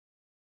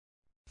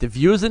The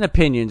views and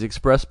opinions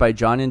expressed by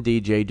John and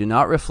DJ do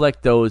not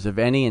reflect those of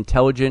any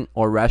intelligent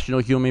or rational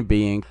human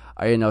being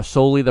and are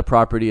solely the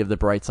property of the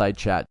Brightside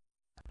Chat.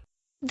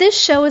 This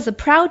show is a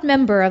proud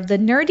member of the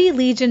Nerdy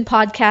Legion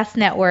Podcast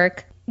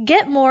Network.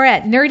 Get more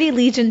at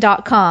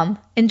nerdylegion.com.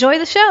 Enjoy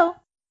the show.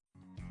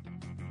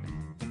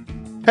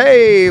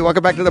 Hey,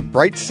 welcome back to the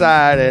Bright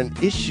Side and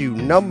issue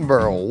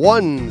number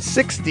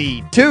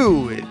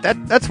 162.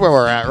 That's where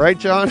we're at, right,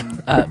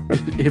 John?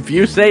 If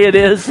you say it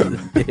is,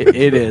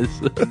 it is.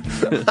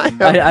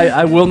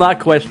 I will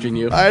not question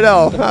you. I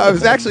know. I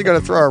was actually going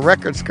to throw a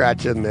record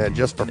scratch in there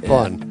just for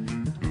fun.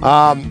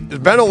 It's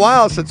been a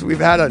while since we've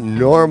had a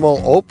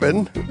normal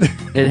open.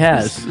 It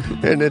has.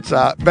 And it's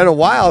been a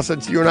while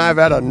since you and I have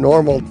had a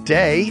normal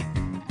day.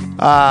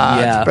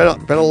 Yeah.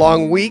 It's been a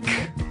long week.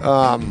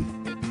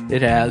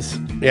 It has.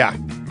 Yeah.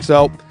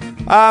 So,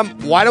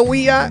 why don't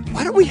we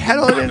head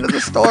on into the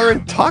store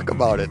and talk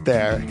about it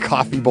there,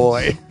 Coffee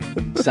Boy?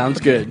 Sounds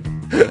good.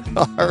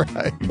 All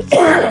right.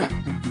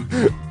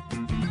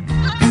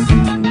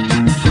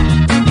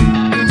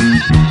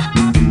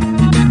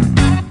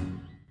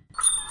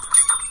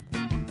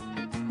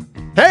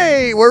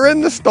 Hey, we're in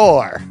the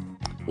store.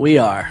 We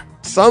are.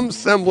 Some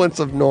semblance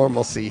of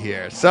normalcy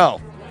here. So,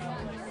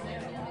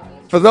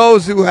 for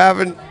those who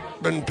haven't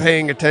been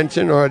paying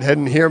attention or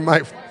didn't hear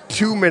my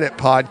 2-minute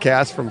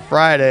podcast from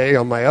Friday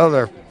on my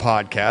other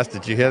podcast,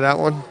 did you hear that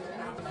one?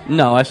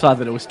 No, I saw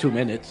that it was 2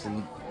 minutes,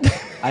 and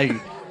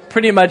I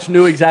pretty much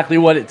knew exactly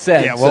what it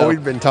said. Yeah, well,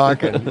 we've been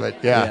talking,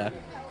 but yeah.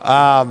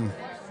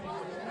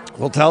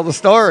 We'll tell the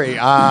story.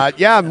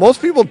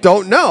 Most people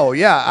don't know.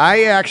 Yeah,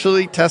 I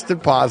actually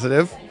tested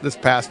positive this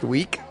past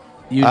week.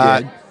 You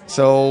did.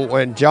 So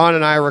when John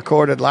and I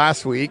recorded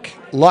last week,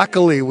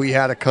 luckily we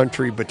had a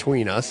country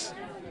between us.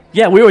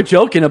 Yeah, we were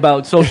joking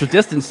about social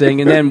distancing,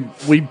 and then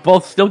we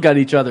both still got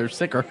each other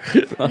sicker.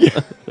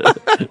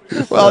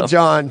 Well,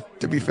 John,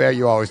 to be fair,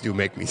 you always do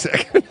make me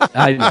sick.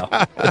 I know.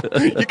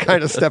 You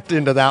kind of stepped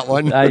into that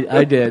one.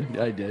 I did.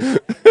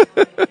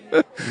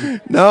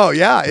 No,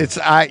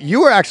 yeah, you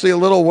were actually a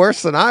little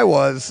worse than I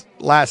was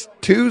last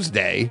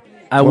Tuesday.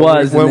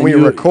 When we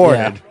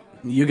recorded.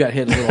 Yeah, you got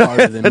hit a little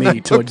harder than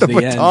me towards the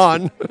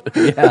end.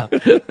 Yeah,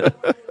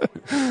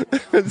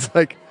 it's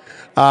like,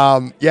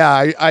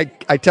 I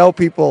tell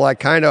people I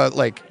kind of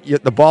like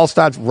the ball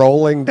starts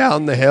rolling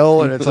down the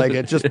hill, and it's like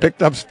it just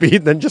picked up speed,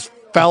 and then just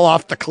fell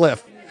off the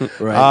cliff.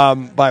 Right.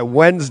 By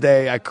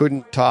Wednesday, I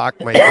couldn't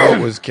talk. My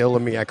throat was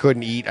killing me. I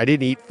couldn't eat. I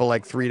didn't eat for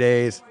like 3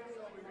 days.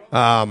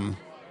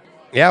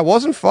 It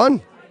wasn't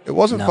fun. It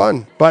wasn't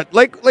fun. But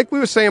like we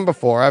were saying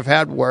before, I've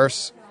had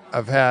worse.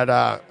 I've had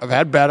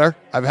better.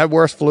 I've had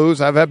worse flus.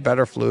 I've had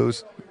better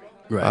flus.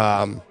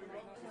 Right.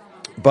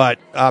 But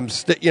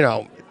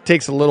it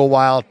takes a little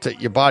while to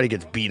your body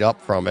gets beat up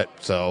from it.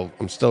 So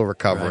I'm still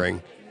recovering.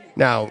 Right.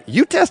 Now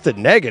you tested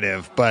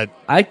negative, but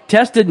I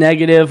tested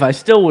negative. I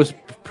still was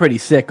pretty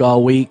sick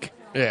all week.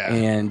 Yeah.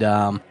 And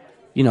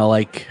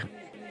like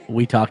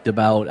we talked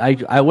about,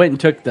 I went and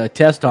took the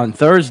test on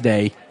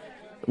Thursday,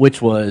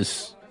 which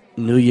was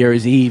New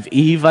Year's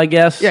Eve, I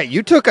guess. Yeah,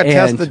 you took a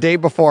test the day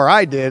before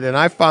I did, and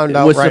I found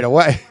out right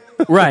away.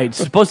 Right,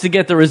 supposed to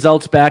get the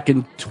results back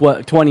in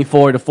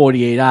 24 to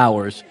 48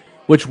 hours,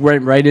 which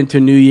went right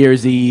into New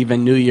Year's Eve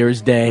and New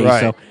Year's Day.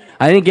 Right. So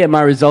I didn't get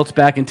my results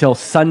back until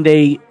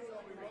Sunday,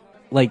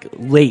 like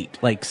late,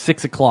 like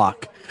 6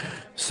 o'clock.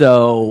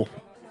 So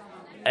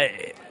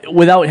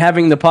without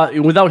having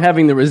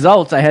the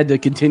results, I had to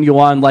continue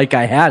on like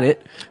I had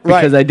it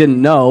because I didn't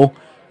know.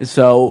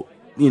 So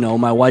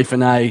my wife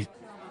and I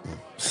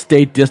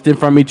stayed distant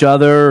from each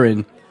other,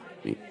 and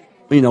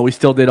we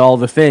still did all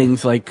the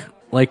things like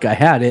I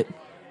had it,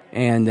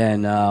 and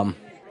then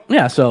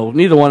so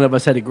neither one of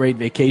us had a great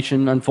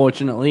vacation,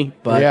 unfortunately.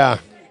 But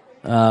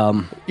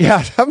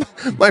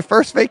my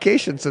first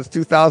vacation since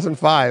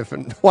 2005,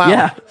 and wow,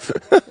 yeah.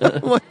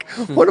 I'm like,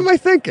 what am I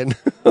thinking?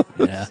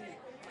 Yeah,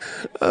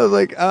 I was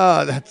like,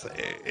 that's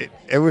it.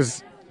 It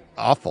was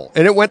awful,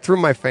 and it went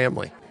through my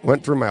family,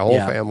 went through my whole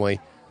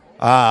family.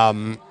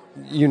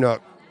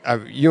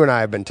 You and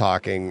I have been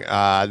talking.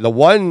 The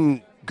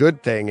one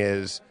good thing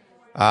is,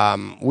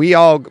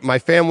 my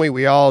family,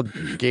 we all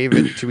gave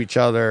it to each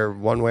other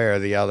one way or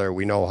the other.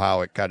 We know how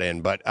it got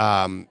in, but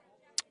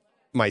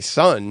my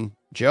son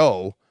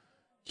Joe,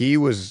 he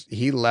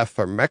left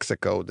for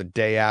Mexico the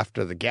day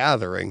after the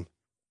gathering,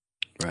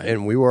 right?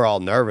 And we were all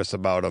nervous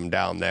about him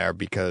down there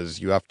because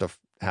you have to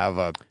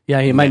have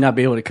he might not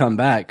be able to come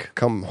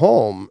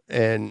home.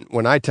 And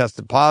when I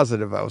tested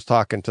positive, I was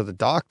talking to the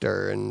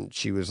doctor, and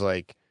she was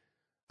like,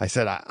 I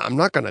said, I'm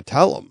not going to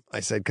tell him. I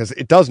said, because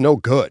it does no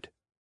good,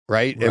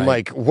 right? And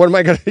like, what am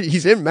I going to,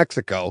 he's in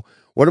Mexico.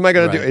 What am I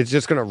going to do? It's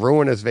just going to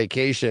ruin his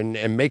vacation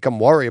and make him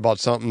worry about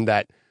something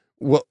that,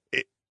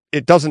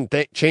 it doesn't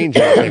change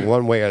anything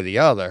one way or the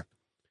other.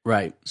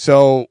 Right.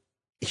 So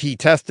he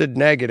tested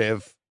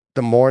negative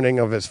the morning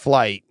of his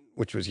flight,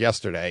 which was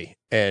yesterday.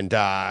 And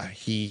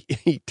he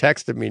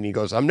texted me and he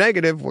goes, I'm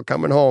negative. We're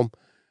coming home.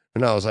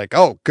 And I was like,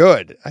 oh,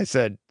 good. I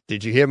said,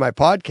 did you hear my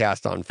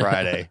podcast on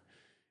Friday?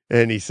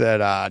 And he said,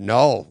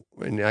 no.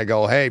 And I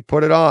go, hey,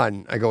 put it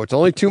on. I go, it's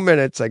only 2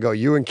 minutes. I go,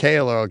 you and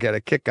Kayla will get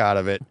a kick out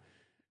of it.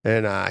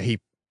 And he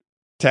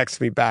texts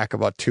me back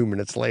about 2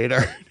 minutes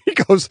later. He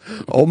goes,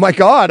 oh my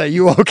God, are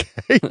you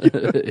okay?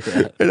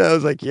 Yeah. And I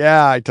was like,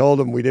 yeah, I told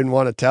him we didn't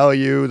want to tell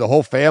you. The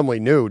whole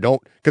family knew.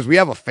 Because we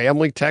have a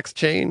family text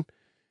chain.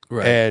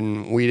 Right.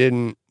 And we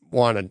didn't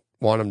want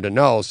him to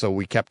know. So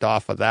we kept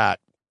off of that.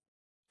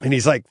 And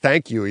he's like,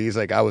 thank you. He's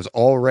like, I was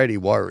already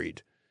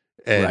worried.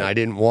 And I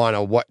didn't want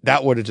to,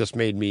 that would have just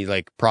made me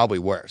like probably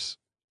worse.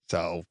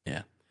 So,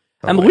 yeah.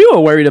 I mean, we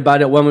were worried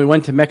about it when we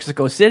went to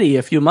Mexico City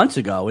a few months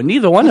ago, and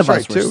neither one of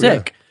us were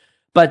sick. Yeah.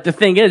 But the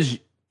thing is,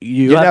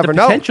 you have the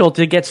potential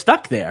to get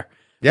stuck there.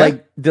 Yeah.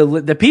 Like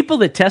the people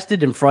that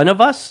tested in front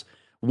of us,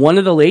 one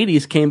of the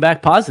ladies came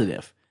back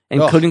positive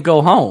and couldn't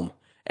go home.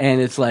 And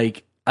it's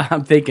like,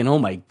 I'm thinking, oh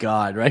my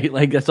God, right?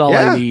 Like that's all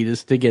I need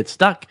is to get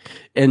stuck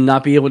and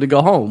not be able to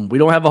go home. We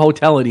don't have a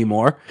hotel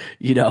anymore.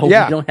 We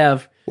don't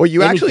have. Well,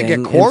 you actually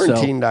get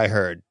quarantined, I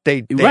heard.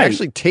 They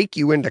actually take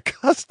you into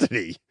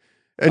custody.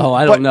 And,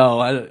 I don't know.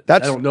 I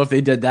don't know if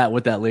they did that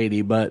with that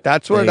lady, but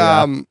that's what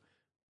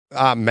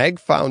Meg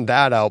found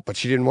that out, but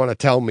she didn't want to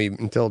tell me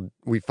until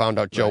we found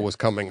out Joe was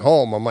coming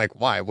home. I'm like,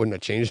 why? It wouldn't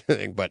have changed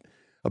anything. But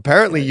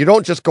apparently you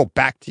don't just go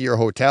back to your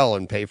hotel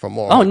and pay for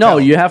more. Oh, no,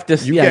 you have to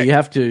you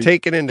have to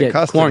take it into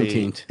custody.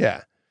 Quarantined.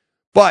 Yeah.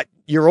 But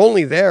you're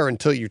only there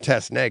until you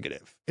test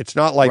negative. It's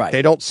not like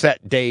they don't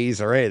set days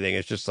or anything.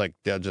 It's just like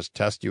they'll just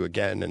test you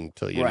again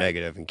until you're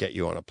negative and get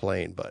you on a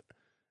plane. But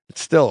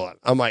it's still,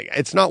 I'm like,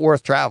 it's not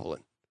worth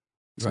traveling.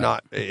 It's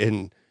not.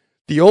 And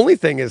the only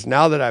thing is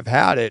now that I've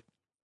had it,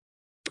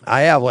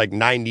 I have like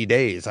 90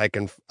 days. I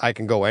can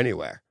go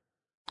anywhere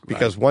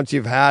because once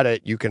you've had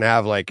it, you can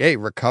have like, hey,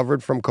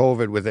 recovered from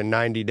COVID within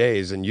 90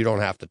 days and you don't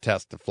have to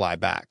test to fly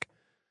back.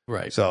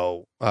 Right.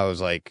 So I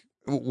was like,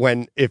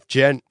 if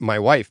Jen, my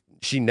wife,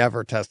 she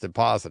never tested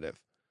positive.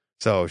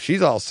 So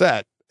she's all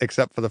set,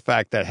 except for the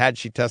fact that had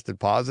she tested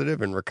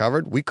positive and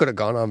recovered, we could have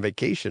gone on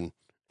vacation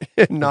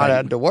and not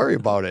had to worry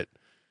about it.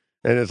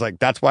 And it's like,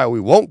 that's why we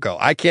won't go.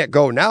 I can't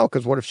go now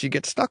because what if she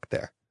gets stuck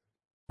there?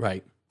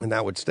 Right. And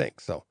that would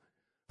stink. So,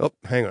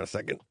 hang on a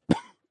second.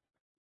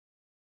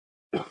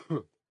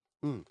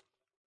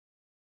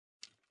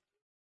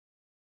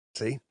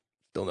 See?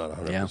 Still not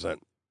 100%. Yeah.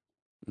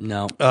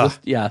 No.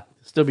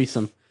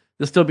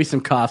 There'll be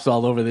some coughs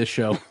all over this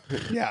show.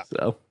 Yeah.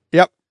 So.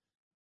 Yep.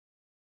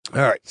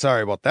 All right.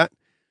 Sorry about that.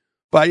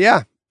 But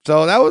yeah,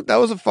 so that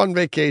was a fun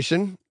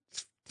vacation.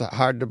 It's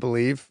hard to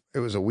believe. It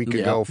was a week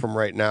ago from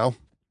right now.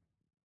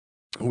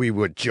 We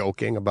were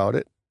joking about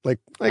it. Like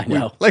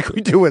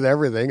we do with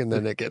everything, and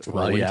then it gets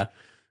ruined. Well, yeah.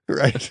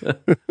 Right.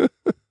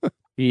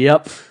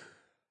 Yep.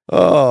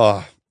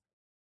 Oh.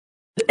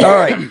 All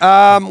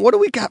right. What do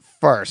we got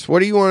first? What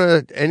do you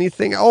want to,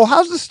 anything? Oh,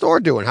 how's the store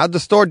doing? How'd the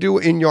store do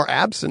in your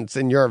absence,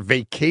 in your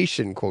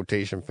vacation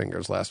quotation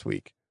fingers last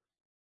week?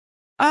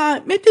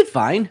 It did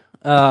fine.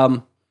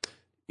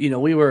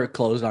 We were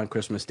closed on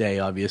Christmas Day,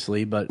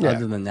 obviously, but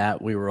other than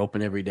that, we were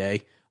open every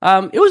day.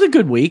 It was a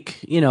good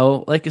week.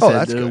 Like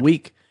I said,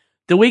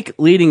 the week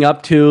leading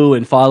up to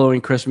and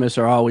following Christmas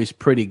are always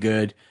pretty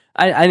good.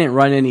 I didn't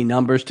run any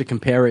numbers to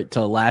compare it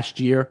to last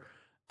year.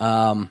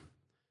 But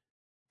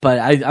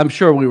I'm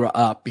sure we were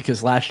up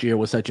because last year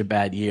was such a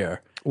bad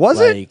year. Was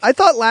it? I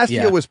thought last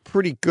year was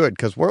pretty good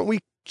because weren't we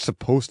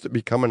supposed to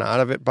be coming out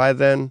of it by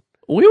then?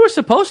 We were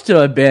supposed to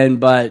have been,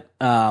 but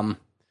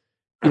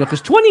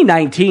because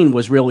 2019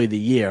 was really the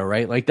year,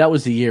 right? Like that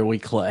was the year we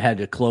had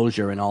a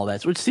closure and all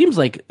that. So it seems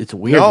like it's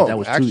weird that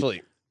was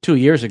actually 2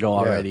 years ago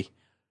already.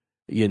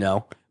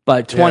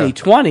 But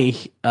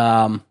 2020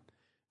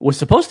 was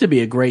supposed to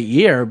be a great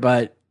year,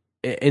 and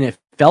it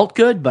felt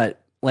good, but.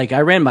 Like,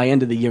 I ran my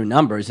end of the year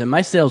numbers, and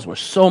my sales were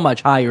so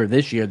much higher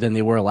this year than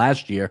they were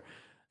last year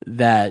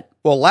that...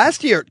 Well,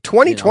 last year,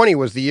 2020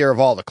 was the year of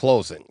all the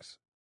closings.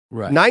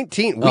 Right.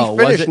 19, we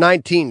finished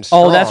 19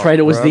 strong. Oh, that's right.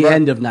 It was the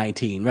end of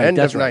 19, right?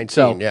 That's of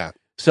 19, right.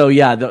 So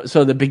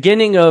the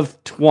beginning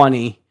of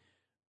 20...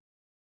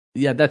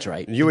 Yeah, that's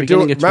right. You were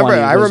doing.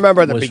 I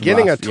remember the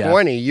beginning of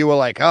 20. You were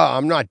like, "Oh,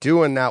 I'm not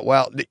doing that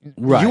well."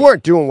 Right. You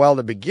weren't doing well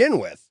to begin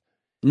with.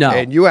 No,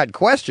 and you had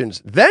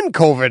questions. Then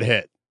COVID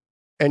hit.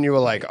 And you were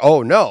like,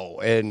 "Oh no!"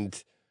 And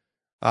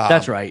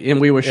that's right. And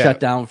we were shut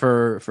down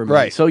for me.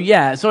 Right. So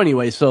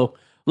anyway,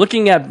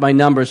 looking at my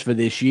numbers for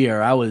this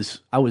year, I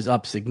was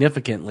up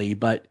significantly,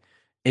 but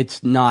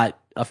it's not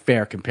a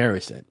fair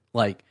comparison.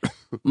 Like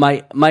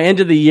my end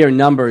of the year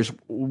numbers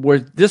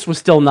this was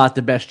still not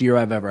the best year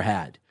I've ever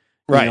had.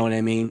 You know what I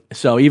mean?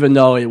 So even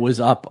though it was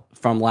up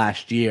from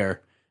last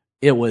year,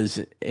 it was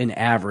an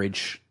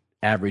average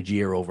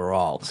year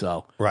overall.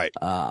 So right.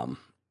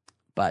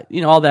 But,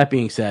 all that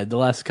being said, the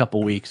last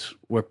couple weeks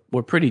were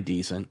pretty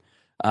decent.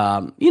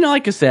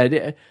 Like I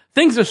said,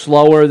 things are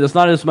slower. There's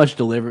not as much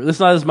There's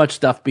not as much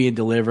stuff being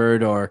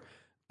delivered or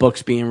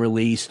books being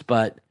released.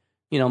 But,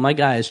 my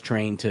guy is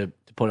trained to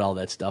put all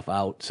that stuff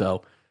out.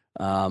 So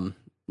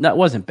that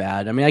wasn't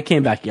bad. I mean, I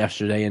came back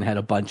yesterday and had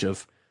a bunch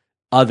of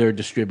other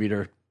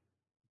distributor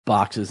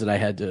boxes that I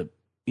had to,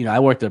 I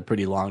worked a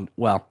pretty long,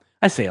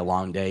 I say a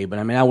long day, but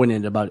I mean, I went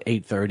in at about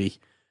 8:30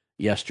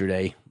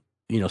 yesterday,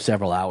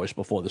 several hours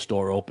before the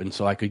store opened,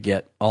 so I could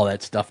get all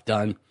that stuff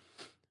done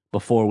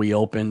before we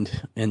opened,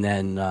 and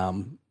then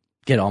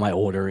get all my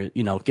orders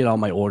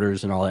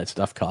and all that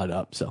stuff caught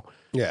up. So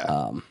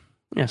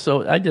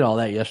so I did all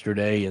that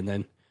yesterday, and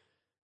then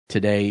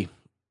today,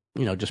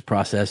 just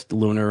processed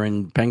Lunar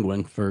and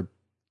Penguin for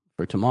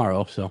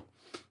tomorrow. So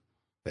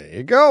there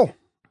you go.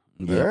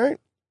 Yep. All right.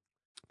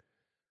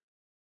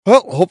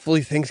 Well,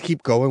 hopefully things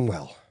keep going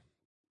well.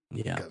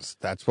 Yeah, because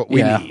that's what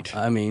we need.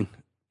 I mean,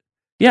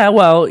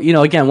 well,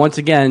 once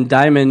again,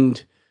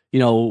 Diamond.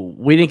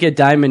 We didn't get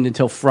Diamond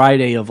until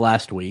Friday of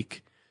last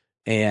week,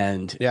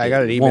 and I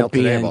got an email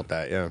today about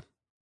that.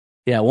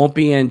 Yeah, it won't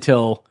be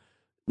until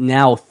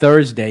now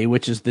Thursday,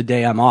 which is the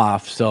day I'm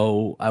off.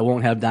 So I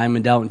won't have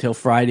Diamond out until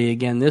Friday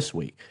again this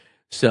week.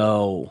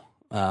 So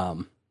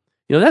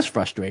that's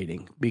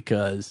frustrating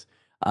because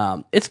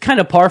it's kind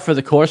of par for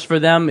the course for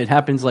them. It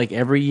happens like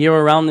every year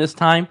around this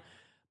time.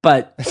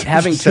 But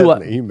having two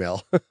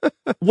email,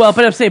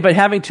 but I'm saying,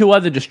 having two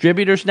other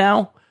distributors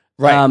now,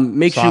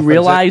 makes Softens you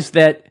realize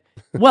that.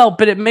 Well,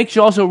 but it makes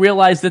you also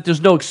realize that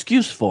there's no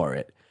excuse for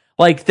it.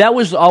 Like that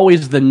was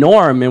always the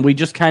norm, and we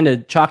just kind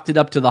of chalked it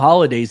up to the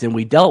holidays, and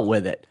we dealt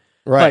with it.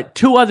 Right. But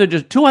two other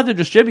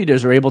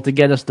distributors are able to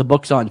get us the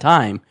books on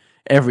time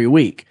every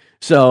week.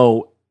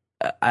 So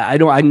I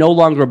no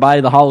longer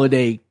buy the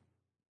holiday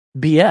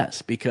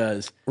BS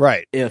because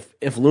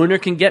if Lunar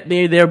can get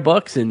me their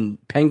books and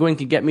Penguin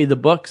can get me the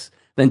books,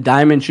 then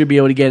Diamond should be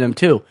able to get them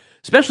too.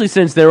 Especially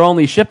since they're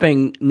only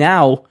shipping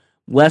now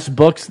less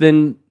books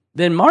than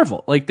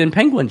Marvel, than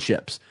Penguin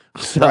ships.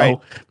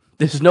 So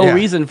there's no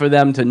reason for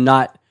them to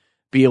not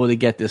be able to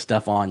get this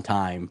stuff on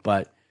time.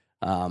 But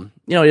it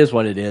is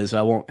what it is.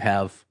 I'll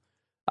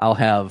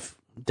have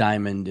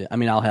Diamond. I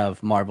mean, I'll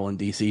have Marvel and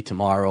DC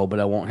tomorrow, but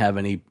I won't have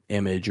any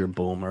Image or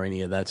Boom or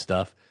any of that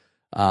stuff.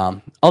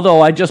 Although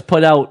I just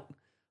put out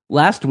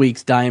last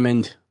week's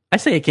Diamond. I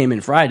say it came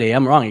in Friday.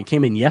 I'm wrong. It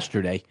came in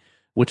yesterday,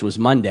 which was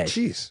Monday.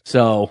 Jeez.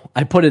 So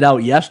I put it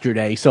out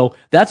yesterday. So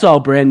that's all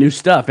brand new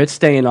stuff. It's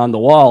staying on the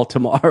wall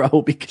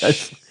tomorrow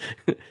because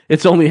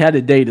it's only had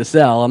a day to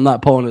sell. I'm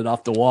not pulling it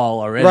off the wall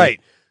already. Right.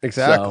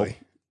 Exactly.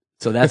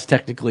 So that's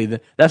technically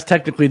the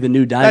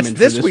new Diamond.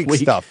 That's for this week's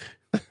week. stuff.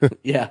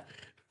 Yeah.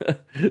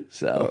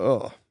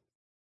 So.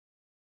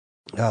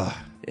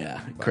 Yeah.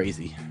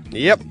 Crazy.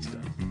 Yep. Crazy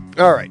stuff.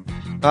 All right.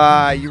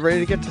 You ready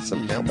to get to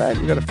some mailbag?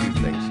 We got a few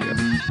things here.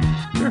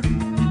 Sure.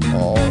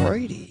 All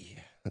righty.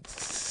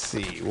 Let's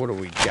see. What do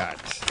we got?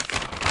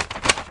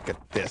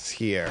 Got this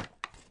here.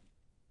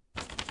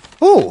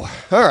 Oh,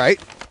 all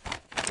right.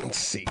 Let's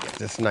see. Get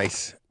this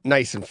nice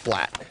and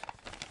flat.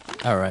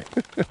 All right.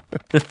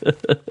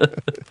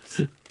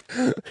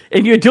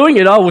 And you're doing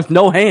it all with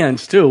no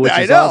hands too, which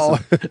is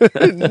awesome.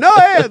 No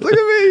hands. Look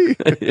at me.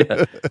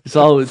 Yeah. It's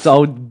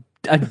all.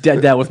 I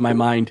did that with my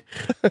mind.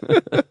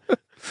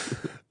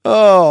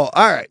 Oh,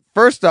 all right.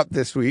 First up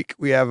this week,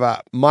 we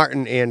have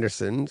Martin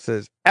Anderson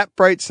says at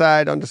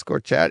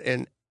Brightside_chat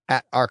and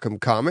at Arkham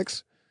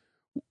Comics.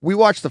 We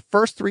watched the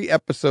first 3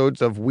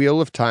 episodes of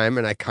Wheel of Time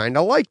and I kind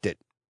of liked it.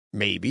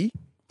 Maybe.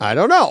 I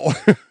don't know.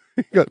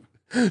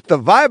 The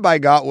vibe I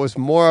got was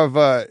more of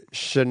a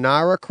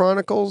Shannara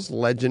Chronicles,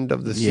 Legend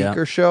of the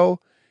Seeker show,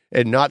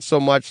 and not so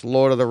much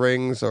Lord of the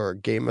Rings or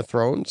Game of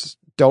Thrones.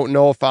 Don't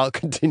know if I'll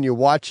continue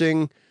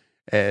watching.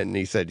 And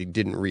he said he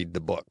didn't read the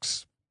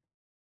books.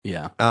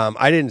 Yeah.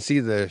 I didn't see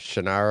the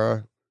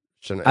Shannara.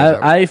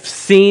 I've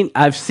seen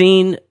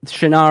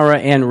Shannara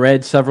and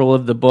read several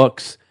of the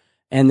books,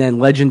 and then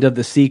Legend of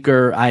the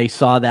Seeker. I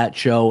saw that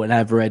show, and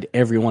I've read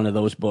every one of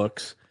those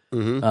books.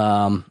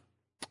 Mm-hmm.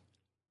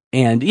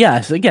 And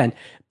yes, again,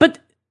 but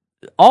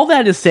all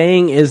that is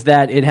saying is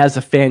that it has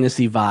a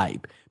fantasy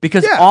vibe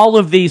because all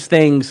of these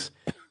things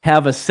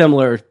have a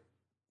similar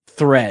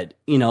thread.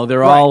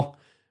 They're all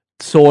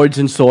swords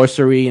and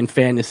sorcery and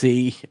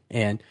fantasy,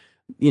 and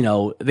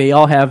they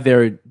all have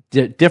their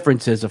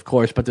differences, of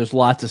course, but there's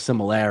lots of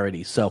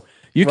similarities. So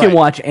you can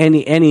watch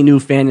any new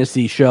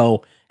fantasy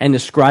show and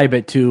describe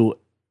it to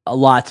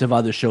lots of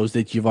other shows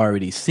that you've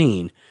already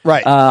seen.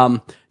 Right.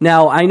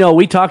 Now, I know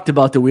we talked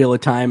about the Wheel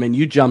of Time, and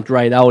you jumped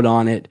right out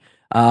on it.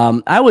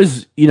 I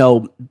was,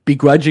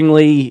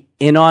 begrudgingly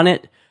in on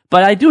it,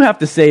 but I do have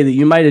to say that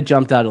you might have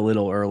jumped out a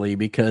little early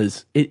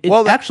because it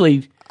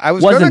actually I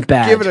was wasn't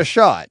bad. Give it a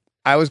shot.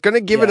 I was going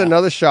to give it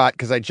another shot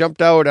because I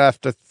jumped out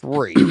after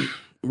 3.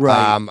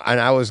 Right. And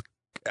I was,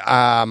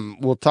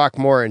 we'll talk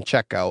more in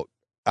checkout.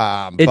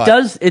 It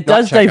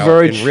does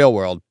diverge in real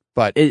world,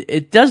 but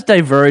it does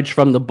diverge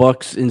from the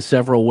books in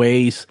several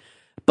ways.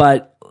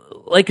 But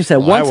like I said,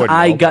 once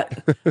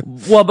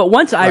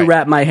I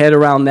wrapped my head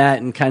around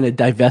that and kind of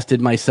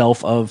divested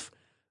myself of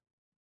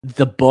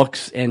the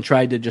books and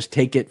tried to just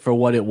take it for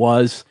what it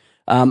was,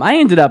 I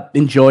ended up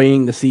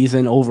enjoying the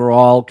season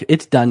overall.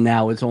 It's done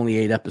now. It's only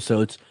 8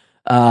 episodes.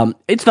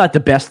 It's not the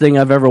best thing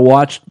I've ever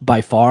watched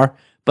by far,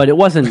 but it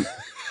wasn't.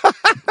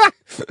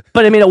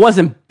 But I mean, it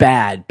wasn't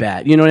bad.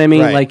 You know what I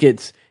mean? Right. Like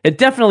It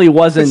definitely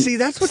wasn't. But see,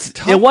 that's what's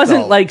tough. It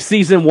wasn't though. like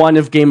season 1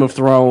 of Game of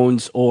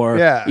Thrones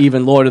or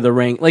even Lord of the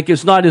Rings. Like,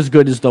 it's not as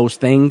good as those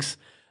things.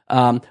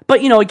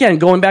 But, you know, again,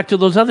 going back to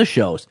those other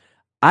shows,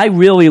 I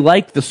really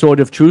liked the Sword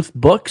of Truth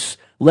books.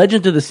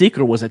 Legend of the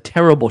Seeker was a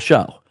terrible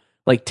show.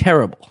 Like,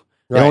 terrible.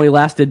 Right. It only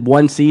lasted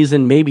 1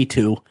 season, maybe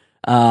 2.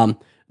 The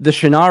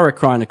Shannara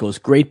Chronicles,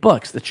 great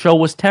books. The show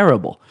was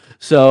terrible.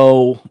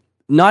 So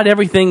not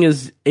everything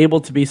is able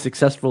to be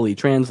successfully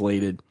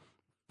translated,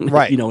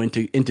 right? You know,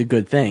 into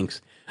good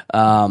things.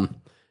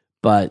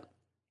 But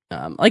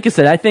like I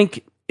said, I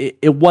think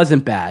it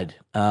wasn't bad.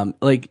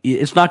 Like,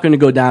 it's not going to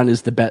go down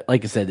as the best.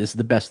 Like I said, it's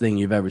the best thing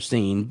you've ever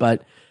seen.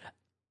 But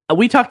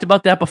we talked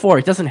about that before.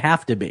 It doesn't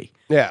have to be.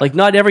 Yeah. Like,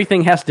 not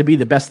everything has to be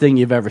the best thing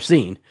you've ever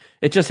seen.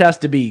 It just has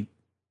to be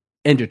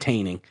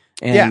entertaining.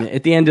 And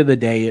at the end of the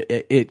day,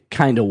 it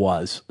kind of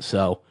was.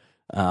 So,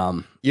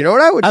 you know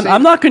what I would say?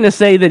 I'm not going to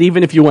say that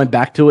even if you went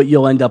back to it,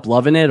 you'll end up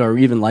loving it or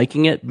even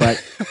liking it,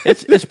 but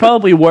it's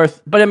probably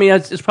worth. But I mean,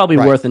 it's probably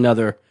worth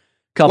another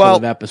couple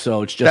of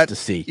episodes just to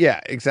see. Yeah,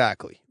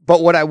 exactly.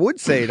 But what I would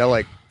say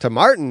to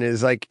Martin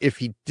is, like, if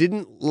he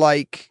didn't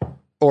like,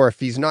 or if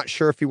he's not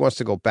sure if he wants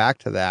to go back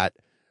to that,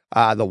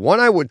 the one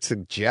I would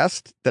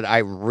suggest that I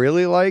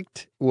really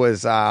liked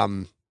was,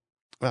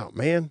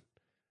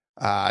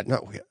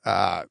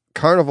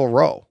 Carnival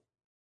Row.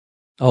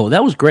 Oh,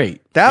 that was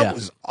great. That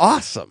was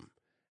awesome.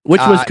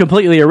 Which was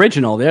completely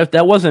original.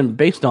 That wasn't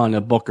based on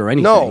a book or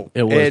anything. No,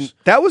 it was. And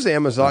that was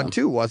Amazon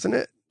too, wasn't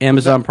it?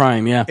 Amazon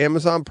Prime, yeah.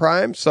 Amazon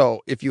Prime.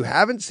 So if you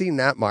haven't seen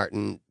that,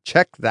 Martin,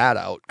 check that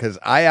out, because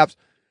I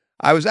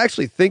was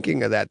actually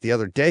thinking of that the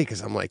other day,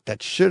 because I'm like,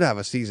 that should have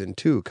a season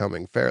 2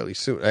 coming fairly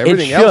soon.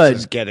 Everything else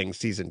is getting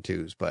season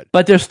 2s,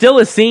 but there's still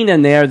a scene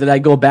in there that I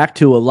go back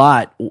to a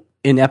lot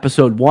in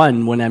episode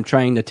 1 when I'm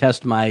trying to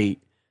test my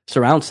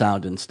surround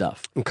sound and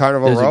stuff. In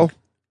Carnival Row?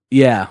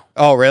 Yeah.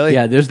 Oh, really?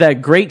 Yeah, there's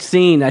that great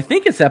scene. I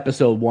think it's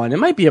episode 1. It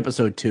might be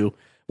episode 2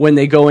 when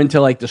they go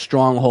into, like, the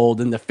stronghold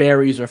and the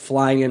fairies are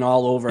flying in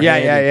all over.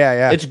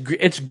 Yeah.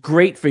 It's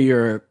great for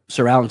your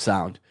surround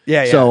sound.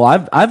 Yeah. So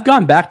I've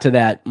gone back to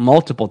that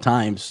multiple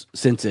times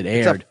since it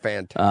aired. It's a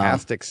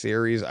fantastic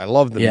series. I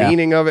love the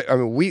meaning of it. I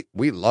mean,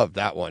 we love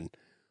that one.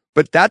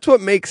 But that's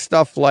what makes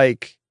stuff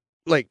like,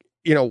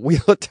 you know,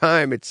 Wheel of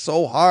Time, it's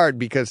so hard,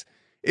 because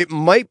it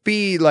might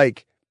be,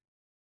 like,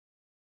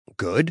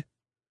 good,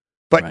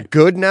 but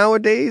good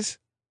nowadays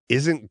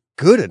isn't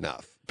good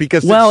enough,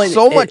 because there's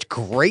so much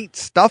great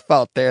stuff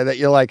out there that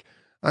you're like,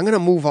 I'm going to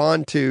move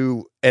on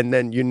to, and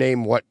then you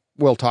name what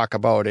we'll talk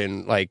about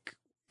in, like,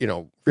 you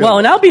know.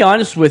 And I'll be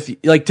honest with you,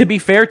 like, to be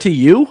fair to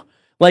you,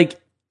 like,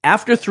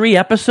 after 3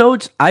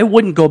 episodes, I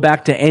wouldn't go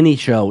back to any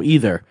show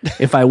either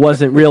if I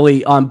wasn't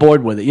really on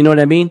board with it. You know what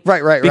I mean?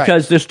 Right.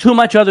 Because there's too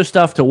much other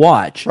stuff to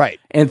watch. Right.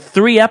 And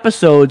 3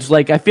 episodes,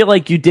 like, I feel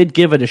like you did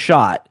give it a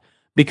shot.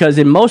 Because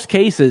in most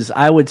cases,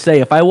 I would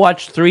say if I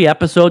watched 3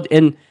 episodes,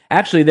 and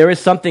actually there is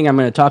something I'm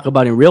going to talk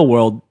about in real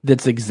world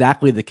that's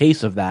exactly the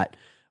case of that,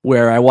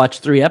 where I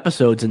watched 3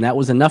 episodes and that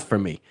was enough for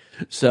me.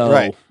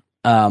 So,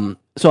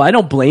 so I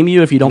don't blame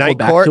you if you don't go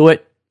back to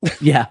it.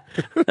 Yeah,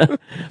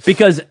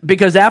 because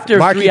after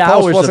Marky 3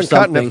 hours wasn't of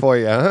something, cutting it for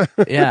you, huh?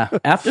 yeah,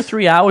 after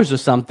 3 hours of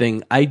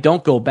something, I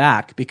don't go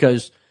back,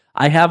 because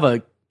I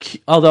have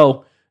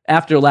although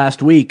after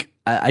last week,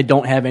 I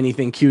don't have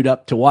anything queued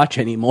up to watch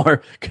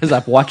anymore because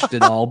I've watched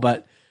it all.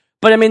 But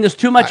I mean, there's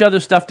too much other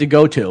stuff to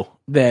go to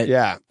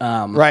that.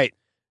 Right.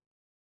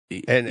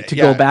 And to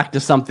go back to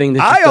something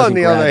that I, on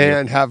the other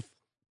hand, have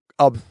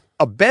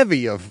a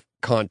bevy of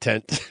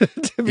content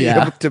to be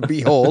able to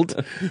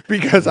behold,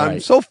 because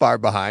I'm so far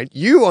behind.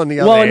 You, on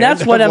the other hand, and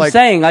that's what I'm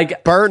saying.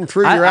 Like, burn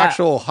through your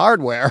actual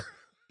hardware.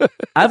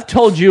 I've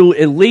told you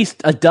at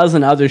least a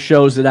dozen other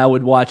shows that I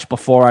would watch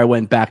before I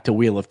went back to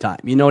Wheel of Time.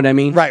 You know what I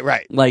mean?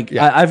 Right. Like,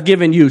 I've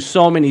given you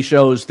so many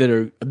shows that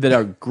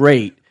are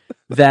great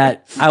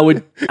that I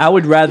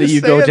would rather you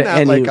go to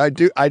any.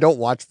 Like, I don't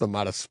watch them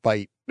out of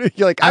spite.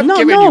 You're like, I'm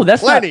giving you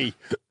plenty.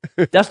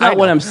 That's not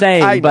what I'm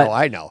saying.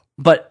 I know.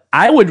 But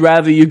I would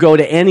rather you go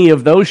to any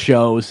of those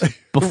shows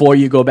before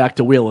you go back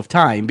to Wheel of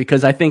Time,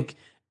 because I think,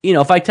 you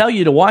know, if I tell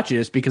you to watch it,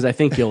 it's because I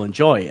think you'll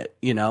enjoy it,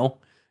 you know?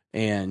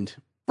 And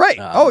right.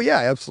 Oh yeah,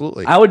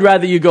 absolutely. I would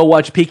rather you go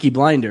watch Peaky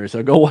Blinders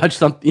or go watch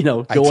something, you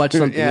know, watch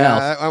something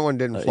else. Yeah, that one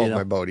didn't float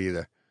my boat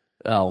either.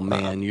 Oh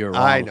man, you're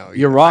wrong. I know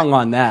you're wrong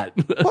on that.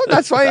 Well,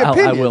 that's my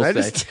opinion. I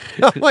will say.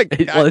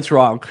 Well, it's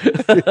wrong.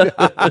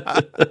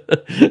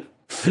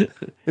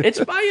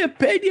 It's my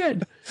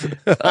opinion.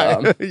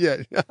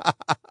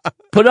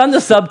 Put on the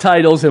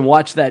subtitles and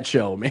watch that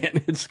show,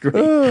 man. It's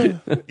great.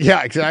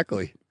 Yeah,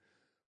 exactly.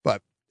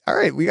 But all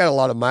right, we got a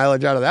lot of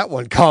mileage out of that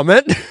one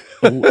comment.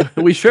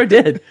 We sure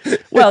did.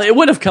 Well, it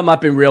would have come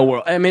up in real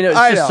world. I mean, it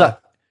was just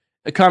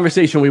a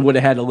conversation we would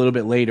have had a little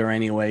bit later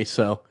anyway.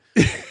 So,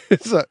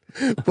 but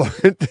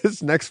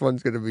this next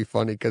one's going to be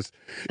funny, because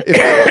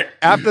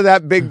after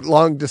that big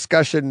long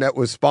discussion that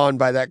was spawned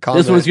by that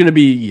comment, this one's going to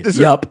be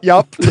yup.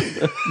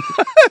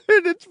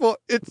 It's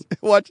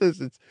watch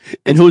this.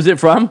 And who's it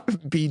from?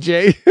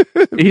 BJ.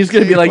 He's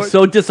going to be like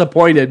so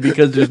disappointed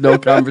because there's no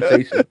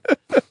conversation.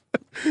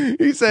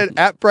 He said,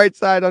 at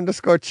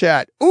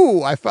brightside_chat.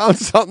 Ooh, I found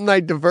something I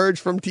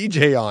diverged from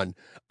TJ on.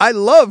 I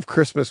love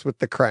Christmas with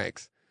the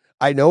Cranks.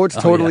 I know it's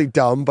totally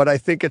dumb, but I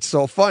think it's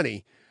so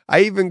funny.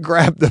 I even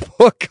grabbed the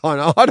book on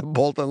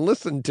Audible and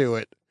listened to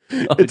it.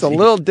 It's a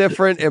little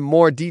different and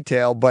more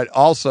detailed, but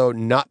also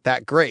not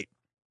that great.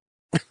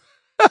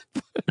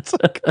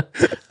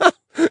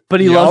 But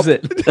he loves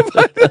it.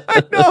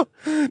 I know.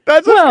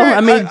 That's well,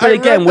 I mean, but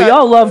again, we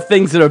all love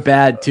things that are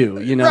bad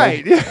too, you know?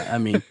 Right. I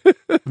mean,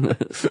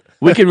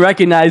 we can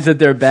recognize that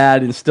they're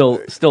bad and still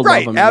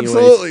love them anyways.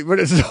 Absolutely. But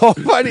it's so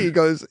funny. He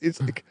goes, it's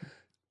like,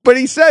 but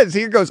he says,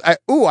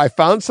 I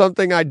found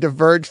something I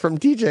diverged from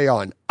TJ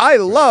on. I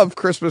love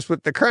Christmas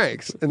with the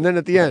Cranks. And then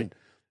at the end,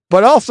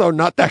 but also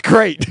not that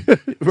great.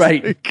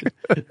 Right.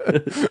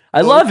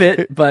 I love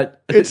it,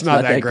 but it's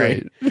not that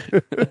great.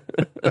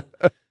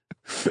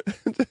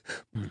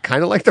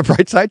 Kind of like the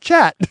Brightside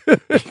chat.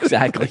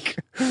 Exactly.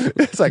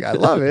 It's like, I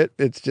love it.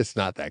 It's just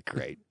not that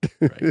great.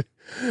 Right.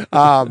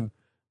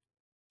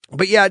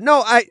 But yeah,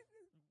 no,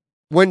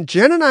 when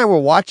Jen and I were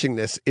watching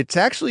this, it's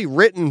actually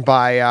written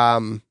by,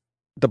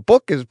 the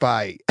book is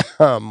by,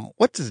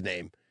 what's his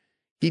name?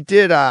 He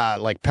did,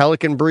 like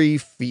Pelican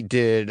Brief. He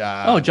did,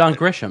 John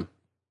Grisham.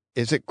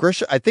 Is it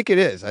Grisham? I think it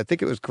is. I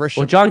think it was Grisham.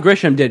 Well, John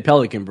Grisham did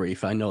Pelican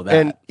Brief. I know that.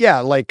 And yeah,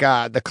 like,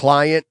 The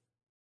Client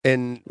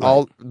and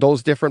all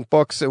those different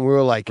books. And we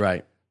were like,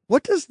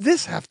 what does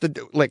this have to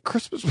do? Like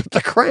Christmas with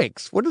the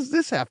Cranks. What does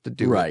this have to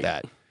do with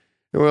that?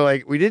 And we're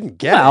like, we didn't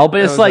get it. Well,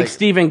 but it's like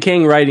Stephen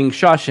King writing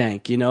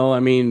Shawshank, you know? I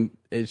mean,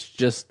 it's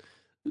just...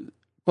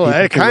 Well,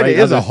 it kind of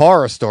is a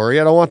horror story.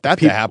 I don't want that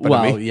to happen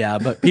to me. Well, yeah,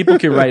 but people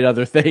can write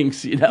other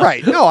things, you know?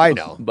 Right. No, I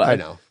know. I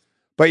know.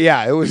 But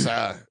yeah, it was,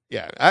 I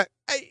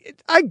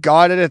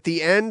got it at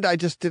the end. I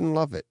just didn't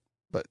love it.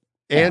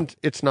 And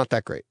it's not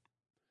that great.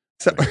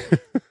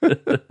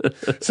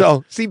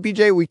 So, see,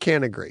 BJ, we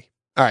can't agree.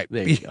 All right.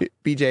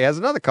 BJ has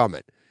another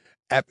comment.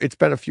 It's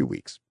been a few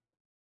weeks.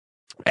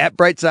 At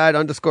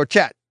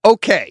brightside_chat.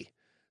 Okay.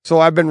 So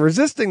I've been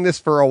resisting this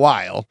for a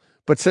while,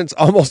 but since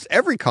almost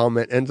every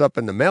comment ends up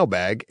in the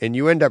mailbag and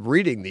you end up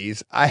reading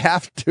these, I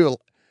have to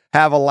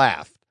have a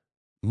laugh.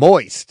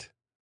 Moist.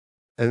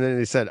 And then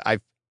he said,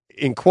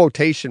 in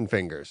quotation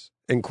fingers,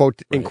 in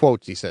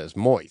quotes, he says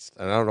moist.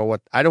 And I don't know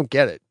I don't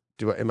get it.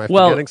 Am I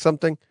forgetting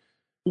something?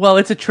 Well,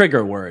 it's a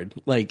trigger word.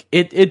 Like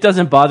it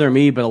doesn't bother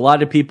me, but a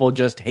lot of people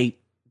just hate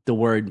the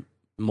word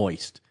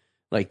moist.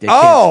 Like they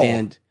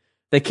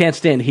can't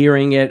stand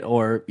hearing it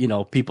or, you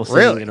know, people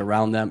saying it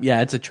around them.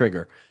 Yeah, it's a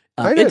trigger.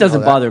 It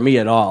doesn't bother me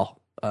at all.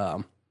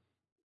 I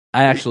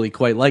actually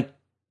quite like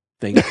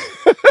things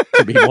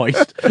to be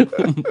moist.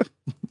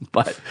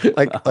 But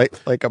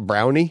like a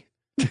brownie?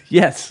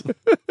 Yes.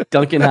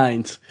 Duncan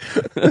Hines.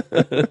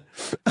 I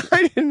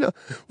didn't know.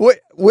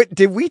 What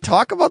did we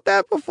talk about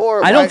that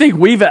before? I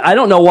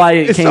don't know why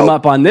it came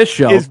up on this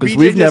show because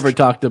we've never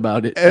talked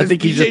about it. I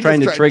think he's just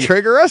trying to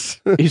trigger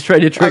us. He's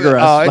trying to trigger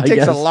us. It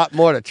takes a lot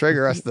more to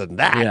trigger us than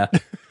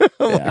that.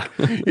 Yeah.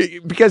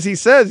 Because he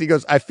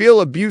goes, I feel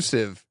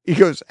abusive. He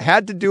goes,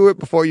 had to do it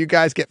before you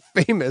guys get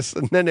famous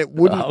and then it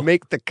wouldn't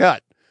make the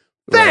cut.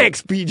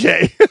 Thanks,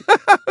 BJ.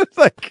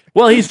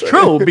 Well, he's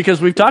true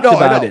because we've talked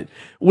about it.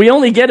 We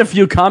only get a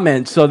few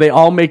comments, so they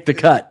all make the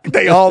cut.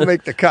 They all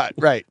make the cut,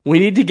 right? We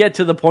need to get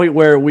to the point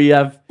where we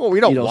have. Well, we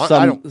don't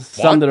want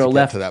some that are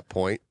left to that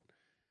point.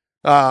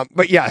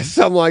 But yeah,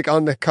 some like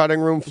on the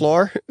cutting room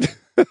floor.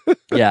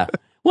 Yeah.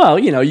 Well,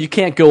 you know, you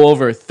can't go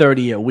over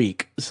 30 a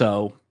week,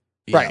 so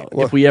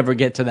if we ever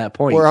get to that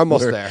point, we're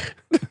almost there.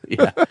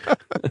 Yeah.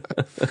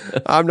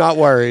 I'm not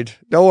worried.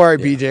 Don't worry,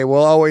 BJ.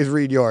 We'll always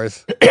read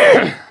yours.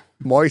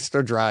 Moist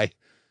or dry?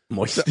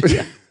 Moist.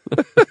 Yeah.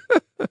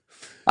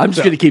 I'm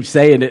just going to keep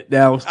saying it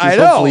now. I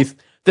know. Hopefully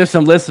there's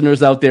some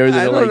listeners out there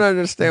that are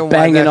understand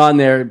banging on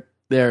their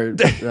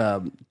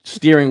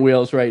steering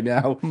wheels right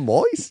now.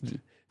 Moist?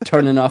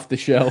 Turning off the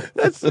show.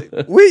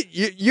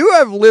 You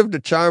have lived a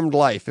charmed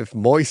life if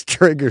moist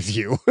triggers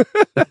you.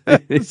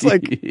 It's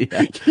like,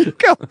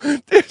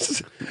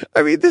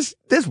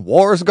 there's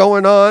wars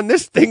going on.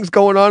 There's things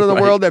going on in the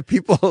world that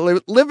people are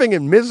living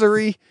in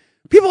misery.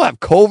 People have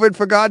COVID,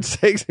 for God's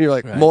sakes, and you're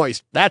like,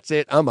 moist. That's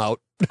it. I'm out.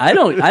 I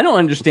don't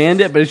understand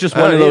it, but it's just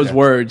one of those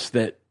words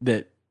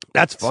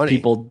that's funny.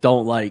 People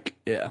don't like.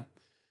 Yeah.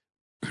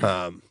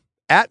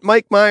 At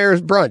Mike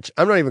Myers Brunch.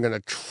 I'm not even going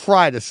to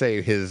try to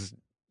say his.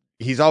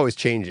 He's always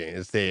changing.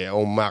 It's the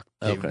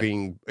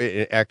Octavian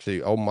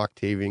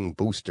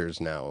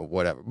boosters now, or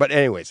whatever. But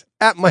anyways,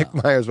 at Mike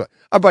Myers,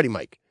 our buddy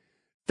Mike.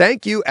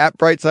 Thank you at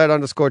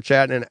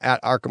brightside_chat and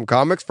at Arkham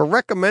Comics for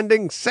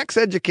recommending Sex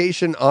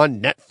Education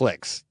on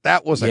Netflix.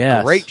 That was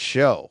a great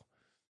show.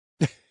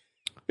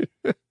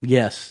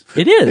 Yes,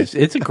 it is.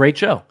 It's a great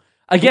show.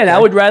 Again, I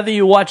would rather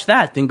you watch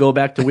that than go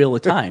back to Wheel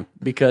of Time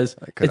because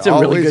it's a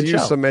really good show.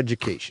 Use some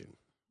education.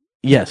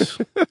 Yes,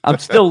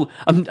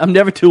 I'm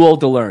never too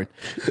old to learn.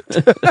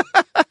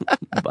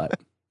 but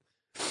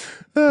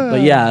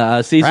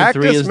yeah, season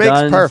 3 is done. Practice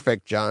makes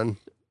perfect, John.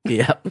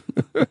 Yeah.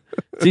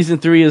 Season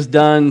 3 is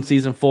done.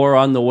 Season 4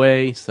 on the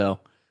way. So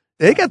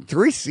they got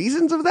 3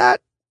 seasons of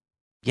that.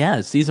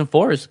 Yeah, season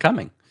 4 is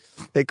coming.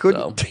 They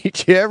couldn't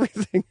teach you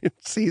everything in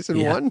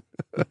season 1.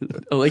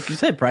 Like you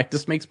said,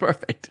 practice makes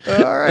perfect.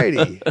 All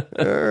righty.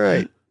 All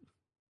right.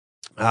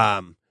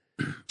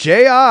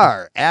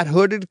 JR at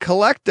Hooded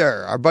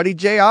Collector, our buddy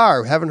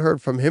JR, haven't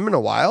heard from him in a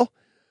while.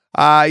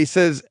 He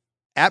says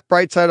at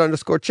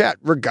Brightside_chat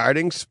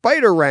regarding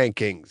spider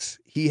rankings.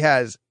 He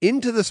has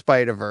Into the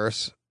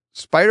Spider-Verse,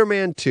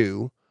 Spider-Man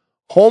 2,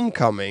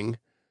 Homecoming,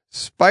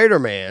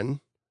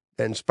 Spider-Man,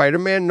 then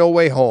Spider-Man No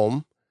Way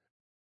Home,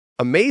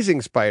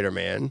 Amazing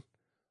Spider-Man,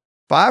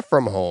 Far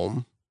From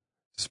Home,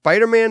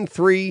 Spider-Man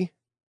 3,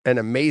 and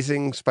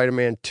Amazing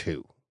Spider-Man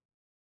 2.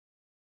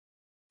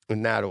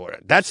 In that order.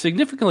 That's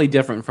significantly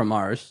different from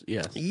ours,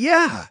 yes.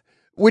 Yeah.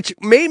 Which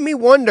made me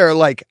wonder,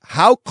 like,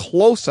 how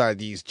close are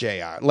these,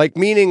 JR? Like,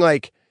 meaning,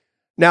 like,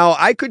 now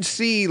I could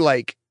see,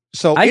 like,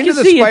 so I Into can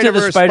the see Spider-Verse,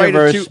 Into the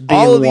Spider-Verse Spider-2,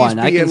 all of being these one.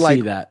 I being can like,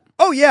 see that.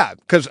 Oh, yeah,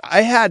 because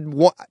I had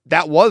one,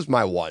 that was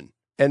my 1.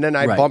 And then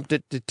I Right. bumped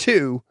it to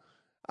 2.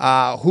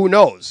 Who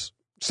knows?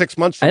 6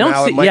 months from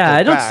now, it might go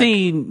I don't back.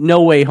 see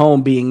No Way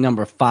Home being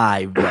number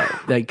 5.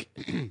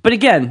 But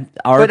again,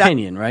 our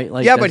opinion, right?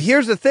 Like, yeah, but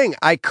here's the thing.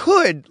 I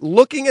could,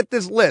 looking at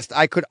this list,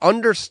 I could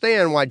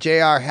understand why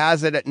JR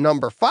has it at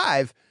number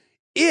 5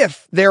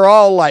 if they're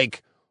all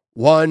like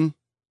 1,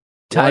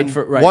 tied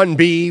for right.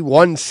 1B,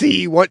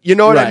 1C, one, you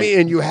know what I Right. mean?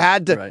 And you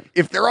had to, Right.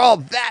 if they're all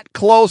that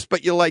close,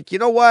 but you're like, you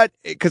know what?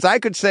 Because I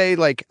could say,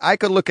 like, I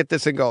could look at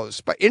this and go,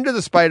 Into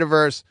the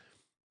Spider-Verse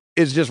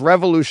is just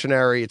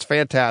revolutionary. It's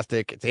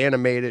fantastic. It's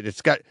animated.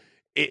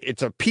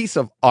 It's a piece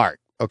of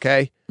art.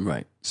 Okay.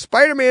 Right.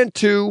 Spider-Man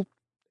 2,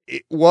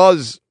 it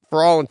was,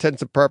 for all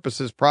intents and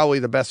purposes, probably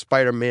the best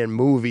Spider-Man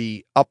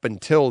movie up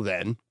until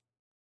then.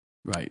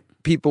 Right.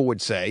 People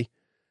would say.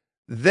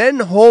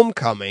 Then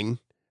Homecoming,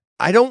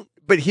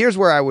 but here's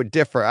where I would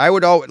differ. I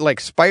would always,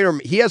 like,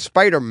 he has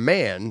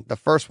Spider-Man, the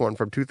first one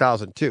from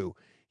 2002.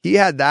 He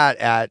had that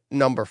at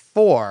number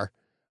 4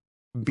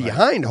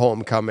 behind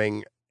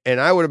Homecoming. And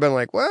I would have been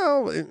like,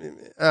 well,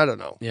 I don't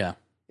know. Yeah.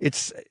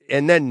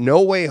 And then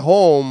No Way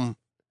Home.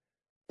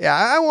 Yeah,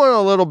 I want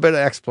a little bit of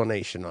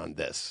explanation on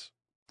this.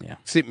 Yeah.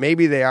 See,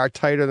 maybe they are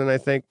tighter than I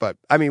think, but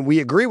I mean, we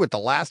agree with the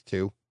last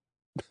 2.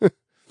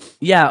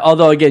 Yeah,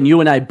 although again, you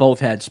and I both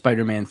had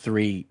Spider-Man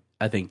 3,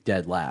 I think,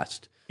 dead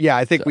last. Yeah,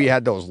 I think we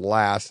had those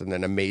last, and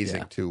then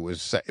Amazing 2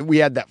 was, we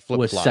had that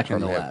flip-flop Was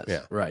second from to him. last.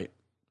 Yeah. Right.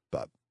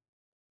 But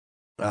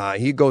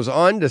he goes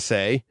on to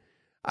say,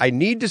 I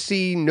need to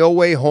see No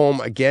Way Home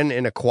again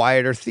in a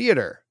quieter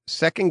theater,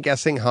 second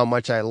guessing how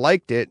much I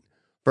liked it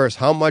versus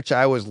how much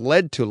I was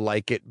led to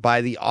like it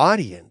by the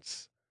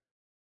audience.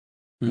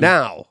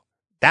 Now,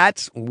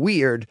 that's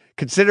weird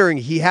considering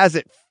he has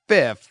it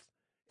 5th,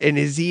 and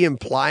is he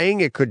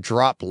implying it could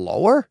drop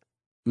lower?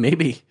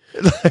 Maybe.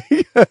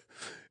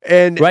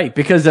 And right,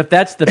 because if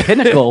that's the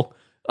pinnacle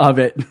of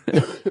it,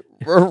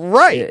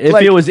 right.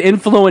 If it was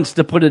influenced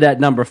to put it at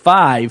number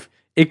 5,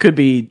 it could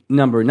be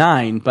number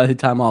 9 by the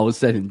time all was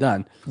said and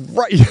done.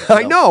 Right.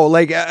 I know.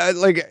 Like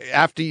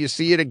after you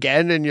see it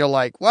again and you're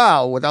like,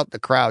 wow, without the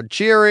crowd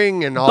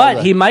cheering and all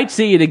But he might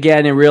see it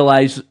again and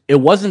realize it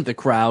wasn't the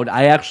crowd.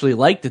 I actually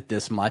liked it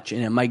this much,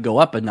 and it might go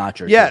up a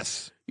notch or two.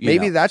 Yes.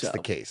 Maybe that's the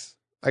case.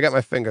 I got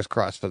my fingers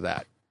crossed for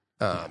that.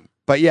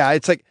 But yeah,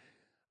 it's like,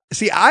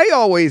 see,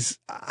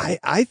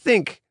 I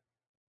think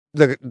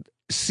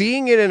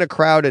seeing it in a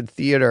crowded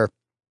theater,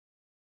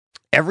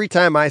 every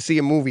time I see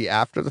a movie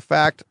after the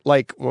fact,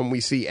 like when we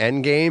see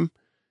Endgame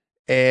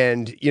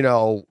and,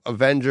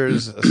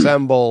 Avengers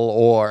Assemble,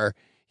 or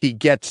he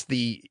gets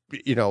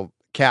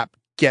Cap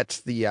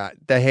gets the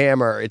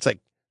hammer. It's like,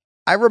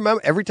 I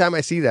remember every time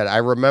I see that, I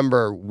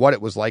remember what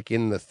it was like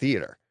in the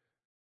theater.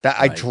 That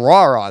I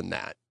draw on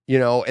that,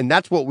 and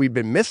that's what we've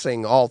been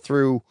missing all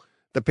through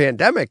the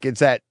pandemic. Is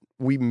that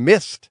we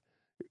missed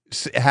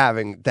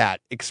having that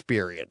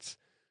experience.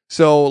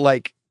 So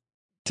like,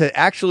 to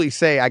actually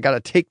say I got to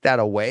take that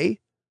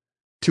away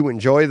to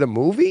enjoy the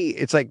movie,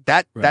 it's like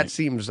that. Right. That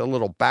seems a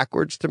little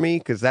backwards to me,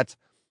 because that's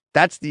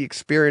the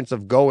experience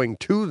of going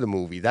to the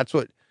movie. That's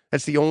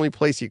the only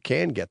place you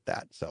can get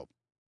that. So,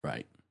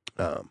 right.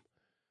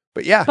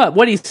 But yeah. But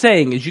what he's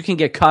saying is you can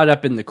get caught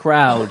up in the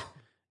crowd,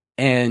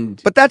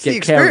 but that's the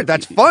experience.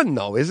 That's fun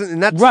though, isn't?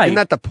 And that's right. Isn't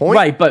that the point?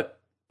 Right. But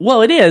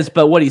it is.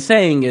 But what he's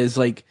saying is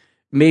like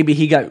maybe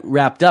he got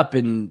wrapped up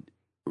in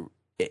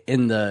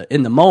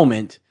the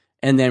moment,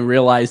 and then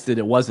realized that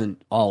it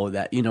wasn't all of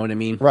that. You know what I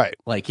mean? Right.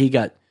 Like he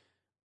got,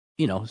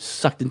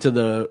 sucked into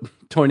the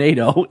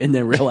tornado and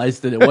then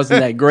realized that it wasn't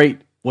that great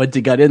once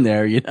he got in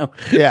there,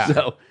 Yeah.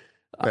 So,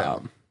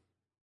 I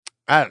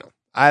don't know.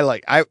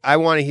 I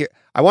want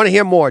to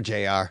hear more,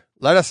 JR.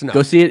 Let us know.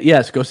 Go see it.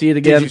 Yes. Go see it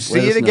again. Did you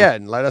see it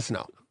again? Let us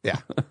know. Yeah.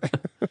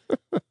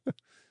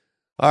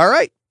 All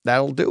right.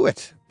 That'll do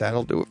it.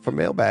 That'll do it for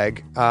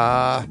mailbag.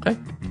 Okay.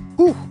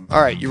 Whew.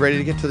 All right. You ready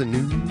to get to the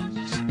news?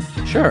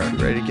 Sure. You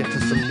ready to get to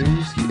some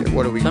news here?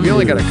 What do we? We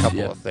only got a couple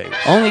of things.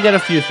 Only got a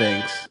few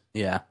things.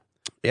 Yeah.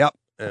 Yep.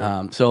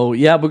 So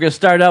yeah, we're gonna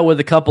start out with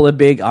a couple of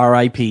big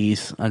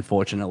RIPs.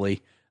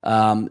 Unfortunately,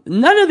 none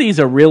of these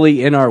are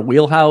really in our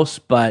wheelhouse,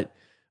 but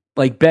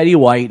like Betty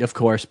White, of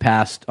course,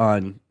 passed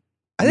on.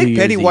 I think New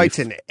Betty Year's White's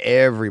Eve. in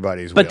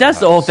everybody's But that's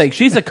the whole thing.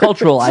 She's a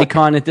cultural It's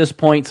icon at this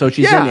point, so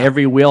she's Yeah. in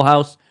every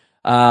wheelhouse.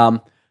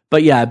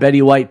 But yeah,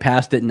 Betty White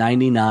passed at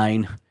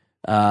 99.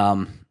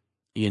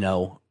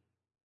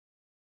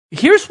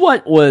 Here's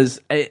what was.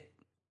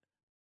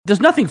 There's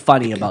nothing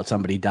funny about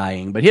somebody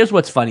dying, but here's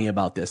what's funny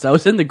about this. I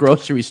was in the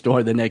grocery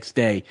store the next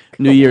day,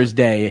 New Year's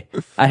Day.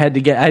 I had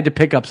to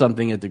pick up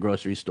something at the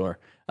grocery store,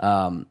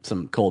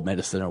 some cold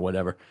medicine or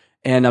whatever.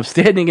 And I'm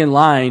standing in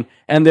line,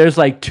 and there's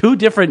like 2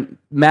 different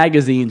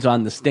magazines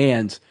on the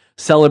stands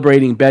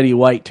celebrating Betty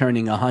White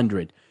turning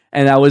 100.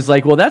 And I was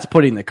like, well, that's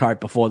putting the cart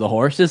before the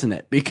horse, isn't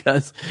it?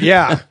 Because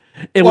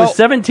it was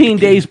 17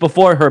 days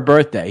before her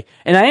birthday.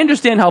 And I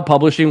understand how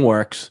publishing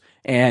works.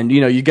 And,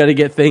 you got to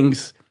get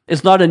things.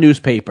 It's not a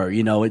newspaper,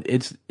 you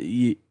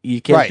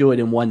can't do it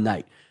in one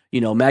night.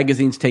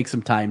 Magazines take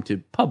some time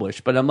to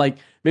publish. But I'm like,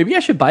 maybe I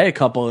should buy a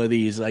couple of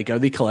these. Like, are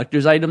they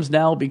collector's items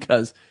now?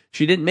 Because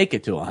she didn't make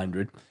it to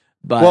 100.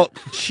 But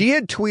she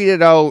had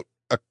tweeted out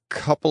a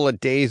couple of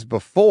days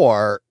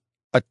before.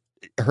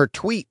 Her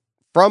tweet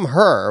from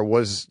her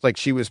was like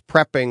she was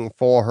prepping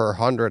for her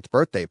 100th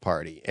birthday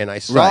party. And I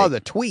saw the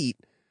tweet,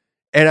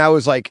 and I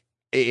was like,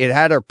 it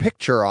had her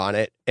picture on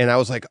it. And I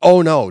was like,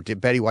 oh no,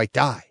 did Betty White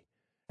die?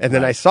 And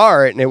then I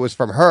saw it, and it was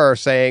from her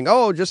saying,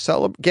 oh, just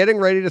getting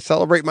ready to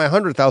celebrate my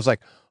 100th. I was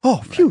like, oh,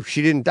 phew,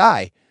 she didn't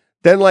die.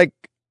 Then like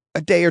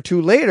a day or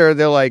two later,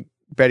 they're like,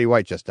 Betty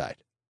White just died.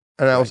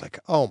 And I was like,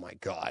 oh my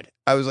God.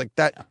 I was like,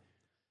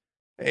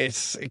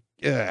 it's,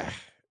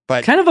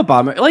 but kind of a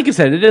bummer. Like I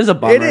said, it is a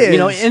bummer. It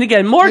is. And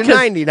again, more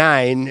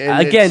 99.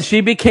 Again,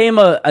 she became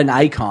an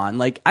icon.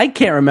 Like, I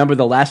can't remember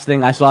the last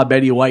thing I saw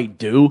Betty White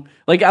do.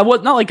 Like, I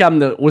was not like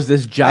was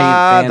this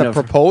giant fan the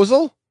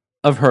proposal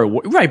of her.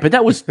 Right. But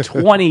that was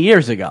 20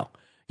 years ago.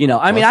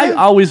 I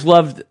always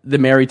loved the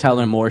Mary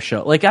Tyler Moore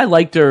Show. Like, I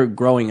liked her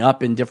growing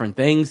up in different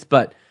things,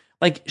 but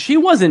like, she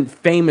wasn't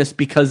famous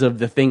because of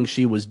the things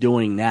she was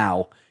doing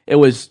now.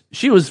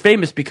 She was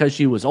famous because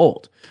she was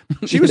old.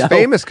 She was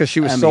famous because she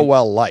was so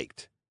well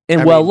liked.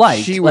 And well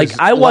liked. She was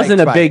I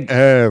wasn't a big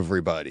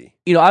everybody.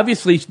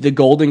 Obviously the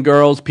Golden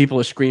Girls, people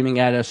are screaming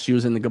at us. She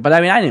was in but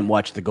I didn't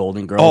watch the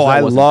Golden Girls. Oh,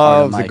 I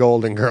love the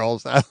Golden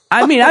Girls.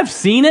 I've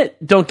seen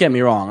it. Don't get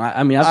me wrong.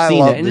 I've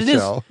seen it, and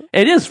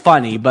it is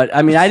funny. But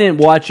I didn't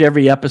watch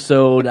every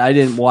episode. I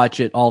didn't watch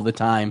it all the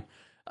time.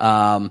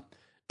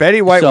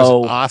 Betty White was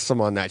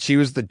awesome on that. She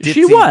was the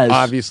ditzy,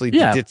 obviously the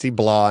ditzy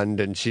blonde,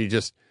 and she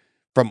just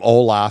from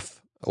Olaf.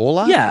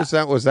 Yeah.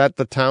 Was that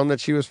the town that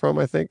she was from?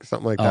 I think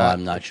something like that.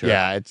 I'm not sure.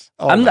 Yeah, it's.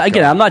 I'm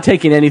not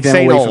taking anything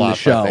Saint away from Olaf,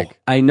 the show.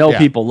 I know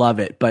people love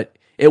it, but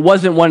it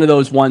wasn't one of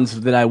those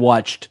ones that I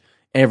watched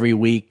every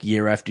week,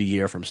 year after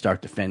year, from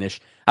start to finish.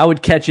 I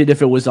would catch it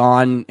if it was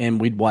on, and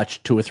we'd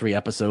watch 2 or 3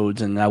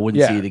 episodes, and I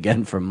wouldn't see it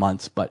again for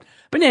months. But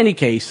in any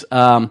case,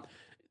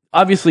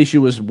 obviously she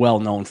was well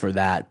known for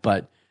that.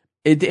 But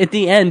at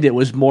the end, it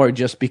was more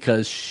just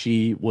because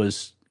she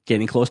was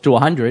getting close to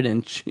 100,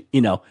 and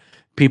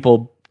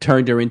people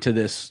turned her into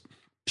this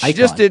icon. She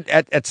just did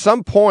at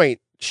some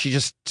point. She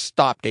just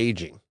stopped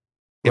aging.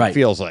 It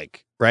feels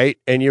like, right?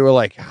 And you were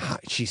like,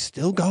 she's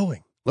still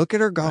going. Look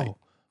at her go. Right.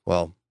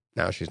 Well,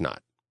 now she's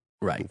not.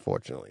 Right.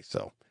 Unfortunately.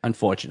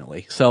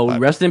 So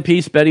rest in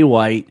peace, Betty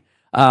White.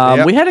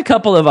 We had a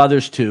couple of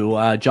others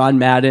too. John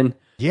Madden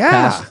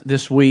passed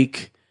this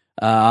week.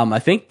 I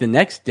think the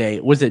next day,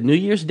 was it New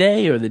Year's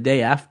Day or the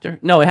day after?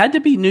 No, it had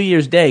to be New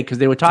Year's Day because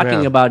they were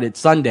talking about it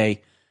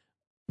Sunday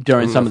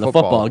during some of the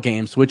football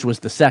games, which was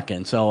the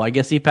second. So I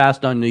guess he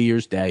passed on New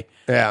Year's Day.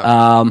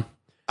 Yeah.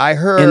 I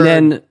heard, and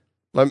then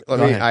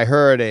I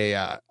heard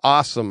a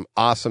awesome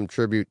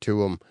tribute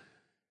to him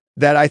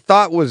that I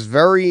thought was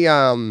very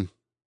like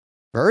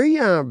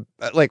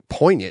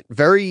poignant,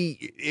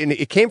 and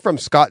it came from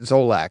Scott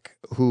Zolak,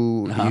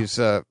 who he's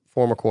a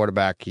former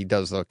quarterback. He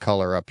does the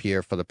color up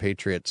here for the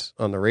Patriots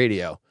on the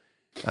radio.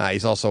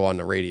 He's also on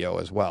the radio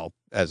as well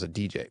as a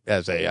DJ,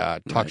 as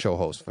a talk show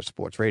host for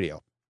sports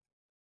radio.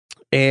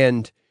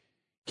 And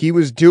he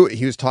was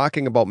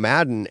talking about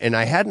Madden, and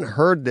I hadn't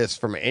heard this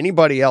from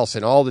anybody else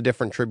in all the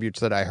different tributes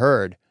that I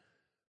heard,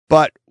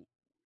 but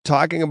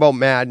talking about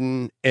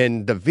Madden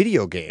and the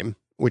video game,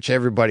 which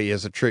everybody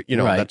is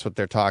that's what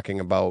they're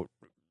talking about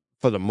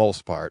for the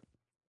most part.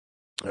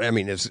 I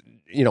mean,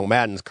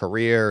 Madden's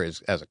career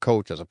is as a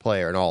coach, as a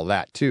player, and all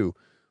that too.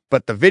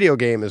 But the video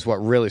game is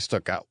what really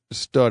stood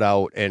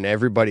out, and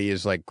everybody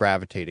is like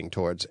gravitating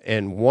towards.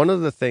 And one of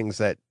the things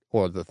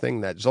the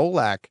thing that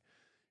Zolak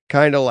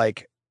kind of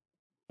like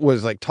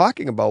was like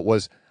talking about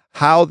was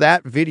how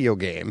that video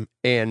game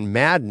and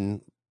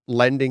Madden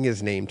lending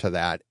his name to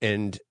that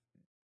and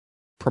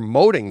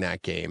promoting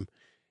that game,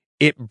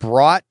 it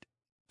brought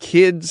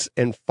kids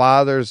and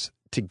fathers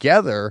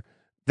together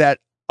that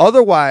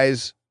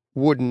otherwise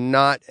would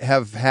not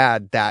have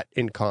had that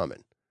in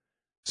common.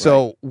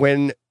 So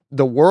when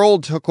the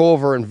world took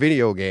over in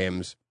video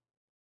games,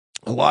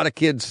 a lot of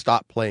kids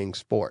stopped playing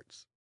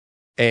sports,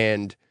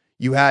 and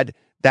you had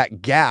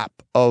that gap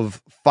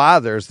of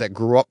fathers that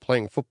grew up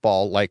playing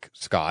football like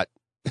Scott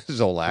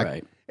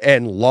Zolak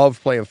and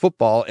love playing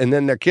football. And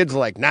then their kids are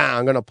like, nah,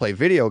 I'm going to play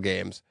video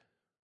games.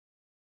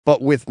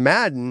 But with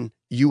Madden,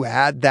 you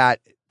had that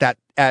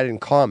add in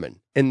common,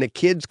 and the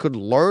kids could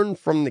learn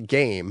from the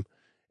game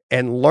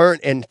and learn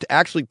and to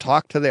actually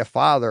talk to their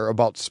father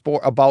about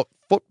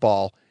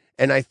football.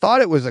 And I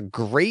thought it was a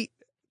great,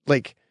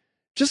 like,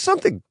 just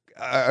something,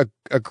 a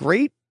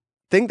great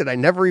thing that I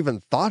never even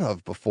thought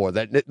of before,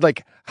 that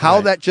like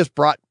how that just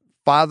brought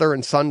father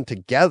and son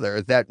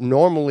together, that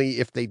normally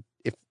if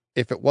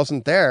it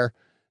wasn't there,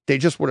 they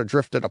just would have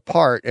drifted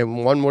apart,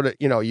 and one would have,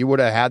 you would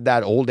have had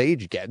that old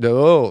age get,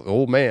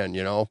 old man,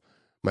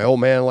 my old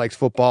man likes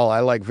football, I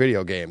like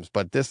video games,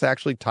 but this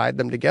actually tied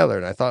them together.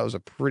 And I thought it was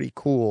a pretty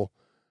cool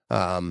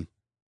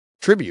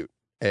tribute,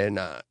 and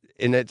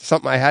it's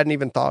something I hadn't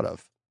even thought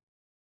of.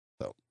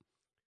 So,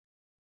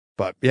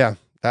 but yeah,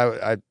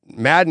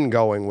 Madden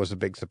going was a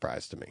big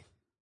surprise to me.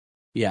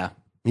 Yeah,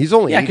 he's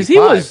only because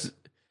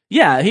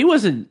he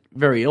wasn't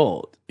very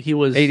old. He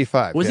was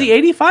 85. Was he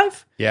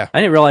 85? Yeah, I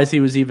didn't realize he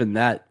was even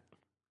that.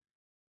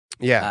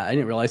 Yeah, I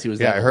didn't realize he was.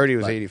 Yeah, that I heard old, he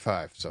was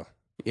 85. So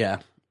yeah,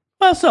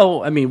 well,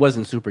 so I mean, he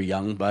wasn't super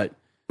young, but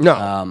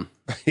no,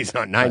 he's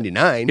not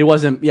 99. He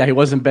wasn't. Yeah, he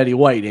wasn't Betty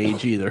White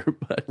age either.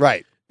 But,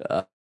 right.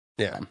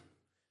 Yeah.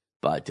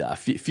 But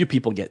few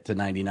people get to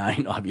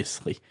 99,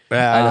 obviously.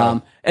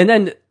 Yeah, and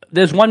then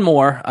there's one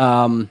more,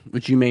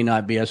 which you may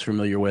not be as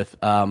familiar with.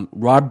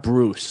 Rob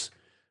Bruce,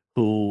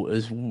 who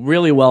is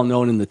really well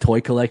known in the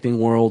toy collecting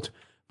world,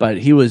 but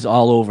he was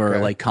all over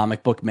like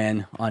Comic Book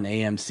Men on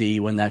AMC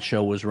when that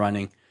show was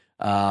running.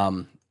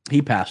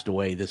 He passed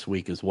away this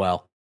week as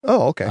well.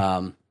 Oh, okay.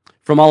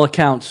 From all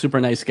accounts, super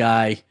nice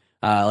guy.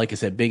 Like I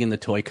said, big in the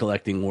toy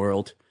collecting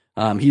world.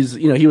 He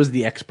was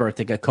the expert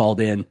that got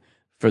called in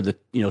for the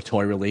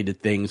toy related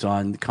things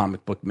on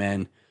Comic Book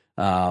Men,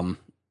 or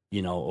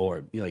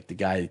like the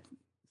guy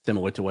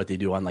similar to what they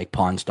do on like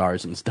Pawn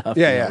Stars and stuff.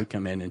 Yeah, would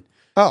come in and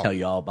tell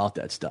you all about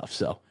that stuff.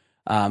 So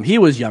he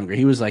was younger.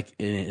 He was like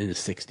in his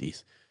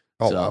 60s.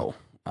 Oh, so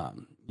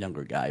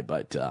younger guy,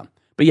 but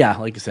yeah,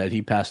 like I said,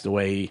 he passed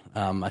away.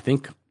 I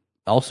think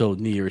also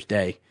New Year's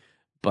Day,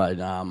 but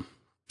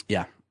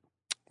yeah.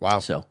 Wow.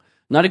 So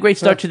not a great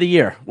start to the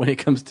year when it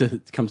comes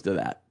to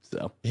that.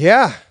 So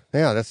yeah,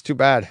 that's too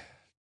bad.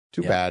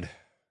 Too bad.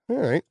 All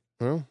right.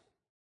 Well,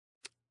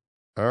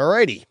 all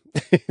righty.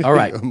 All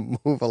right.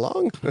 Move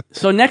along.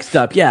 So next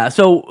up,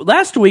 so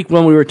last week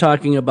when we were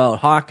talking about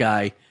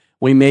Hawkeye,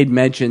 we made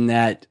mention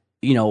that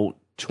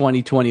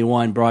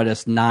 2021 brought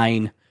us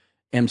 9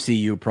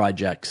 MCU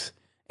projects,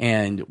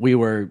 and we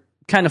were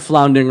kind of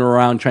floundering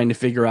around trying to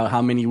figure out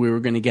how many we were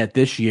going to get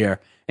this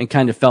year, and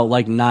kind of felt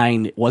like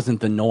 9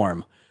 wasn't the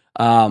norm.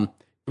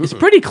 It's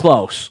pretty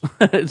close.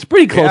 It's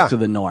pretty close to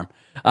the norm.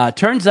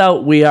 Turns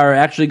out we are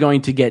actually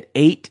going to get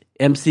 8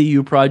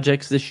 MCU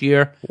projects this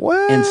year,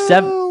 and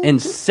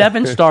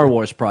 7 Star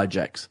Wars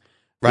projects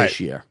this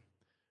year.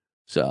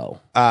 So,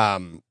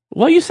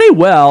 well, you say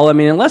well. I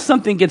mean, unless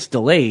something gets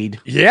delayed.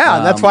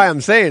 Yeah, that's why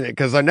I'm saying it,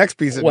 because our next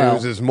piece of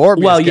news is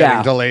Morbius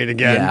getting delayed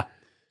again. Yeah.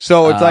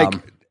 So it's like,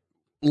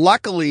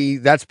 luckily,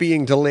 that's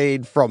being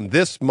delayed from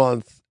this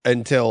month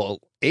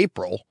until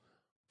April.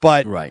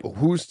 But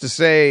who's to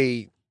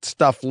say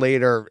stuff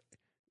later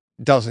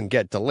doesn't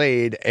get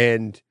delayed?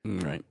 And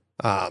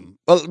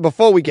well,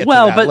 before we get to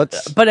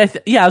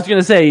that, I was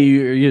gonna say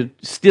you're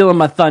stealing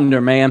my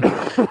thunder, man.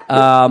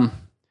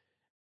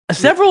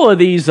 Several of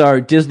these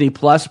are Disney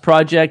Plus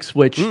projects,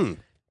 which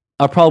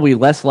are probably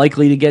less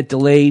likely to get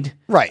delayed,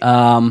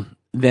 than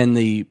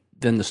the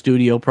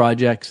studio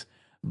projects.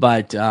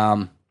 But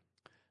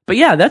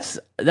yeah, that's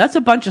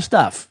a bunch of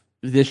stuff.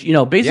 This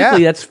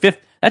basically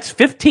that's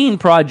 15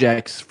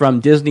 projects from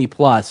Disney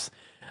Plus.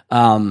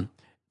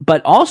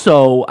 But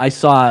also, I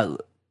saw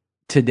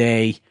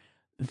today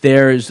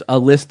there's a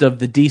list of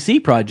the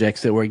DC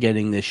projects that we're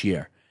getting this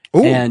year.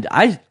 Ooh. And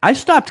I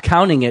stopped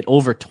counting it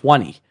over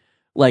 20.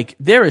 Like,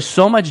 there is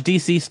so much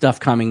DC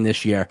stuff coming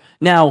this year.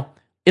 Now,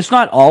 it's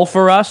not all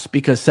for us,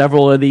 because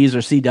several of these are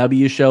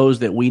CW shows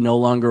that we no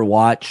longer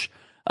watch.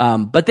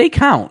 But they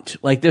count.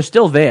 Like, they're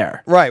still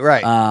there.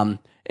 Right.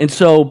 And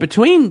so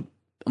between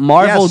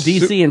Marvel,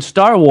 DC, and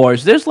Star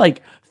Wars, there's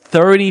like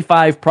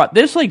 35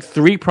 there's like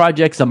 3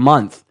 projects a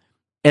month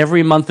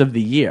every month of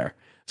the year.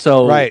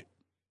 So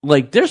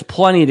like, there's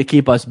plenty to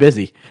keep us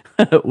busy.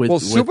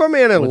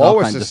 Superman and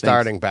Lois is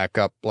starting back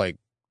up like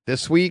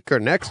this week or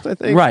next, I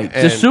think. Right.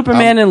 The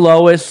Superman and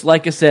Lois,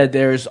 like I said,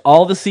 there's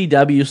all the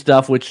CW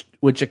stuff,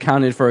 which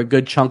accounted for a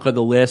good chunk of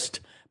the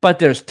list. But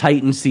there's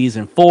Titan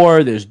Season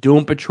 4, there's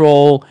Doom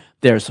Patrol,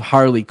 there's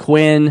Harley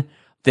Quinn,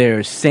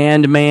 there's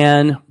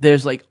Sandman,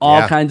 there's like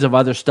all kinds of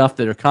other stuff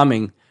that are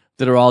coming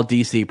that are all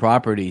DC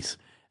properties.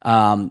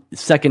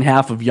 Second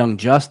half of Young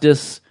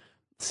Justice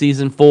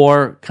Season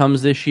 4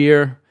 comes this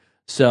year.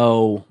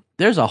 So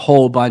there's a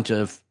whole bunch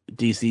of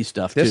DC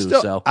stuff too.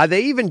 So are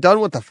they even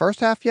done with the first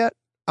half yet?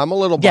 I'm a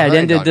little behind. Yeah,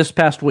 it ended this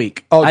past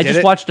week. Oh, I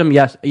just watched them.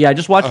 I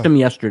just watched them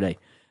yesterday.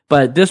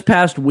 But this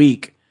past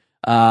week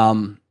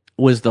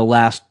was the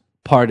last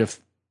part of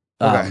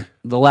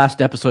the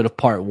last episode of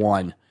part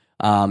 1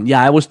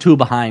 Yeah, I was 2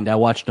 behind. I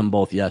watched them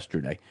both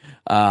yesterday.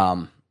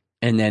 And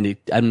then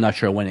I'm not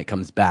sure when it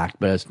comes back,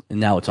 but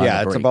now it's on. Yeah,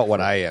 the it's break about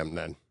what I am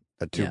then.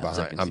 A 2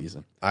 second behind.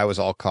 season. I was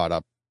all caught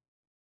up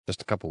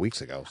just a couple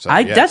weeks ago. So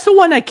That's the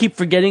one I keep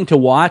forgetting to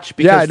watch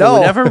because I know.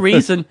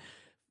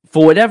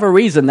 for whatever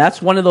reason,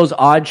 that's one of those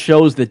odd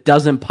shows that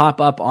doesn't pop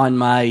up on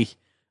my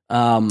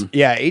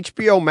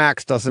HBO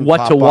Max doesn't what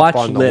pop to up watch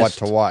on the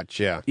list. what to watch.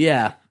 Yeah.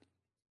 Yeah.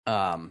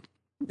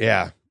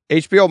 Yeah.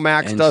 HBO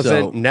Max And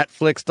doesn't. so-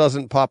 Netflix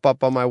doesn't pop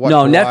up on my what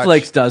No, to Netflix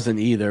watch. doesn't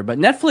either. But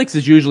Netflix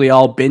is usually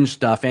all binge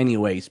stuff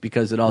anyways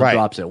because it all Right.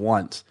 drops at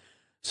once.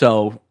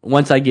 So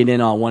once I get in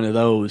on one of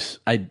those,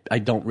 I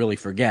don't really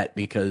forget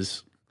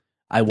because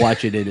I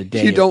watch it in a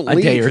day. You don't a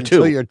day leave or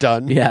until two. you're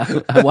done.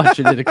 Yeah, I watch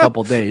it in a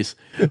couple days.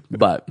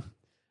 But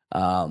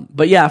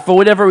yeah, for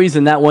whatever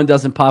reason, that one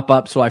doesn't pop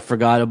up, so I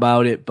forgot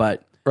about it.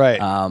 But Right.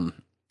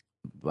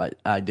 but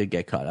I did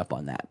get caught up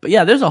on that. But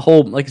yeah, there's a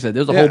whole, like I said,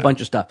 there's a Yeah. whole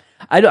bunch of stuff.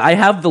 I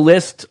have the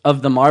list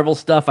of the Marvel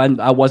stuff.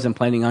 I wasn't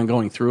planning on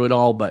going through it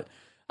all, but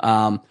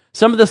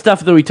some of the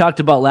stuff that we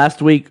talked about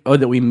last week or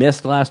that we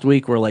missed last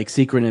week were like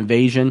Secret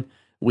Invasion.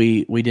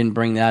 We didn't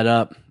bring that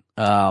up.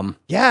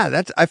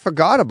 Yeah, I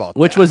forgot about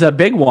Which that. was a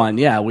big one.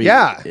 Yeah,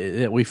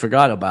 we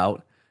forgot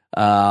about.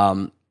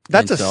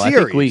 That's and a so I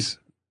think series.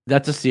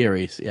 that's a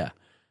series. Yeah.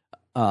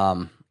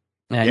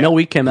 And I know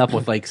we came up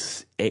with like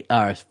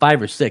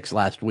 5 or 6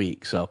 last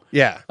week. So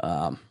Yeah.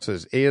 So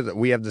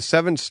we have the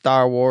 7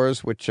 Star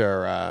Wars, which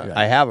are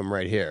I have them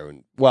right here.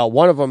 Well,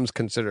 one of them's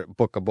considered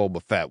Book of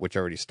Boba Fett, which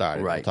already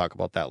started. Right. We'll talk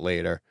about that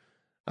later.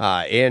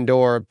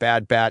 Andor,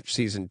 Bad Batch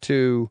season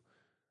 2,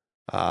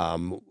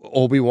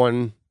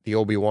 Obi-Wan, the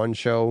Obi-Wan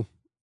show,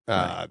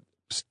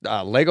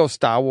 Lego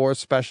Star Wars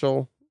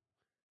special,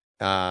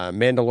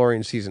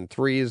 Mandalorian season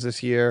 3 is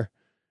this year,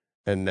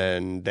 and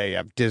then they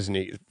have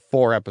Disney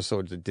 4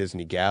 episodes of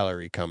Disney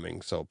Gallery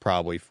coming, so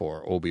probably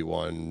for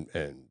Obi-Wan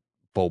and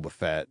Boba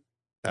Fett.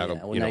 That'll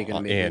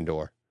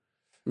Andor.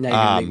 Now you're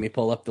gonna make me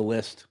pull up the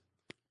list.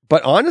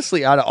 But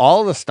honestly, out of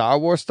all the Star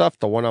Wars stuff,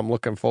 the one I'm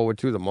looking forward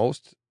to the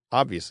most,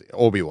 obviously,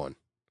 Obi-Wan.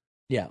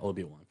 Yeah,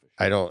 Obi-Wan.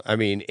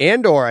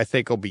 Andor, I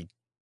think it'll be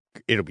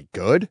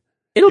good.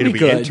 It'll be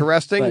good,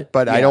 interesting,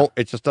 but yeah.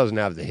 it just doesn't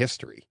have the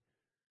history.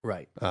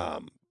 Right.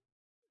 Um,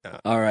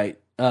 All right.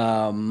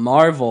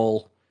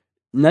 Marvel.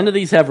 None of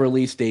these have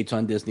release dates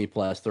on Disney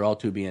Plus. They're all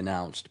to be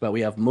announced. But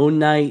we have Moon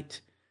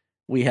Knight.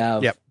 We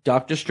have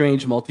Doctor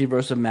Strange: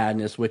 Multiverse of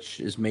Madness,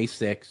 which is May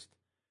 6th.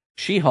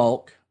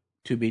 She-Hulk,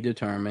 to be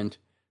determined.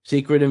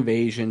 Secret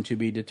Invasion, to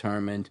be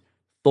determined.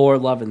 Thor: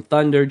 Love and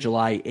Thunder,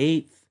 July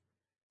 8th.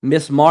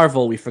 Miss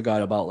Marvel, we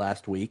forgot about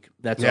last week.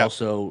 That's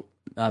also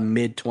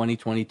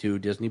mid-2022,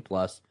 Disney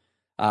Plus.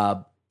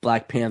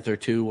 Black Panther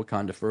 2,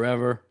 Wakanda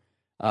Forever.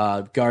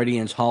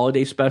 Guardians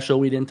Holiday Special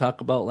we didn't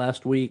talk about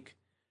last week.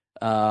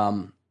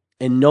 And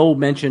no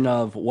mention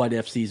of What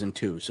If Season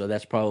 2, so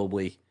that's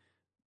probably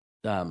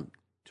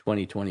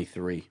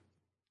 2023.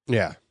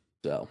 Yeah.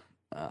 So,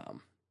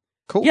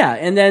 cool. Yeah,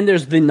 and then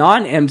there's the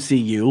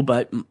non-MCU,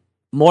 but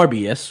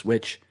Morbius,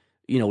 which,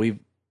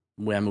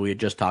 we had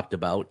just talked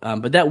about.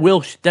 But that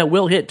will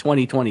hit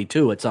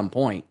 2022 at some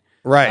point.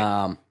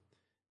 Right.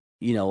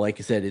 Like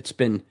I said, it's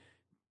been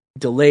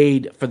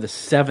delayed for the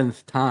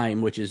 7th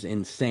time, which is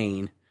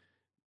insane.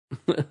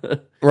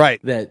 Right.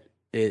 That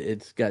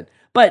it's got.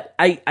 But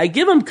I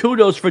give them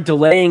kudos for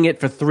delaying it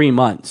for 3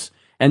 months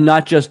and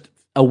not just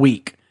a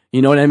week.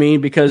 You know what I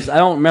mean? Because I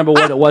don't remember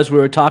what it was we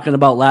were talking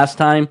about last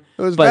time.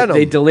 It was but Venom.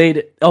 They delayed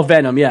it. Oh,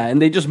 Venom, yeah.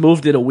 And they just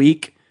moved it a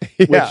week,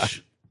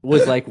 which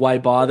was like, why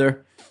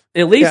bother?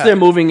 At least they're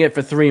moving it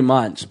for 3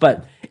 months.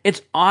 But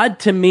it's odd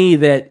to me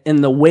that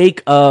in the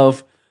wake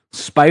of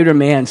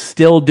Spider-Man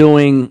still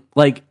doing,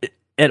 like,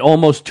 at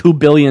almost $2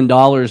 billion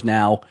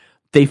now,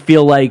 they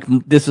feel like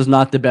this is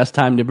not the best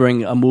time to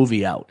bring a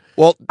movie out.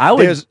 Well, I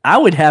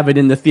would have it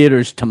in the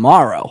theaters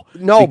tomorrow.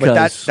 No, but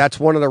that's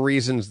one of the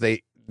reasons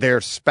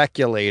they're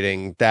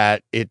speculating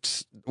that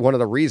it's one of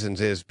the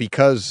reasons is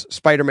because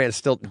Spider-Man is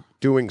still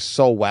doing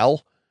so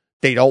well,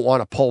 they don't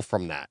want to pull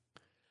from that.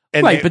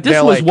 And right, but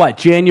this was what,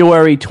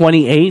 January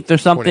 28th or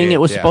something? 28th, It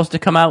was supposed to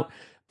come out.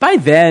 By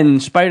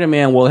then,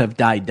 Spider-Man will have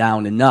died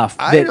down enough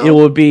that it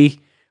will be,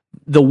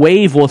 the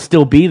wave will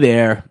still be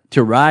there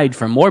to ride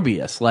for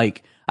Morbius.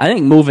 Like, I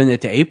think moving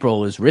it to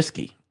April is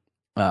risky.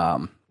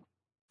 But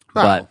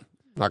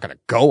not going to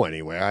go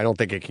anywhere. I don't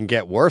think it can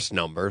get worse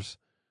numbers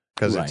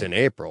because it's in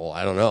April.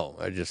 I don't know.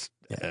 I don't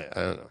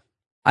know.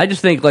 I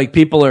just think like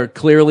people are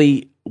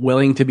clearly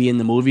willing to be in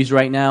the movies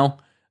right now.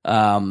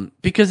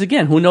 Because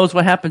again, who knows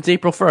what happens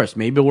April 1st?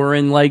 Maybe we're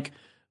in like,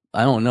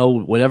 I don't know,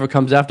 whatever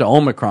comes after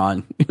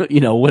Omicron,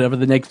 whatever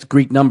the next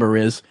Greek number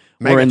is.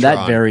 Megatron. We're in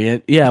that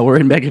variant. Yeah, we're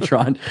in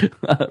Megatron.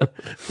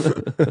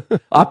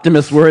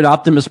 We're in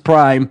Optimus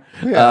Prime.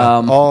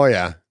 Yeah.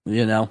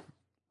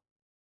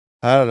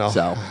 I don't know.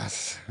 So,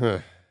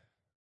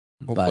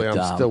 hopefully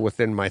I'm still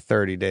within my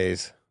 30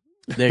 days.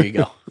 There you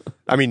go.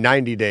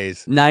 90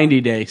 days.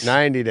 90 days.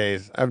 90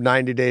 days. I have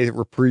 90 days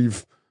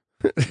reprieve.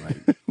 Right.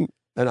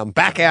 And I'm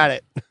back at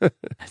it.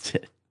 That's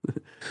it.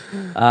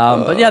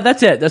 But yeah,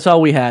 that's it. That's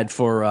all we had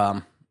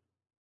for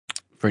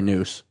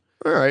news.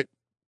 All right.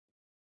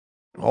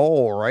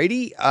 All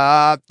righty.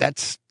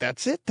 That's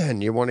it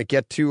then. You want to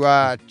get to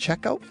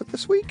checkout for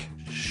this week?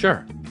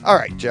 Sure. All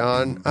right,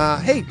 John.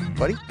 Hey,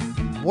 buddy.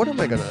 What am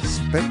I going to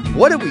spend?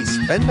 What did we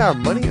spend our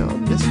money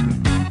on this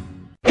week?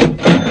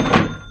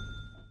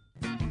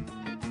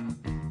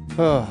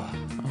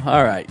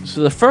 All right.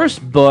 So the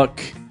first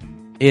book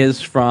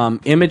is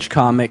from Image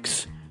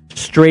Comics,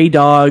 Stray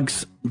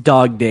Dogs,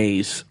 Dog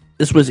Days.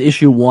 This was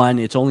issue 1.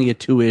 It's only a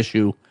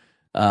 2-issue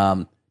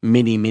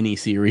mini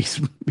series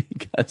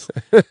because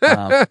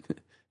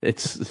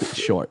it's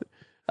short.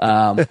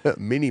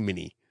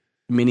 Mini.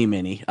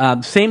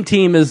 Same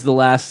team as the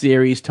last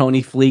series.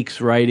 Tony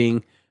Fleek's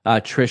writing.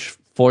 Trish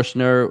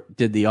Forstner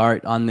did the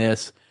art on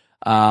this.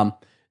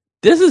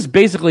 This is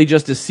basically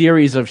just a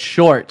series of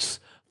shorts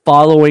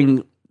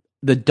following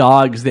the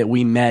dogs that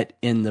we met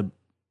in the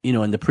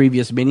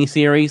previous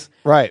miniseries.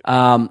 Right.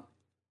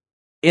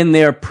 In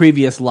their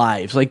previous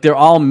lives. Like, they're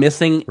all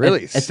missing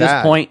really at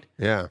this point.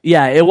 Yeah.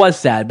 Yeah, it was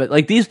sad. But,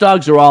 like, these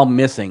dogs are all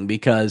missing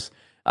because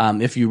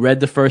if you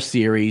read the first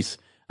series,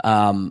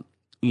 their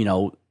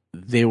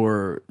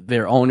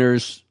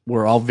owners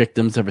were all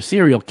victims of a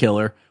serial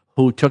killer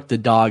who took the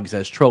dogs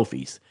as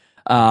trophies.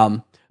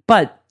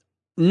 But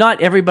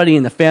not everybody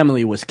in the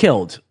family was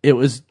killed. It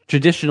was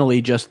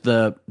traditionally just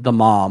the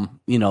mom,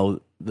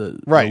 the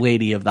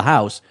lady of the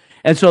house.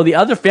 And so the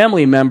other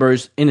family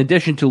members, in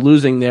addition to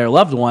losing their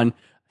loved one,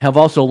 have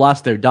also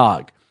lost their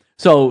dog.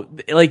 So,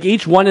 like,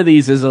 each one of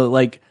these is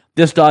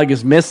this dog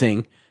is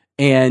missing,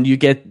 and you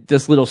get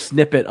this little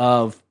snippet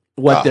of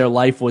what their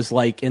life was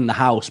like in the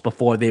house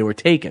before they were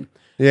taken.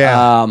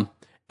 Yeah.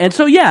 And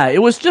so, yeah,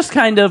 it was just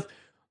kind of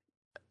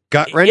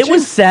gut-wrenching. It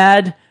was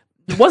sad.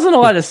 There wasn't a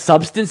lot of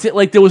substance.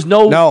 There was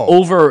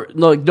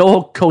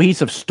no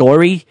cohesive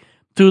story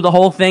through the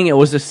whole thing. It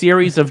was a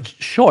series of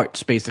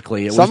shorts,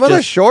 basically. Some of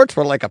the shorts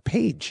were like a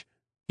page.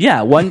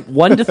 Yeah,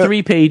 one to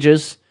 3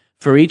 pages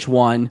for each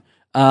one.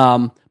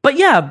 But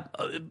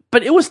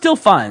it was still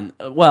fun.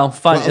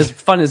 As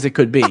fun as it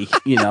could be,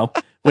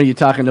 when you're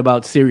talking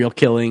about serial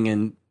killing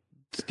and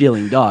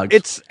stealing dogs.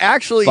 It's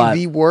actually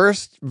the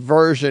worst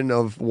version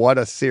of what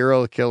a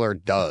serial killer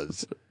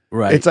does.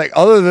 Right. It's like,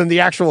 other than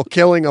the actual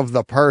killing of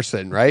the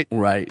person, right?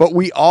 Right. But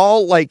we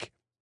all like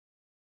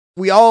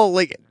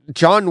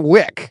John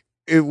Wick.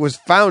 It was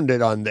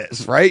founded on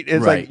this, right?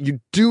 It's like you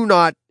do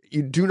not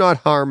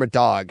harm a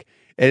dog,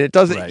 and it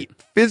doesn't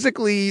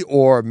physically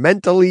or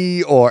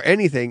mentally or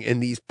anything.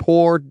 And these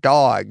poor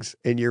dogs,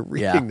 and you're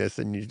reading this,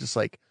 and you're just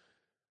like,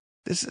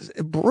 this is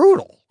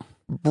brutal.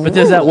 But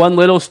there's that one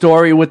little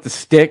story with the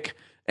stick.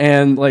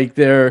 And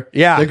they're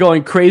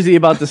going crazy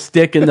about the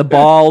stick and the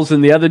balls,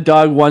 and the other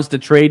dog wants to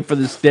trade for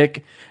the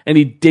stick, and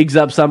he digs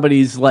up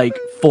somebody's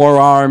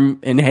forearm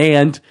and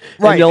hand,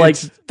 and they're like,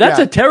 "That's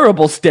a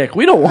terrible stick.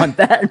 We don't want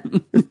that."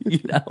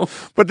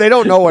 But they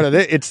don't know what it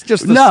is. It's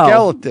just the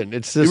skeleton.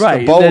 It's just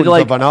the bones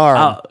of an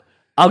arm.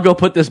 I'll go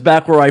put this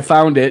back where I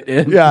found it,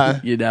 and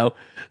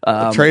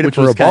trade it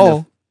for a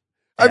ball.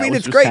 I mean,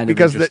 it's great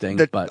because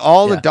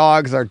all the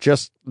dogs are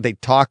they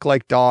talk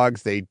like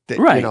dogs. They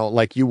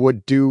like you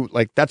would do,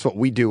 that's what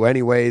we do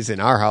anyways in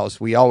our house.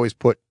 We always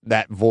put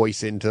that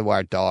voice into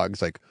our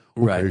dogs, like,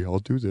 okay, I'll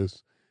do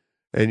this.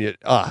 And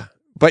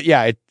but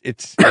yeah, it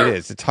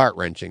is. It's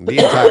heart-wrenching, the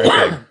entire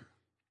thing.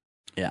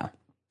 Yeah.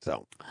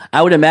 So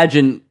I would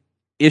imagine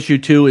issue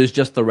 2 is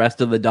just the rest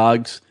of the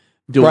dogs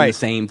doing the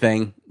same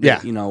thing.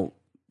 That,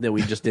 that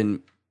we just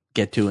didn't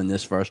get to in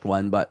this first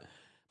one. But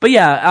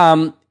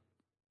yeah,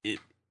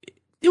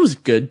 it was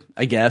good,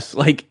 I guess.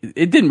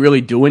 It didn't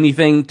really do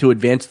anything to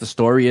advance the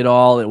story at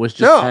all. It was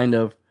just kind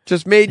of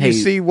just made you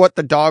see what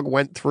the dog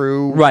went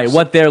through,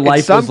 what their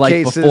life was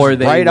like before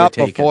they were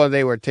taken. Before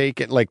they were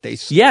taken,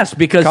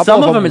 because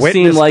some of them it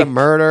seemed like the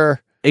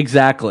murder.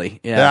 Exactly,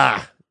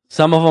 yeah.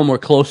 Some of them were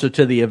closer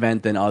to the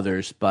event than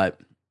others, but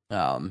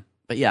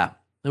yeah,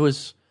 it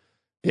was.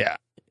 Yeah,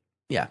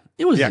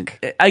 it was.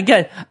 Yuck. I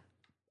get.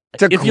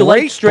 If you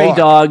like Stray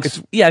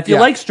Dogs, if you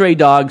like Stray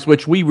Dogs,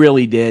 which we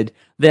really did,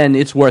 then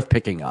it's worth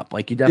picking up.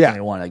 You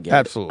definitely want to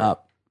get it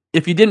up.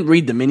 If you didn't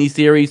read the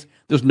miniseries,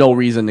 there's no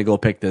reason to go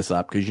pick this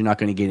up because you're not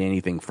going to get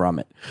anything from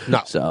it.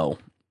 No. So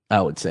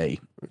I would say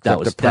that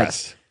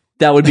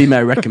would be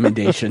my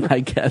recommendation, I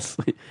guess.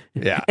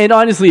 Yeah. And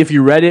honestly, if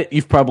you read it,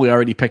 you've probably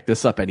already picked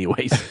this up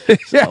anyways.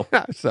 So,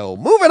 so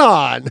moving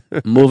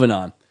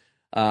on.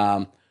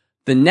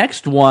 The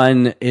next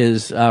one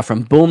is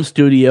from Boom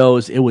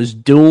Studios. It was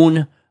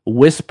Dune,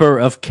 Whisper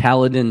of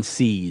Caladan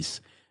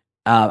Seas.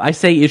 I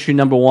say issue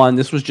number 1.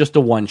 This was just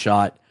a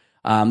one-shot.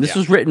 This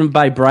was written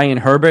by Brian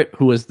Herbert,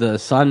 who is the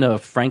son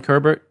of Frank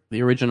Herbert,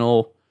 the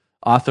original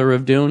author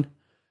of Dune,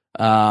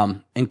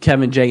 and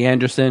Kevin J.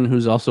 Anderson,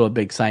 who's also a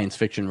big science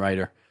fiction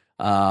writer.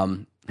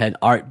 Had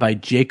art by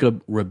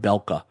Jacob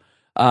Rebelka.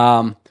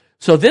 So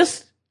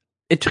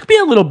it took me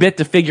a little bit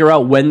to figure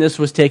out when this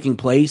was taking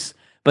place,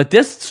 but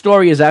this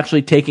story is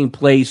actually taking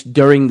place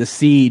during the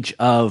siege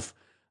of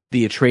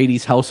the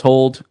Atreides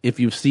household. If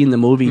you've seen the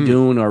movie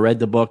Dune or read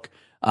the book,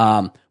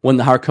 when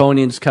the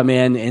Harkonnens come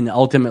in and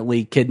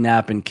ultimately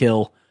kidnap and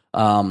kill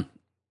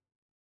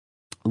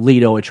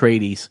Leto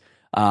Atreides.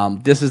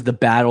 This is the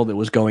battle that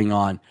was going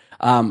on.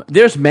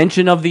 There's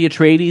mention of the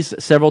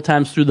Atreides several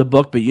times through the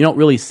book, but you don't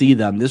really see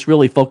them. This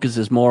really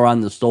focuses more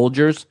on the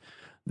soldiers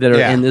that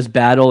are in this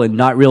battle and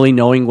not really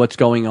knowing what's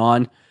going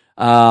on.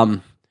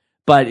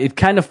 But it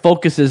kind of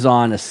focuses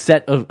on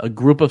a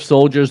group of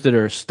soldiers that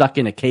are stuck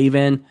in a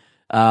cave-in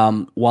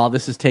while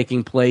this is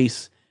taking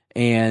place,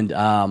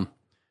 and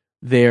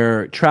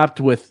they're trapped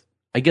with,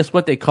 I guess,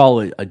 what they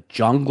call a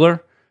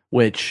jungler,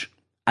 which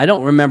I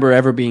don't remember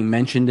ever being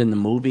mentioned in the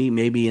movie.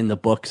 Maybe in the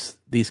books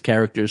these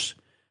characters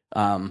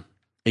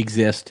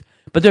exist,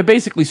 but they're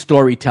basically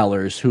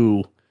storytellers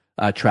who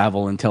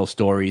travel and tell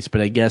stories,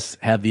 but I guess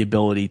have the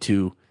ability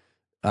to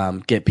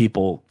get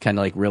people kind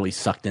of like really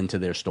sucked into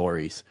their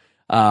stories.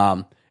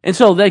 And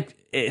so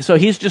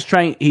he's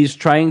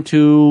trying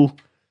to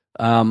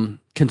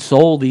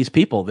console these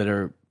people that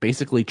are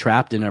basically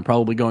trapped and are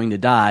probably going to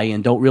die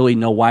and don't really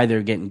know why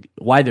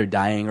they're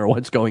dying or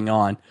what's going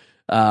on.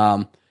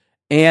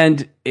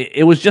 And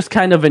it was just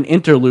kind of an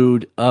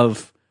interlude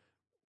of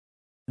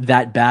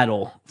that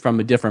battle from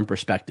a different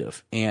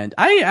perspective. And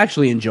I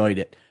actually enjoyed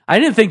it. I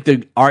didn't think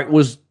the art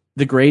was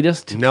the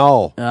greatest.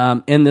 No.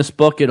 In this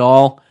book at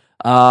all.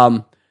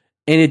 And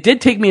it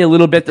did take me a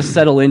little bit to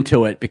settle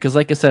into it because,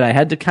 like I said, I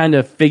had to kind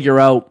of figure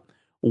out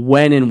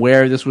when and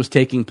where this was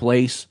taking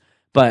place.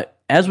 But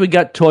as we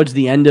got towards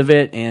the end of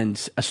it,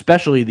 and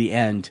especially the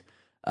end,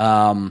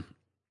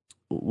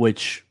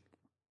 which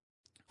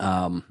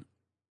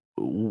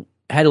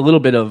had a little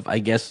bit of, I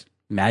guess,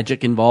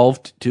 magic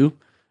involved too.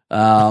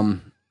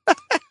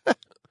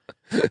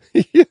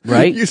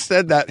 Right? You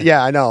said that.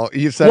 Yeah, I know.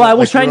 You said. Well, I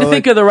was trying to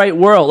think of the right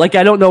word. Like,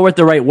 I don't know what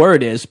the right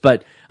word is,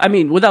 but I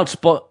mean,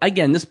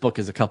 again, this book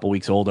is a couple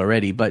weeks old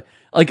already, but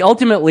like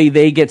ultimately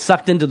they get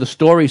sucked into the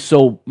story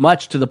so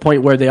much to the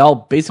point where they all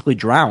basically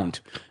drowned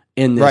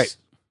in this,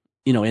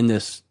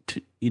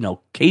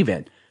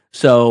 cave-in.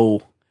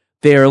 So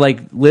they're like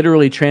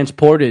literally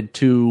transported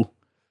to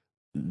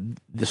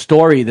the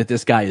story that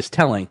this guy is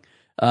telling.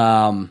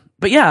 But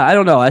yeah, I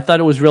don't know. I thought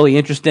it was really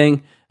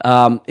interesting.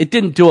 It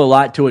didn't do a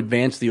lot to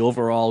advance the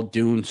overall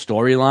Dune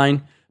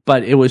storyline,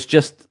 but it was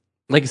just,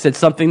 like I said,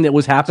 something that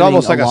was happening.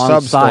 It's almost like a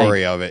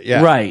sub-story of it.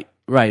 Yeah.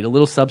 Right. A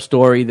little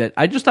sub-story that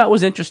I just thought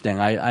was interesting.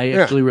 I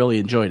actually really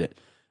enjoyed it.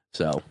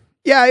 So.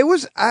 Yeah, it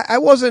was, I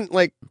wasn't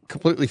like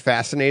completely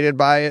fascinated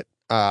by it.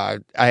 I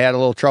had a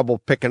little trouble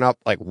picking up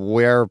like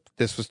where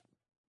this was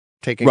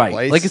taking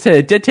place. Like I said,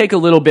 it did take a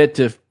little bit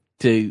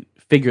to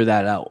figure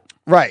that out.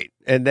 Right.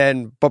 And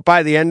then, but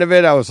by the end of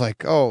it, I was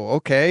like, oh,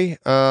 okay.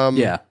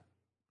 Yeah.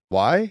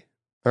 Why?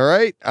 All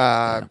right.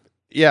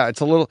 Yeah,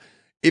 it's a little,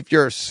 if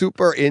you're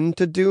super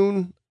into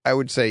Dune, I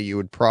would say you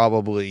would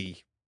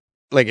probably,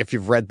 like if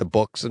you've read the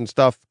books and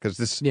stuff, because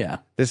this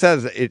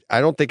has,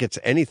 I don't think it's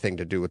anything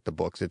to do with the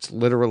books. It's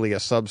literally a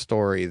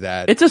sub-story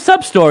that. It's a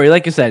sub-story.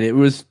 Like I said, it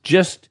was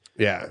just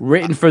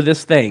written for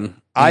this thing.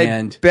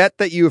 I bet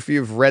that if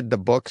you've read the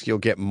books, you'll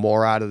get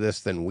more out of this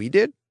than we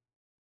did.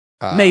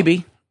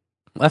 Maybe.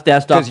 We'll have to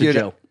ask Dr.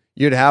 Joe.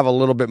 You'd have a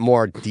little bit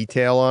more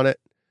detail on it.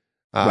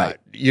 Right.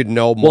 You'd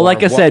know more. Well,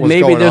 like I said,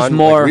 maybe there's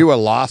more. Like, we were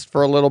lost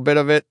for a little bit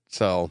of it,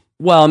 so.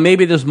 Well,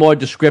 maybe there's more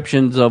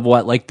descriptions of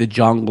what like the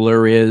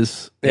jungler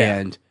is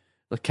and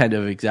kind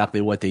of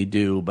exactly what they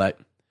do. But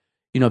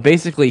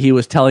basically, he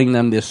was telling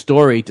them this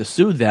story to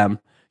soothe them.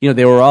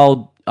 They were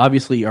all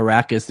obviously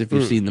Arrakis. If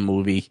you've seen the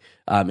movie,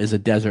 is a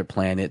desert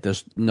planet.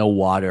 There's no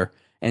water,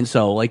 and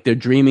so like they're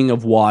dreaming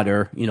of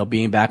water.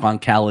 Being back on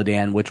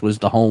Caladan, which was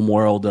the home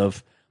world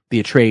of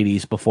the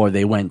Atreides before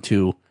they went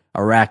to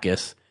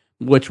Arrakis,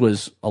 which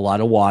was a lot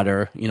of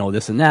water,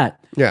 this and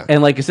that. Yeah.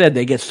 And like I said,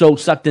 they get so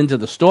sucked into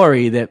the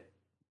story that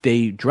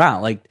they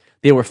drown. Like,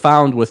 they were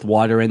found with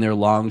water in their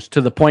lungs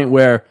to the point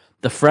where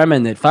the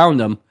Fremen that found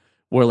them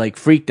were, like,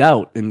 freaked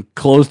out and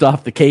closed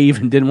off the cave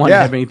and didn't want to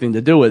have anything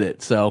to do with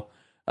it. So,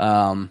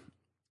 I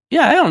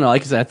don't know.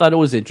 Like I said, I thought it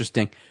was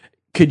interesting.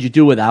 Could you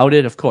do without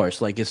it? Of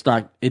course. Like, it's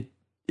not, it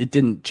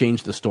didn't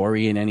change the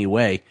story in any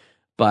way.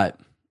 But,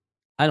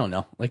 I don't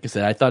know. Like I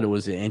said, I thought it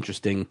was an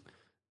interesting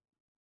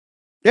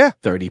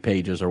 30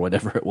 pages or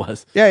whatever it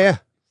was. Yeah.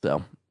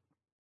 So.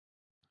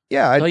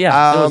 Yeah. It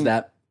was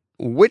that.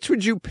 Which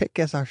would you pick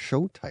as our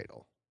show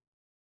title?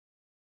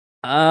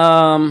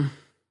 I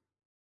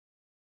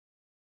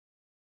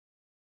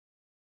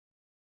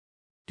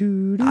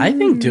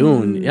think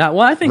Dune. Yeah,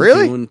 well, I think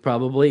Dune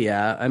probably,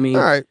 yeah. I mean,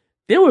 all right.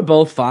 They were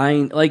both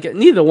fine. Like,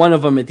 neither one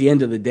of them at the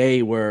end of the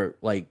day were,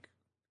 like,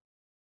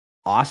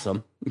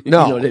 awesome.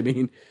 No. You know what I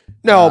mean?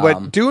 No,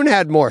 but Dune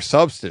had more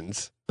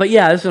substance. But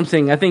yeah, that's what I'm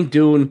saying. I think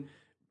Dune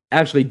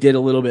actually did a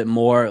little bit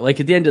more. Like,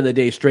 at the end of the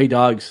day, Stray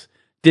Dogs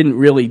didn't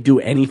really do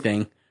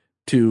anything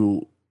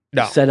to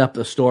set up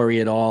the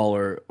story at all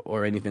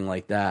or anything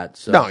like that.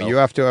 So no, you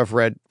have to have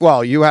read.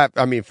 Well,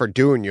 for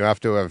Dune, you have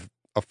to have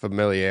a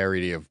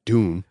familiarity of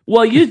Dune.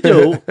 Well, you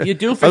do.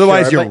 For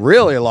Otherwise, you're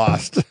really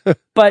lost.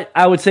 But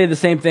I would say the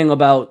same thing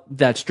about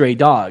that Stray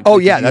Dog. Oh,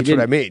 yeah, that's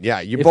what I mean. Yeah,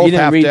 you both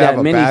have to have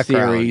a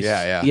background.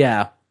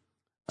 Yeah.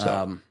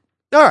 So,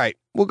 all right,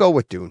 we'll go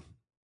with Dune.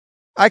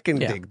 I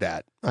can Yeah. dig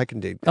that.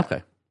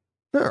 Okay.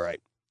 All right,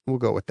 we'll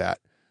go with that.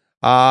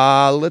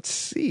 Let's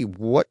see.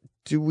 What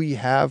do we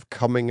have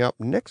coming up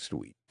next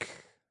week?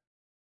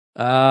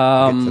 Get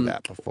to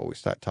that before we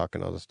start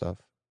talking other stuff.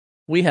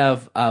 We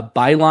have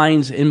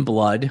Bylines in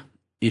Blood,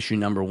 issue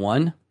number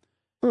 1.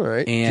 All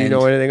right. And do you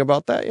know anything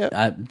about that yet?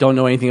 I don't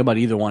know anything about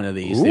either one of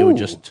these. Ooh. They were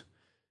just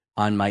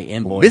on my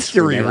invoice.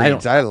 Mystery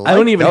reads. I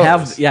don't even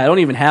those. I don't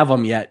even have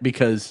them yet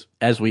because,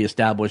 as we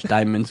established,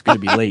 Diamond's going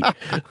to be late.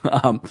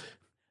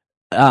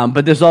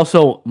 But there's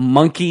also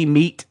Monkey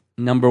Meat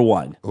number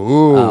 1.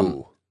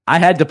 Ooh. I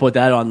had to put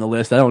that on the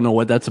list. I don't know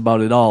what that's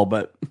about at all,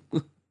 but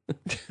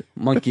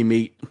Monkey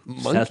Meat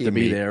has to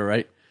be there,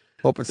 right?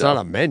 Hope it's not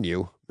a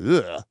menu.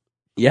 Ugh.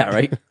 Yeah,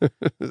 right?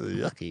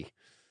 Yucky.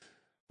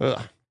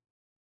 Ugh.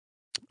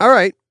 All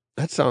right.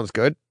 That sounds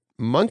good.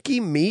 Monkey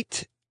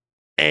Meat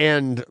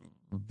and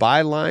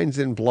Bylines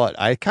in Blood.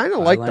 I kind of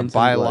like the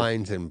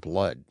Bylines in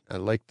Blood. I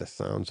like the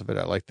sounds of it.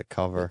 I like the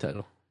cover. The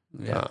title.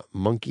 Yeah.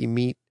 Monkey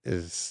Meat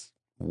is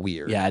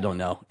weird. Yeah, I don't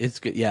know. It's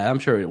good. Yeah, I'm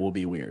sure it will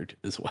be weird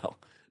as well.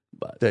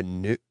 But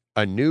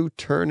a new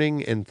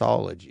turning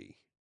anthology.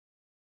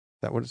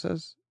 Is that what it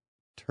says?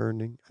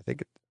 Turning. I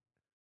think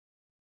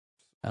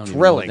I don't thrilling.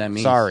 Even know what that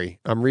means. Sorry,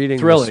 I'm reading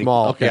Thrilling. the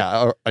small. Okay.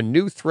 Yeah, a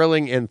new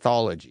thrilling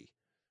anthology.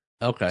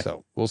 Okay.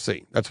 So we'll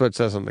see. That's what it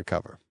says on the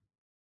cover.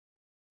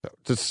 So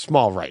it's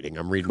small writing.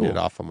 I'm reading it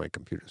off on my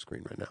computer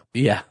screen right now.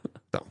 Yeah.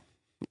 So,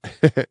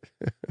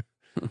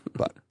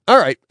 but all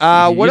right.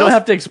 You What don't else?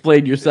 have to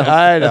explain yourself.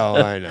 I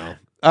know.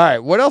 All right.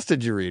 What else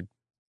did you read?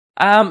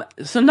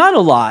 So not a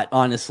lot,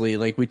 honestly.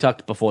 Like we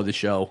talked before the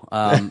show.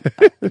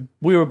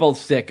 We were both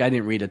sick. I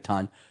didn't read a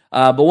ton.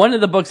 But one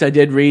of the books I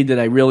did read that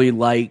I really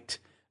liked,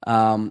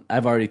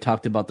 I've already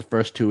talked about the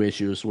first 2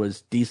 issues,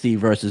 was DC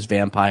versus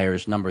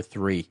Vampires number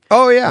 3.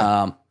 Oh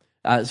yeah.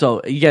 So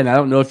again, I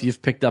don't know if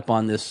you've picked up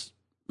on this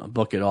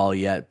book at all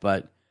yet,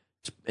 but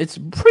it's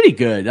pretty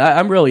good.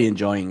 I'm really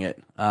enjoying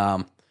it.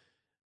 No,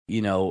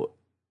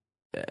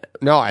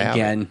 I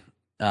haven't.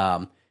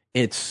 Again,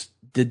 it's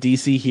the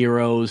DC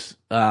heroes,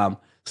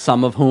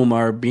 some of whom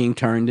are being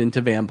turned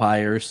into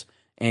vampires,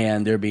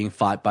 and they're being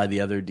fought by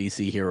the other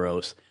DC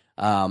heroes.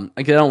 I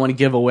don't want to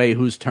give away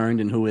who's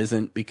turned and who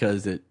isn't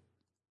because it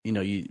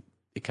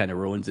kind of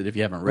ruins it if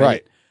you haven't read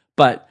it.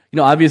 But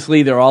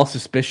obviously they're all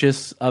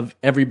suspicious of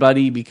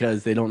everybody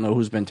because they don't know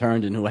who's been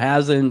turned and who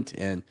hasn't,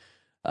 and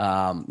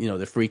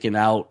they're freaking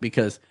out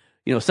because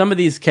some of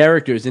these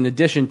characters, in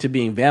addition to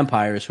being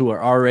vampires who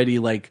are already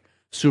like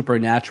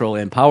supernatural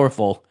and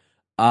powerful,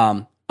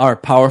 are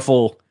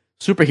powerful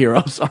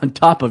superheroes on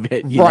top of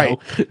it. You know?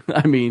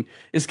 I mean,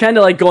 it's kind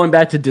of like going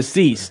back to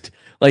Deceased.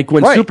 Like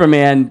when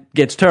Superman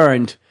gets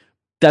turned,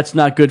 that's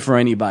not good for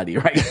anybody,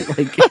 right?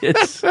 Like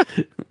it's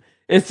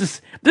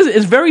just this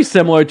is very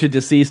similar to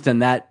Deceased in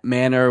that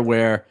manner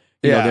where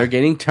they're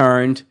getting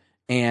turned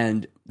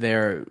and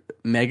they're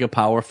mega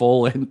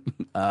powerful and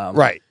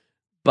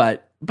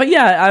But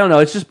yeah, I don't know.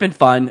 It's just been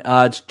fun.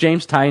 It's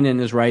James Tynion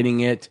is writing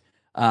it.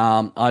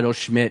 Otto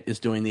Schmidt is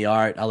doing the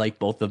art. I like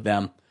both of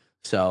them.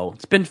 So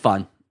it's been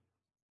fun.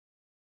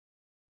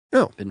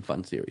 It's been a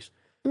fun series.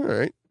 All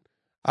right.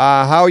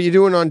 How are you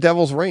doing on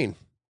Devil's Reign?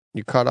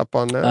 You caught up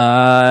on that?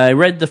 I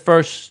read the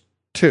first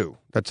 2.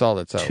 That's all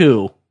that's out.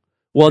 2.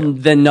 Well,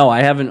 then no,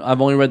 I haven't.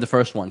 I've only read the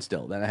first one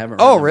still. Then I haven't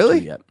read number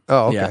really? 2 yet.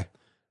 Oh, okay. Yeah.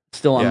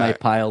 Still on my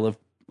pile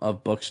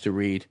of books to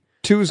read.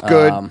 2's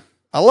good.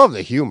 I love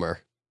the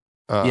humor.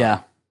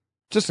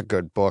 Just a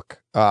good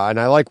book. And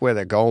I like where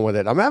they're going with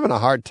it. I'm having a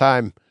hard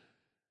time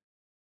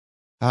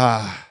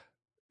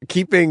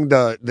keeping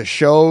the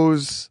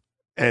shows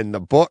and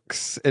the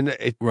books, and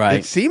it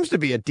seems to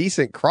be a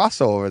decent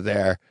crossover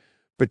there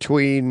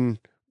between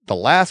the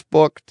last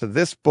book to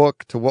this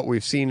book to what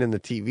we've seen in the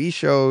TV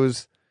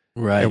shows,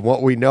 and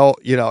what we know,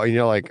 and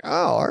you're like, oh,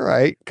 all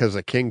right, because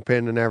of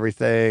Kingpin and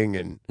everything,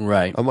 and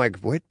I'm like,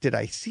 what, did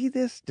I see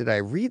this? Did I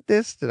read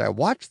this? Did I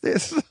watch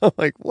this? I'm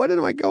like,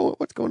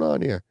 what's going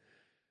on here?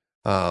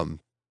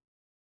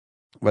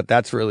 But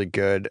that's really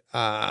good.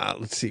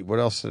 Let's see, what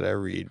else did I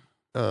read?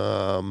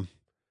 How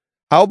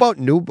about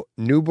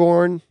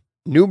Newburn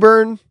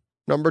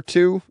number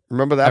 2?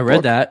 Remember that? I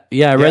read that.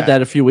 Yeah, I read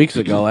that a few weeks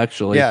ago,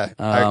 actually.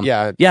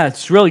 Yeah.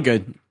 It's really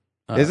good.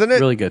 Isn't it?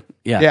 Really good.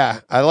 Yeah. Yeah,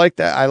 I like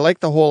that. I like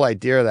the whole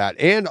idea of that.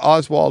 And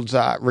Oswald's,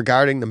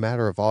 regarding the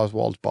matter of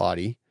Oswald's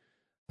body.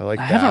 I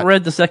haven't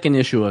read the second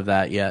issue of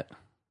that yet.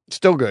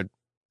 Still good.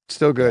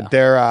 Yeah.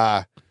 They're,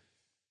 I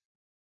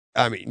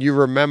mean, you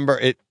remember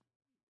it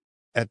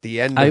at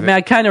the end of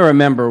I kind of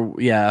remember,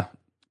 yeah.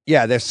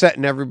 Yeah, they're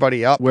setting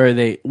everybody up where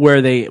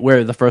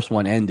the first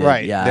one ended.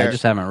 Right. Yeah, I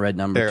just haven't read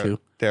number 2.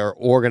 They're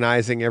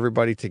organizing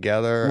everybody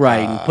together.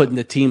 Right, and putting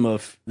their team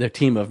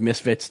of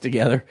misfits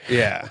together.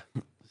 Yeah.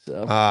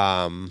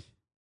 So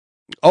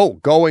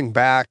going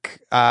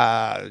back,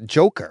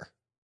 Joker,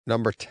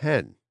 number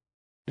 10.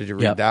 Did you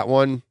read that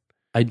one?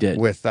 I did.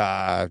 With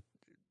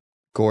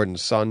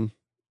Gordon's son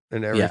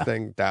and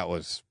everything. Yeah. That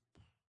was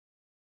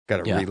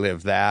gotta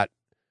relive that.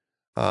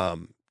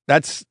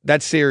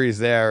 That series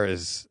there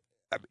is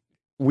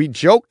we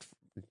joked,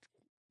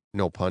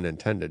 no pun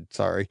intended,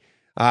 sorry.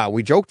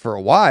 We joked for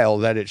a while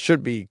that it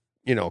should be,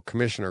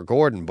 Commissioner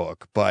Gordon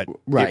book, but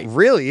Right. it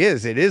really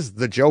is. It is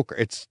the Joker.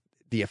 It's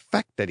the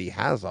effect that he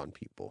has on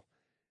people.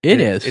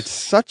 It's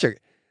such a,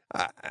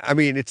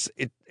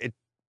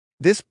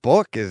 this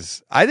book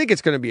is, I think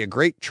it's going to be a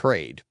great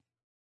trade.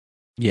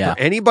 Yeah. For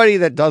anybody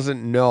that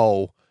doesn't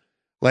know,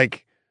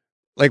 like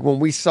when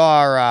we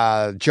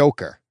saw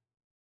Joker,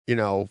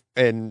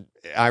 and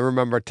I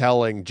remember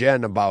telling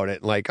Jen about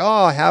it, like,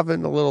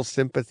 having a little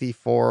sympathy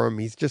for him.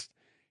 He's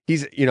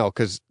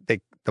because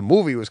the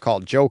movie was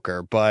called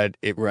Joker, but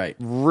it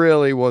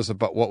really was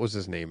about, what was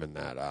his name in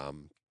that? I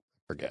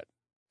forgot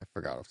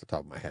off the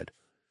top of my head.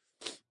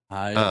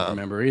 I don't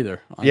remember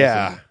either. Honestly.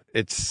 Yeah,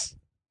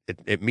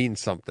 it means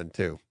something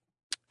too.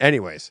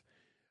 Anyways,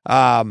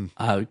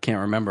 I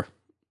can't remember.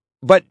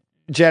 But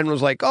Jen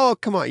was like, "Oh,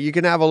 come on, you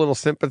can have a little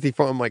sympathy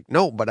for him." I'm like,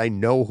 no, but I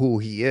know who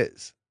he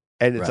is.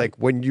 And it's like,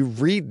 when you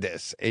read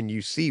this and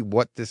you see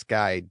what this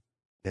guy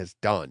has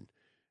done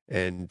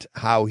and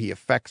how he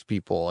affects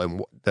people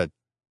and the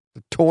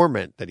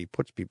torment that he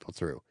puts people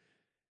through.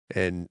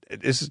 And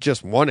this is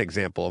just one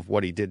example of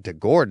what he did to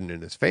Gordon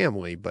and his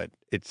family, but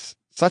it's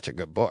such a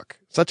good book,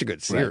 such a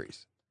good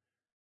series. Right.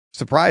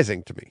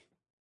 Surprising to me.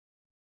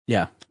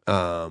 Yeah.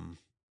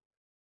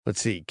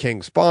 Let's see.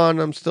 King Spawn,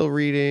 I'm still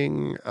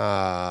reading.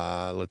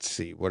 Let's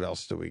see. What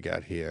else do we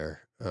got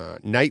here?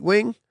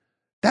 Nightwing.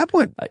 That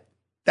was fast.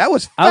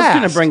 I was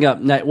going to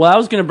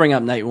bring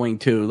up Nightwing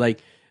too.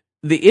 Like,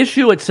 the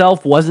issue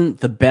itself wasn't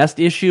the best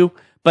issue,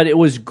 but it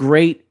was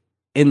great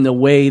in the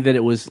way that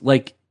it was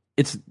like,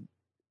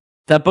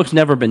 that book's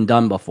never been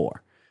done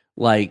before.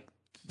 Like,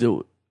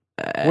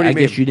 I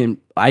guess you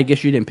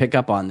didn't pick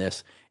up on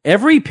this.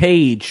 Every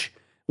page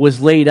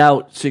was laid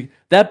out. So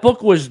that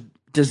book was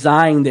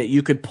designed that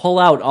you could pull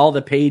out all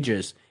the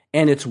pages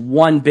and it's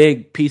one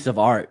big piece of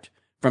art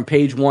from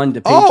page 1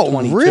 to page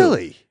 22.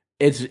 Really?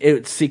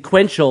 It's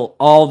sequential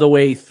all the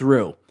way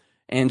through.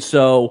 And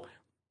so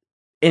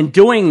in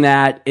doing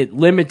that, it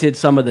limited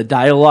some of the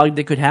dialogue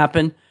that could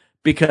happen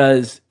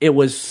because it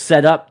was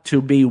set up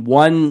to be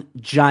one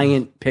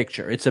giant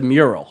picture. It's a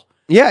mural.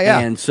 Yeah.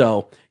 And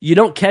so you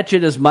don't catch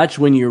it as much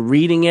when you're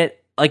reading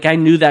it. Like, I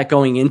knew that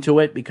going into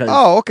it because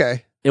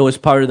it was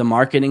part of the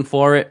marketing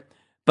for it.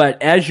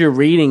 But as you're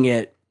reading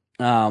it,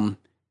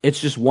 it's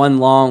just one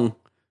long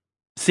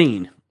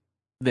scene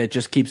that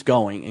just keeps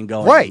going and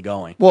going and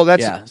going. Well,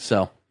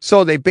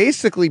 so they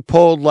basically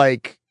pulled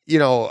like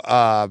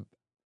an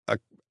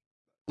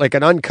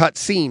uncut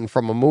scene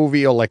from a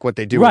movie, or like what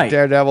they do with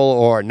Daredevil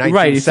or 1917.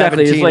 Right,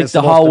 exactly. It's like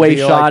the hallway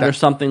shot or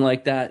something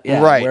like that.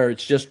 Yeah, where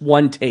it's just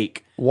one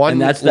take.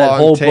 And that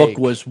whole book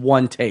was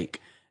one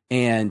take.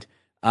 And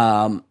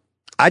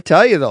I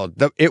tell you though,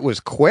 it was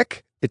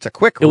quick. It's a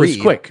quick read. It was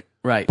quick,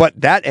 right.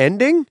 But that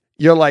ending,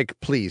 you're like,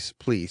 please,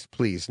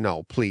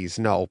 no, please,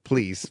 no,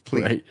 please.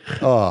 Right.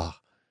 Oh.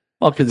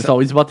 Well, because it's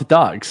always about the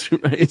dogs.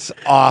 Right? It's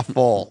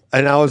awful.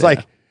 And I was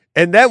like,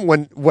 and then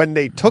when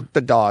they took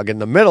the dog in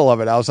the middle of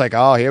it, I was like,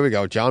 oh, here we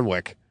go, John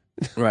Wick.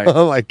 Right.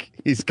 I'm like,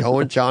 he's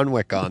going John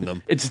Wick on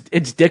them. It's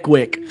Dick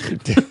Wick.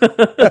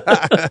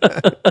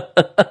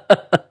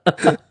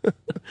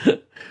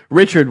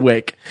 Richard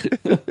Wick.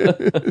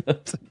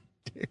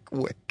 Dick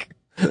Wick.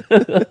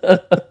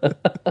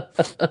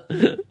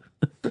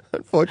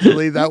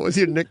 Unfortunately, that was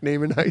your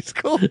nickname in high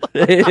school.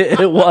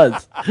 It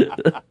was.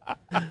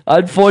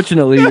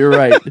 Unfortunately, you're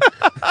right.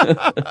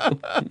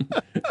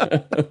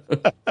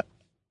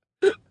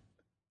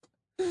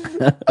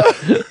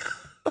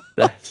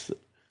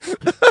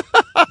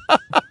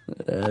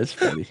 That's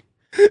funny.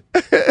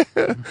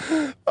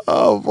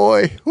 Oh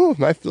boy. Whew,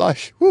 my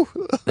flush. Whew.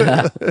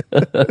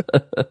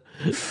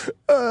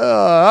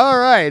 All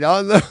right.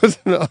 On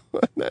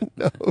that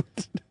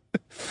note.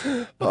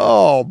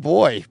 Oh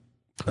boy.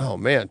 Oh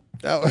man.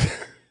 That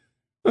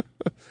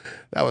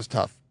was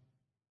tough.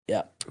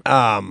 Yeah.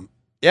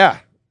 Yeah.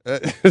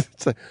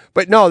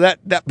 But no,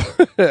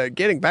 that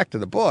getting back to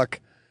the book,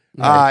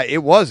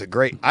 it was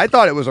I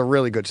thought it was a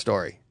really good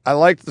story. I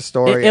liked the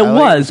story. It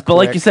was, but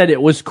like you said,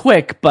 it was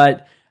quick,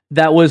 but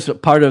that was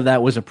part of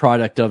that was a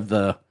product of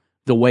the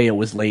way it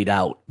was laid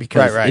out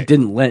because it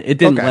didn't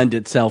lend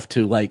itself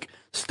to like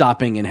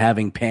stopping and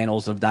having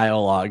panels of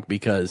dialogue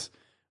because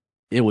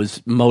it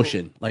was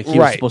motion. Like he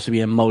was supposed to be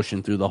in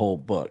motion through the whole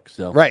book.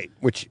 So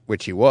which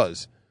he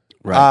was.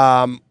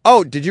 Right.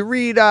 Did you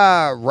read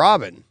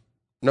Robin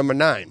number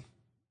 9,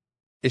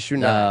 issue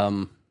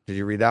 9? Did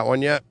you read that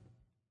one yet?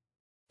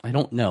 I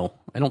don't know.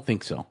 I don't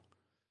think so.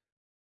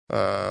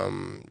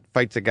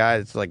 Fights a guy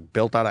that's like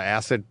built out of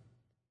acid.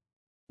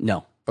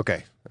 No.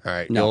 Okay. All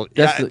right. No.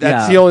 That's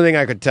the only thing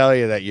I could tell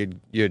you that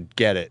you'd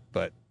get it.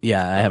 But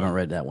yeah, I haven't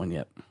read that one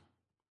yet.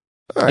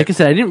 All right. Like I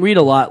said, I didn't read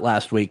a lot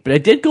last week, but I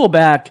did go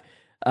back.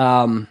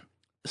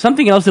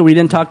 Something else that we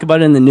didn't talk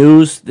about in the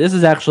news. This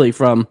is actually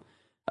from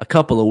a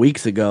couple of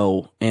weeks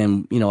ago,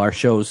 and our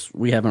shows,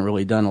 we haven't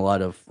really done a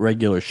lot of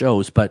regular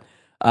shows, but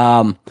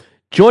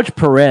George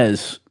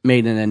Perez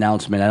made an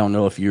announcement. I don't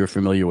know if you're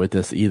familiar with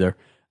this either.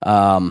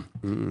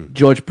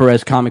 George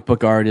Perez, comic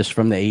book artist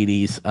from the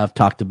 80s. I've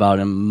talked about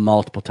him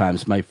multiple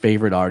times. My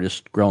favorite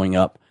artist growing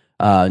up,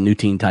 New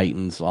Teen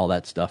Titans, all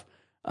that stuff.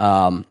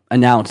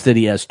 Announced that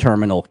he has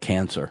terminal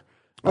cancer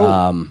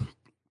a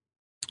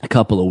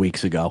couple of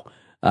weeks ago.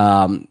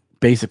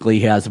 Basically,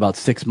 he has about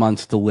 6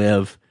 months to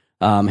live,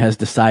 has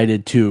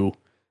decided to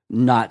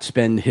not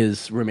spend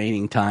his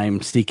remaining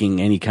time seeking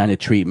any kind of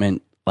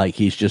treatment. Like,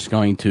 he's just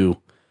going to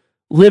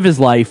live his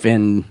life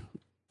and,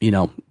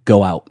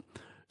 go out.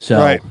 So,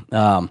 Right.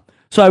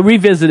 So I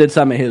revisited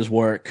some of his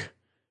work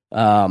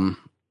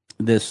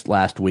this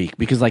last week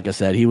because, like I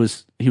said, he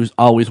was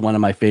always one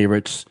of my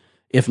favorites,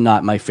 if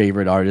not my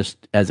favorite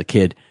artist as a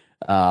kid.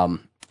 And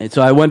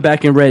so I went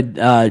back and read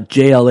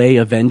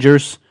JLA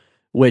Avengers,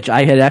 which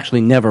I had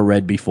actually never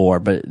read before,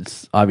 but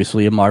it's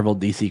obviously a Marvel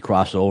DC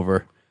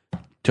crossover.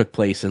 Took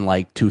place in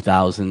like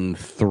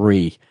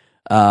 2003.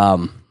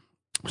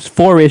 It's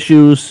 4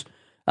 issues,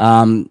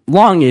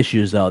 long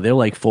issues though. They're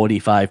like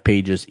 45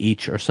 pages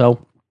each or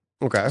so.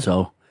 Okay.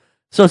 So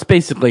it's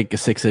basically like a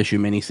 6-issue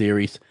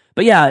miniseries.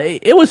 But yeah,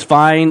 it was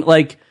fine.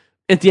 Like,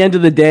 at the end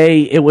of the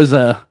day, it was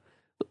a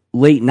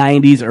late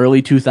 90s,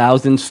 early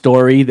 2000s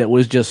story that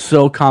was just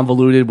so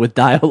convoluted with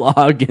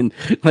dialogue, and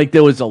like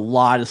there was a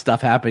lot of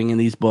stuff happening in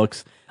these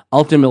books.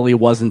 Ultimately,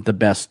 wasn't the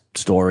best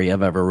story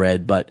I've ever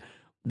read, but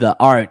the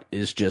art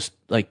is just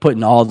like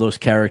putting all those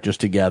characters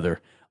together.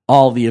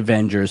 All the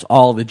Avengers,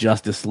 all the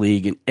Justice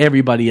League, and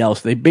everybody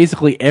else.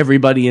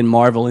 Everybody in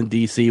Marvel and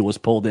DC was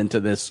pulled into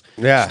this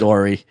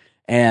story.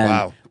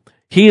 And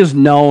he is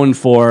known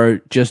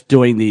for just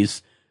doing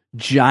these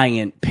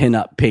giant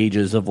pinup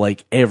pages of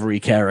like every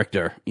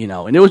character,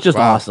 and it was just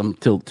awesome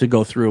to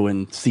go through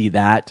and see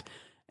that.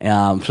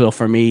 So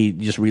for me,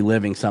 just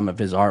reliving some of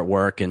his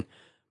artwork, and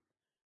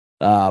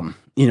I'm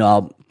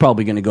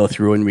probably going to go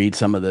through and read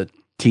some of the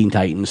Teen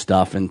Titans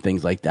stuff and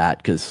things like that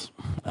because,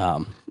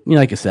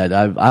 like I said,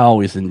 I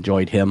always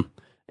enjoyed him,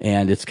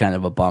 and it's kind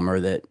of a bummer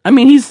that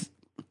he's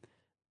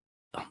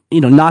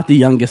not the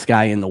youngest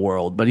guy in the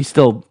world, but he's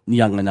still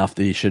young enough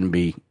that he shouldn't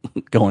be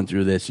going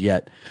through this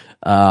yet.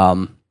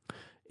 So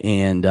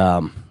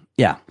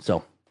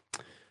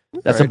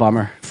that's a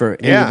bummer for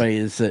anybody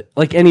that's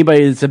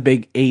a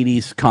big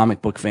 80s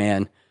comic book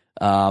fan.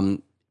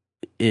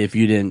 If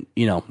you didn't,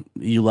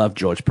 you love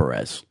George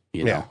Perez,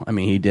 he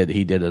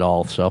did it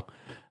all. So,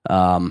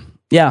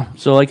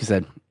 so like I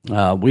said,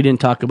 we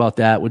didn't talk about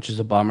that, which is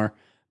a bummer,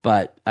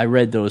 but I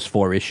read those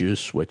 4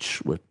 issues,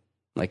 which were,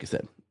 like I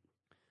said,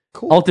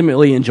 cool.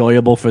 Ultimately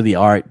enjoyable for the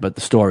art, but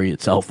the story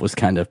itself was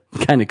kind of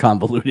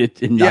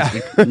convoluted and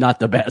not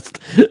the best.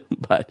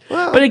 But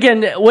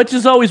again, which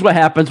is always what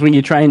happens when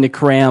you're trying to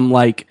cram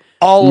like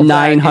all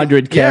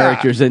 900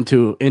 characters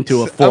into a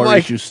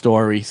 4-issue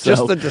story. So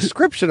just the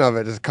description of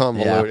it is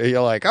convoluted.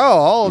 You're like,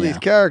 all of these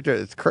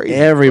characters, it's crazy.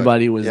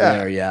 Everybody was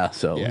there,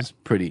 so it was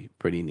pretty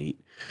neat.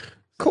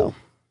 Cool. So,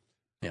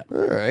 yeah.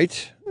 All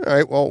right.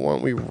 Well, why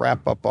don't we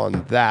wrap up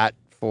on that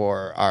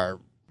for our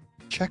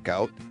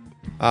checkout?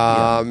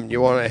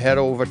 You want to head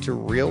over to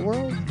Real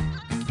World?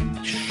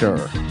 Sure.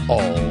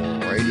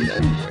 Alrighty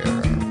then.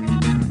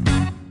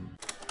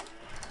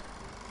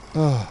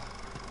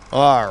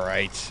 All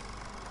right.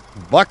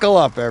 Buckle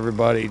up,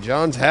 everybody.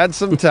 John's had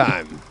some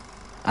time.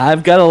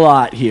 I've got a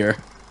lot here.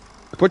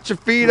 Put your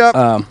feet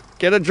up.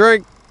 Get a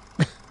drink.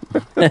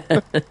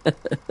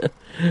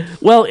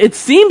 Well, it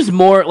seems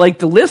more like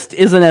the list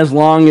isn't as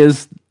long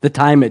as the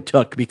time it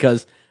took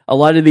because a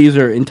lot of these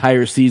are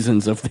entire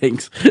seasons of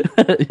things,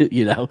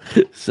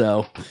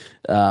 So,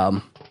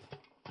 are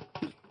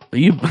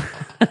you?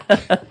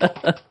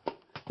 I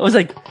was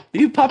like, are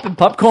you popping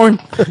popcorn?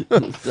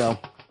 So,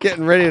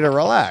 getting ready to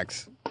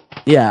relax.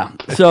 Yeah.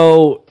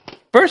 So,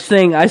 first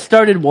thing, I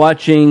started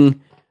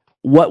watching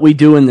What We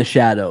Do in the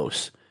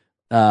Shadows.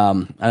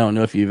 I don't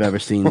know if you've ever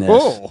seen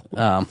this.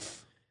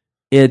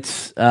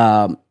 It's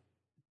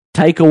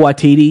Taika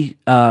Waititi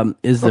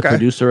is the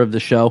producer of the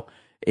show.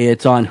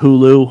 It's on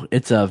Hulu.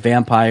 It's a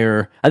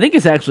vampire. I think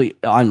it's actually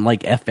on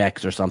like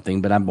FX or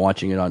something, but I'm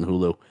watching it on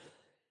Hulu.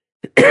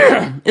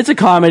 It's a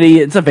comedy.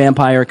 It's a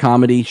vampire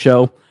comedy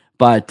show,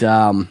 but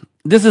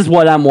this is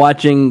what I'm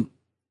watching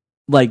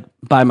like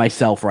by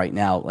myself right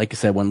now. Like I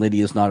said, when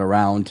Lydia's not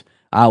around,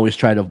 I always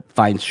try to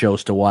find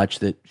shows to watch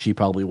that she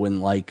probably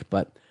wouldn't like,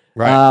 but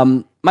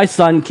my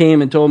son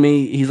came and told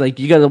me, he's like,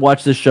 you got to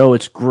watch this show.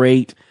 It's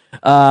great.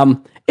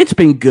 It's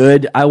been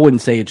good. I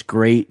wouldn't say it's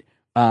great.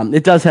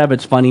 It does have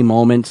its funny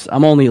moments.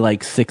 I'm only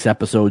like 6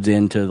 episodes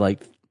into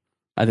like,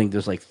 I think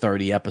there's like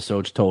 30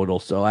 episodes total.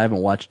 So I haven't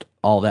watched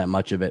all that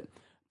much of it,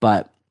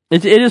 but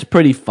it is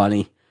pretty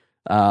funny.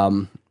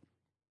 So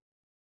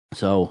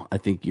I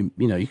think you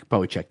could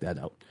probably check that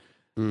out.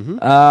 Mm-hmm.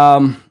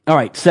 All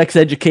right. Sex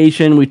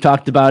Education. We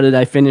talked about it.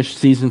 I finished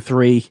season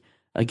 3.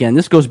 Again,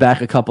 this goes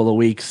back a couple of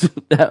weeks.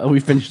 We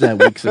finished that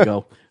weeks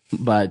ago,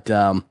 but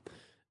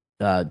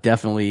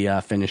definitely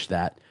finished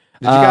that.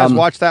 Did you guys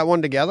watch that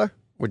one together?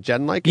 Would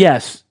Jen like it?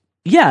 Yes.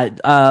 Yeah,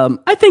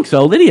 I think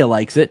so. Lydia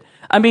likes it.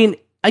 I mean,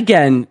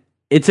 again,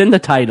 it's in the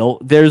title.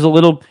 There's a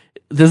little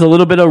bit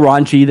of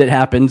raunchy that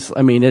happens.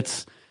 I mean,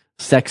 it's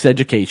sex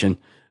education.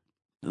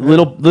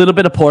 Little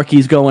bit of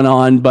Porky's going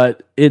on,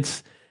 but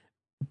it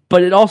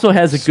also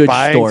has a good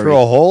Spying story. through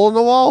a hole in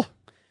the wall?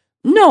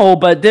 No,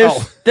 but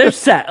there's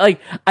set.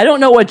 Like, I don't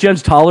know what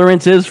Jen's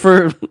tolerance is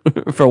for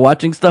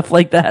watching stuff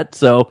like that,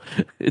 so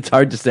it's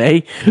hard to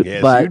say.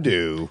 Yes, but, you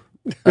do.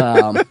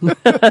 Well,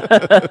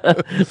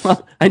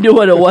 I knew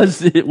what it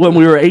was when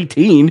we were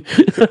 18.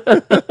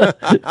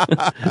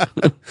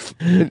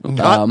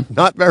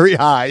 Not very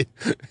high.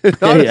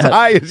 Not as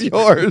high as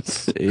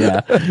yours.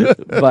 Yeah.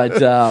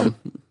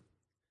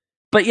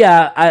 But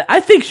yeah, I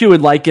think she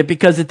would like it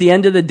because at the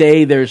end of the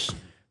day, there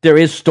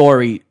is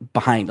story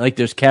behind. Like,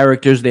 there's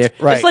characters there.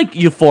 Right. It's like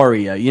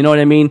Euphoria. You know what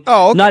I mean?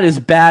 Oh, okay. Not as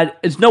bad.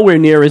 It's nowhere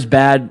near as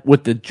bad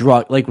with the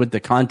with the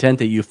content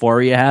that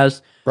Euphoria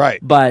has. Right.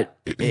 But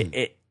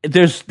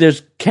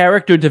there's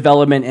character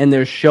development and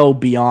there's show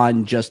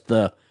beyond just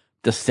the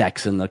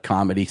sex and the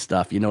comedy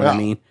stuff. You know what I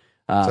mean?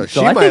 So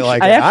she might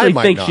like it. I actually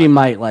think not. she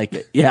might like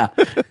it. Yeah,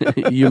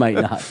 you might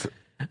not.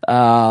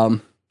 All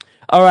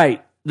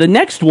right. The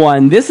next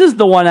one, this is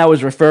the one I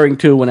was referring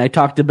to when I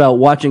talked about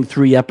watching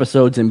 3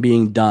 episodes and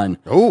being done.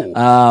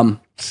 Oh,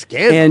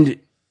 scandal.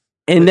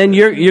 And then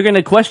you're going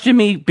to question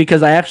me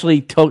because I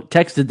actually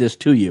texted this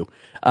to you.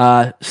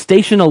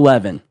 Station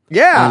 11 on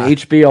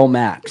HBO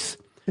Max.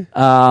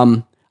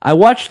 I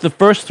watched the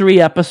first 3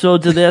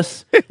 episodes of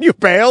this. You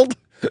bailed?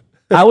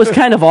 I was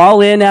kind of all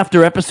in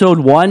after episode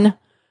 1,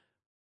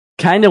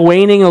 kind of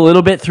waning a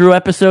little bit through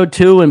episode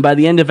 2, and by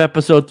the end of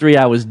episode 3,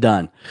 I was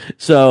done.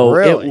 So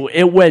really?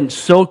 it went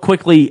so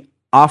quickly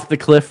off the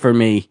cliff for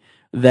me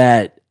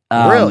that...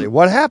 really?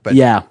 What happened?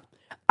 Yeah.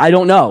 I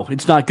don't know.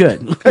 It's not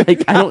good.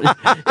 Like,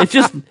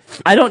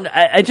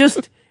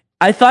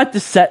 I thought the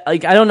set,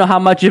 like, I don't know how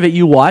much of it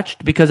you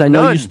watched because I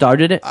know you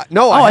started it.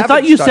 No, I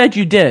thought you said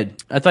you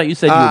did. I thought you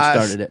said you had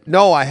started it.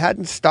 No, I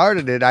hadn't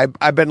started it.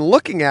 I've been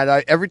looking at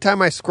it. Every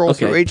time I scroll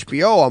through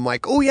HBO, I'm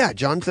like, oh yeah,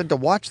 John said to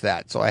watch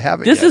that. So I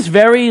haven't This is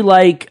very,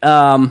 like,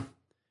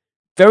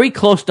 very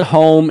close to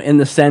home in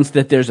the sense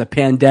that there's a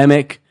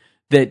pandemic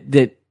that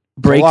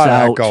breaks a lot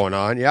out. Of that going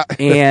on, yeah.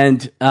 And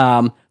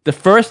the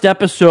first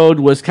episode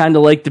was kind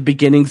of like the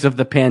beginnings of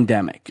the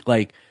pandemic.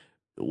 Like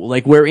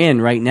we're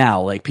in right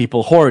now, like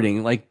people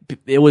hoarding, like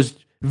it was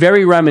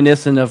very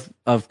reminiscent of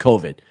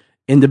COVID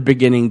in the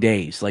beginning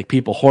days, like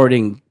people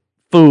hoarding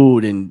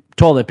food and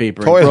toilet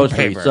paper and groceries.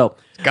 Paper. So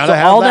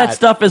all that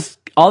stuff is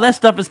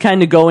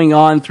kind of going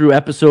on through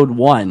episode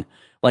 1.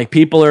 Like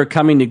people are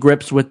coming to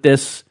grips with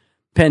this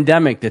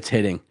pandemic that's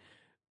hitting.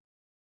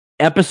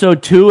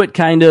 Episode 2, it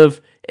kind of,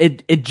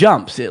 it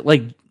jumps. It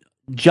like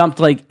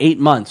jumped like 8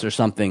 months or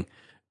something.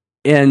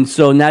 And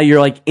so now you're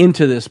like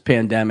into this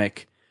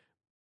pandemic.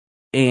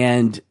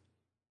 And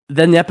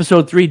then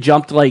episode 3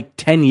 jumped like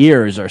 10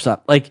 years or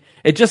something. Like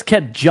it just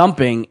kept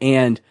jumping,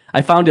 and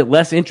I found it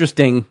less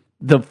interesting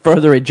the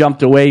further it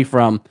jumped away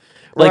from.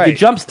 Like it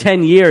jumps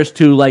 10 years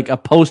to like a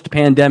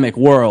post-pandemic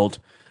world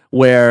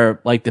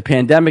where like the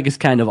pandemic is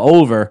kind of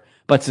over,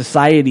 but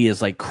society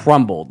is like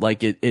crumbled.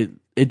 Like it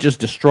just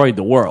destroyed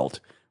the world.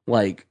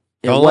 Like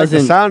it Don't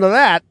wasn't like the sound of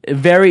that.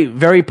 Very,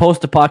 very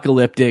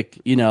post-apocalyptic,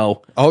 you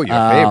know. Oh,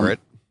 your favorite.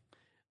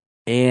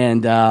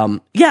 And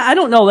yeah, I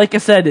don't know. Like I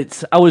said,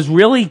 I was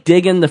really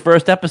digging the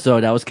first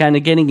episode. I was kind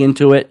of getting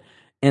into it,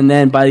 and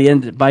then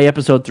by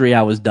episode 3,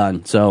 I was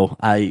done. So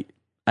I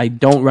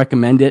don't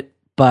recommend it,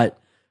 but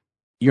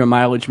your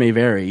mileage may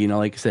vary. You know,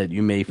 like I said,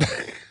 you may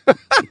find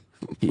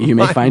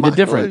it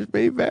different.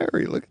 May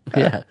vary. Look at that.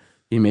 Yeah,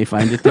 you may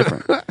find it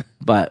different.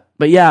 but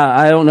yeah,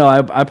 I don't know.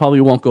 I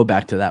probably won't go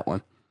back to that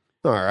one.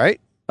 All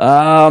right.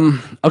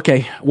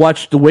 Okay.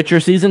 Watch The Witcher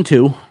season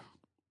 2.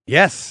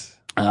 Yes.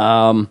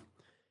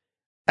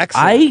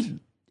 Excellent.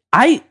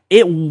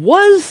 It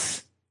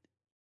was,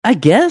 I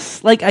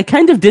guess, like I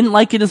kind of didn't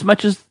like it as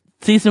much as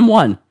season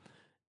 1.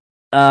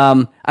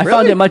 I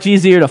found it much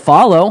easier to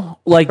follow.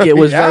 Like it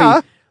was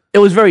it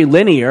was very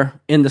linear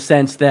in the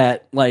sense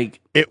that like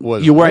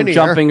you weren't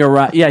jumping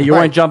around. Yeah, you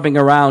weren't jumping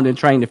around and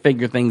trying to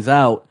figure things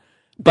out.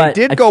 But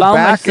they did go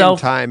back in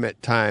time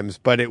at times,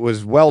 but it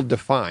was well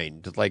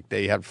defined. Like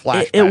they had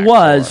flashbacks. It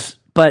was,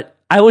 but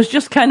I was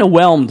just kind of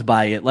whelmed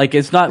by it. Like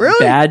it's not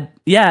bad.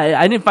 Yeah,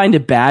 I didn't find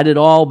it bad at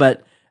all.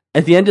 But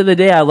at the end of the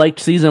day, I liked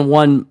season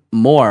 1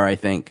 more. I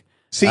think.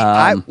 See,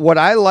 what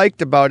I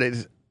liked about it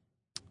is,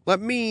 let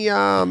me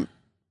actually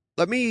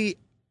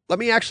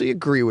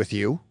agree with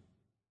you.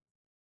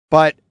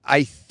 But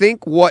I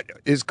think what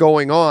is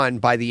going on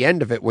by the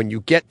end of it, when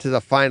you get to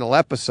the final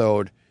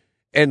episode,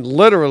 and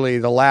literally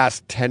the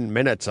last 10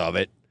 minutes of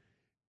it,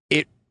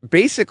 it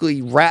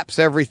basically wraps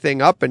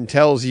everything up and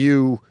tells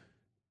you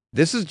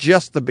this is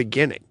just the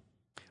beginning.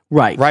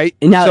 Right. Right?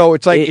 Now, so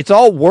it's like it's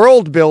all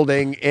world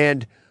building,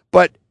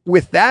 but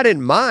with that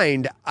in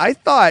mind, I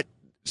thought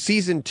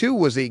season 2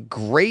 was a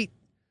great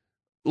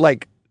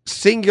like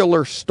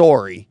singular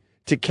story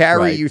to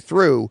carry you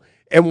through.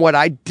 And what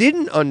I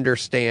didn't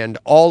understand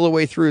all the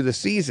way through the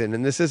season,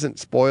 and this isn't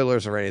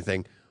spoilers or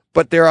anything,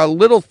 but there are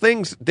little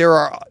things, there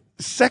are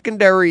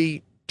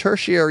secondary,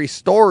 tertiary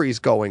stories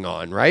going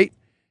on, right?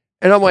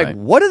 And I'm like,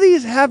 what do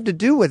these have to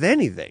do with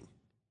anything?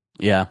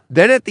 Yeah.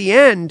 Then at the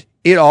end,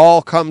 it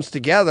all comes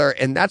together,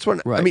 and that's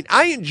when Right. I mean,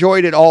 I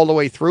enjoyed it all the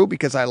way through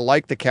because I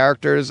like the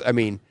characters. I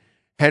mean,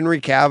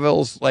 Henry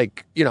Cavill's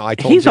like, I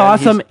told He's Jen,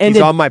 awesome, and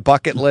he's on my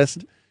bucket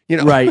list.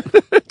 Right.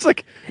 It's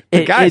like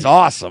the guy's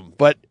awesome,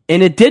 but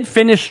and it did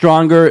finish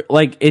stronger.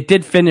 Like it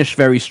did finish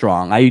very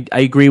strong. I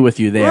agree with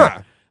you there.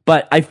 Yeah.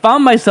 But I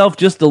found myself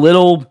just a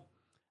little.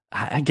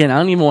 Again, I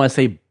don't even want to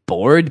say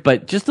bored,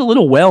 but just a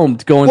little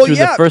whelmed going through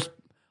the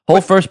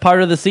first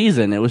part of the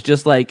season. It was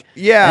just like,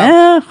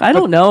 I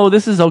don't know.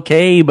 This is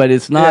okay, but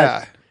it's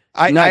not.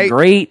 Not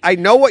great. I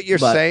know what you're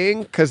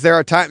saying because there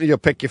are times you'll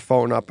pick your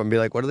phone up and be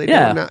like, "What are they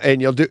doing now?"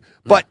 And you'll do,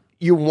 but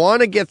you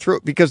want to get through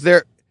it because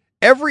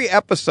every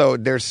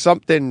episode there's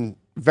something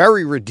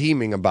very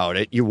redeeming about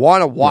it. You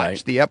want to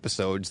watch the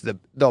episodes,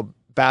 the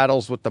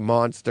battles with the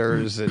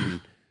monsters and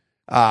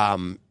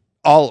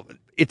all.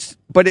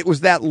 But it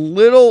was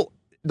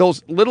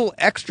those little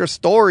extra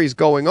stories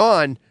going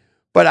on.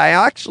 But I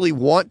actually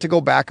want to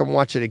go back and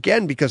watch it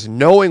again because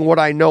knowing what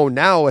I know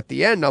now at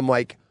the end, I'm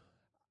like,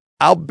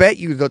 I'll bet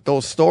you that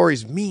those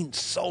stories mean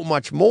so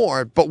much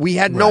more, but we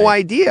had no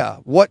idea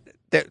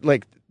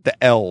like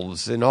the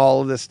elves and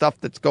all of this stuff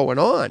that's going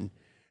on.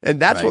 And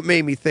that's what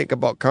made me think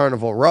about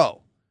Carnival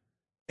Row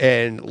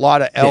and a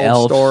lot of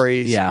elf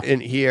stories in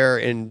here.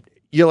 And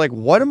you're like,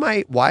 why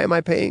am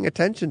I paying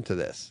attention to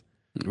this?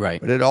 Right.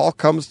 But it all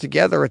comes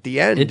together at the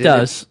end. It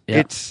does.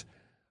 It's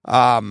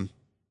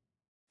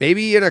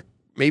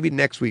maybe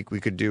next week we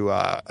could do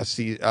a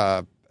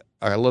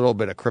little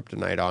bit of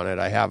kryptonite on it.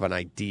 I have an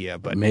idea,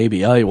 but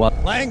maybe I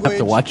have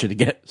to watch it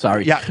again.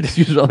 Sorry, yeah,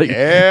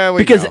 go.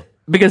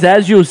 Because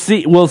as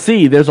we'll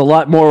see, there's a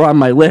lot more on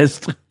my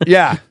list.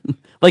 Yeah,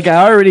 like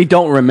I already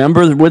don't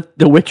remember with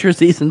The Witcher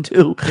season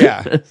 2.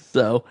 Yeah,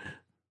 so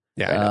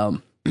yeah,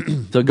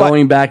 so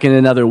going back in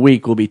another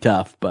week will be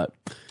tough. But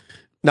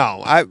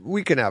no,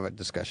 we can have a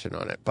discussion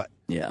on it. But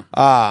yeah,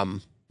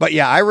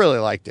 I really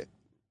liked it.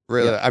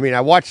 Really, I mean,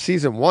 I watched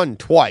season 1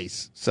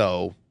 twice,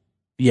 so.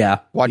 Yeah,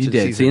 you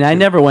did. See, and I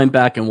never went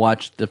back and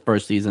watched the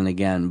first season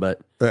again,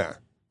 but yeah.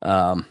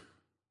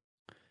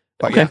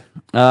 Okay.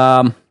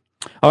 Yeah.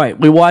 All right,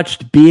 we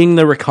watched Being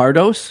the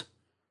Ricardos.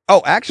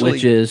 Oh, actually,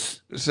 which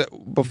is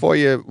before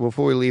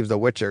we leave The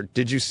Witcher,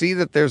 did you see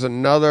that there's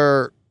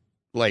another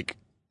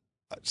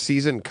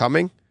season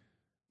coming?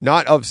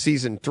 Not of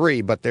season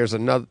 3, but there's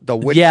another The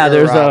Witcher. Yeah,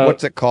 there's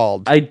what's it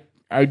called?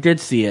 I did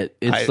see it.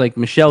 It's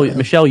Michelle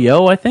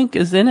Yeoh, I think,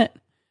 is in it,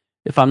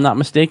 if I'm not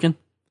mistaken.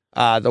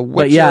 The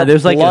Witcher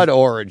there's Blood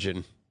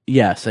Origin.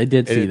 Yes, I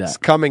did see that. It's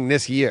coming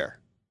this year.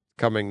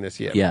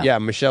 Yeah,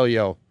 Michelle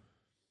Yeoh.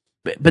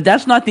 But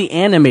that's not the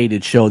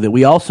animated show that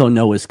we also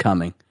know is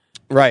coming.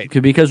 Right.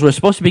 Because we're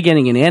supposed to be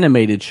getting an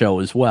animated show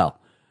as well.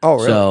 Oh,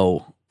 really?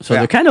 So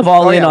they're kind of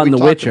all in on The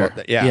Witcher.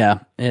 Yeah.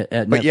 At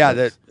but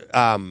Netflix.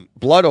 the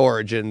Blood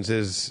Origins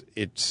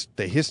it's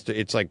the history.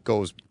 It's like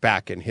goes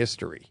back in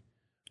history.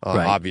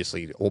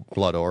 Obviously,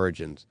 Blood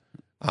Origins.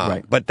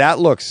 Right. But that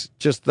looks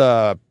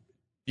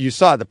you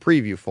saw the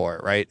preview for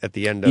it, right? At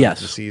the end of the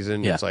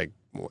season. Yeah. It's like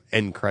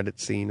end credit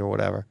scene or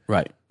whatever.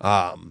 Right.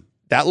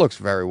 That looks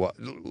very well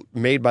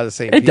made by the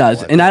same It people.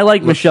 does. And I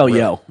like Michelle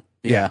Yeoh.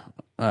 Yeah.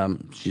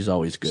 She's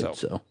always good.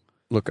 So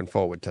looking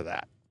forward to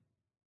that.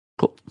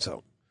 Cool.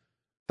 So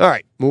all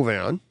right, moving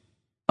on.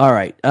 All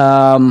right.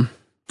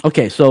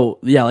 Okay, so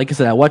yeah, like I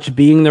said, I watched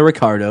Being the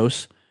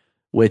Ricardos,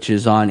 which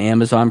is on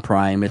Amazon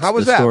Prime. It's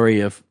the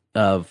story of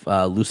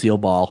Lucille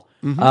Ball.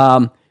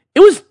 Mm-hmm. It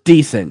was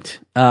decent.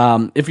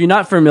 If you're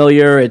not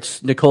familiar,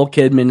 it's Nicole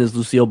Kidman is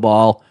Lucille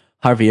Ball,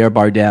 Javier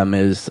Bardem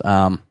is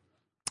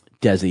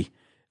Desi.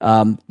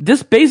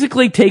 This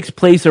basically takes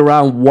place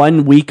around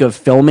 1 week of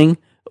filming,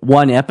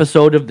 one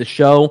episode of the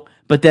show,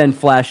 but then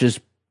flashes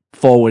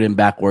forward and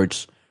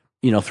backwards,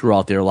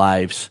 throughout their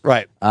lives.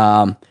 Right.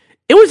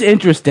 It was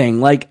interesting.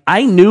 Like,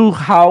 I knew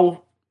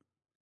how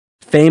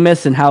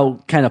famous and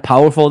how kind of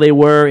powerful they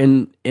were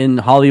in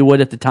Hollywood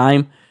at the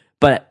time,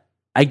 but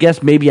I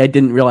guess maybe I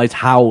didn't realize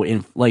how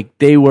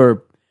they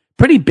were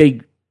pretty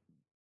big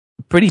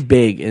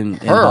in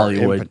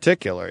Hollywood. In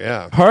particular,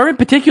 yeah. Her in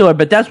particular,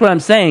 but that's what I'm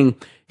saying.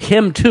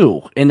 Him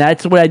too, and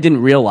that's what I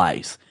didn't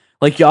realize.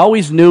 Like, you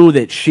always knew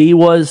that she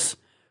was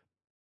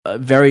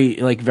very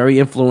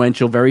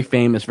influential, very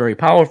famous, very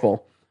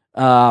powerful.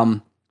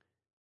 And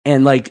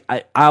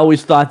I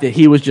always thought that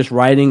he was just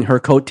riding her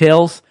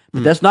coattails,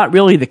 but that's not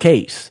really the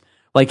case.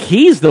 Like,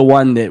 he's the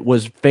one that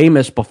was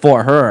famous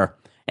before her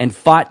and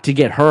fought to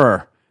get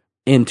her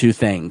into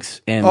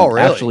things, and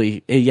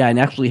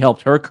actually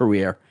helped her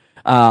career.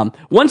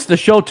 Once the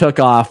show took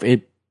off,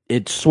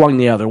 it swung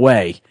the other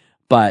way,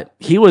 but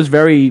he was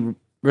very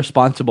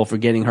responsible for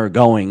getting her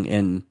going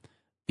in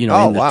the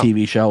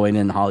TV show and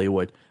in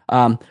Hollywood.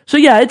 So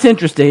yeah, it's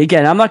interesting.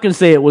 Again, I'm not going to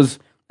say it was,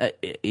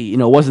 it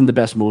wasn't the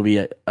best movie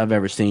I've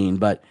ever seen,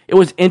 but it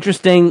was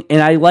interesting,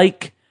 and I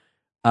like.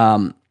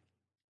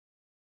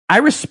 I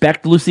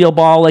respect Lucille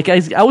Ball. Like,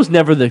 I was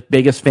never the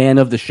biggest fan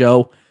of the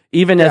show.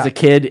 Even as a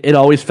kid, it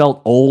always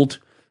felt old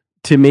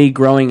to me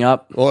growing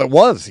up. Well, it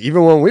was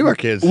even when we were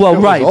kids. Well,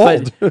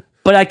 right,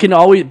 but I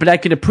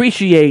can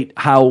appreciate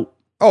how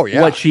Oh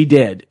yeah, what she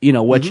did,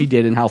 what she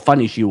did and how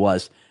funny she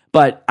was.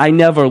 But I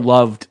never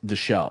loved the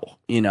show,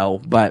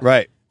 But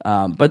right.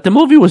 But the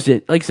movie was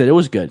like I said, it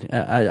was good.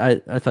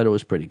 I thought it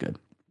was pretty good.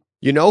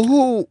 You know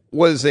who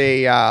was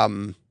a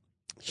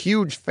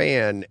huge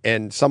fan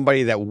and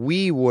somebody that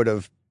we would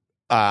have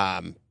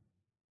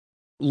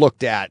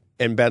looked at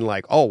and been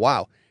like, oh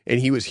wow, and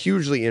he was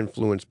hugely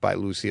influenced by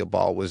Lucille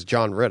Ball, was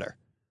John Ritter.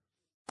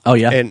 Oh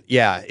yeah, and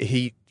yeah,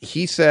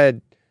 he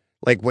said,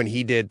 like, when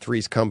he did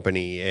Three's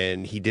Company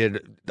and he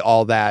did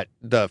all that,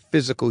 the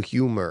physical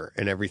humor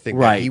and everything,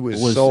 right? That he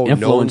was so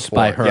influenced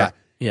by her.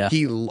 Yeah.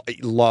 He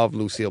loved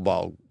Lucille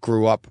Ball.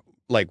 Grew up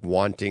like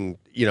wanting,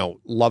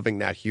 loving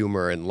that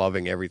humor and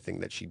loving everything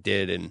that she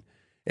did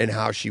and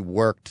how she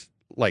worked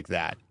like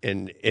that,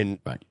 and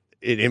right.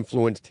 It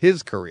influenced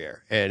his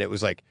career. And it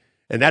was like,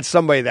 and that's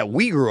somebody that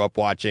we grew up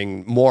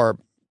watching more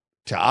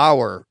to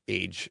our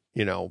age,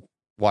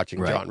 watching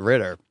right. John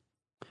Ritter.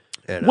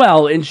 And,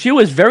 and she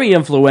was very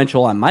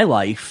influential on my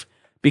life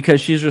because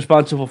she's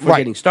responsible for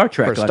getting Star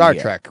Trek for Star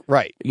Trek,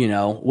 right?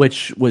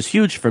 Which was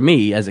huge for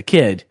me as a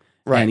kid,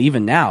 right? And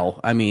even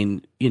now, I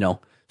mean,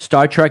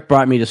 Star Trek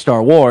brought me to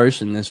Star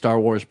Wars, and then Star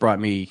Wars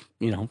brought me,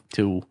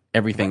 to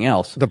everything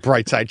else. The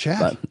bright side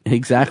chat,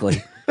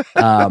 exactly.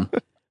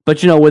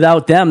 But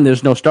without them,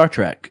 there's no Star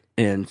Trek,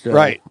 and so,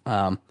 right.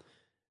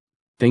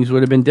 Things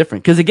would have been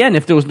different. Because again,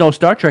 if there was no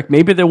Star Trek,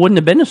 maybe there wouldn't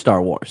have been a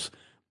Star Wars.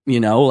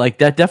 Like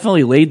that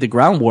definitely laid the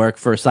groundwork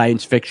for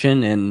science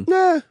fiction and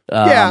yeah.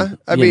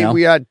 I mean,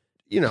 we had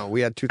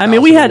we had 2001. I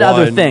mean, we had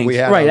other things,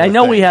 right? I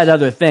know things. we had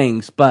other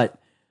things, but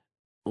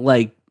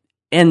like,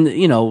 and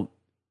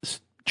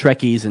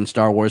Trekkies and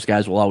Star Wars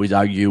guys will always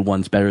argue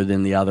one's better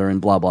than the other and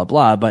blah blah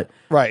blah. But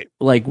right,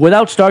 like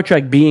without Star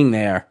Trek being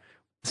there,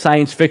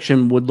 science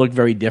fiction would look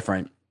very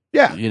different.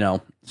 Yeah,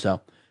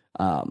 so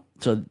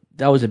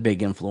that was a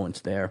big influence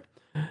there.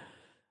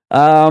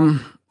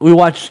 We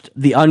watched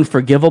The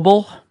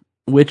Unforgivable,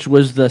 which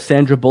was the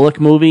Sandra Bullock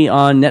movie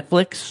on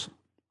Netflix.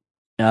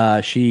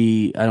 I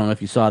don't know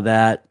if you saw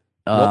that.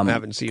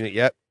 Haven't seen it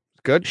yet.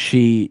 Good.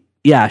 She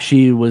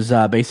was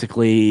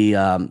basically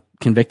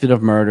convicted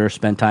of murder,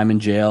 spent time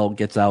in jail,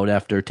 gets out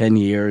after 10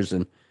 years,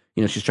 and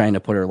she's trying to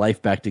put her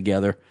life back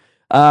together.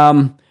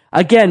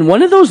 Again,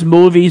 one of those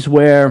movies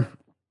where,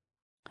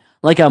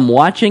 like, I'm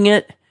watching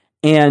it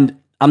and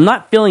I'm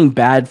not feeling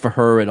bad for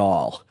her at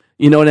all.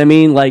 You know what I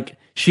mean? Like,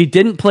 she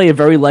didn't play a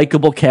very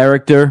likable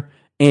character,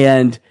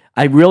 and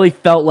I really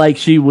felt like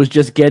she was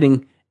just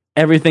getting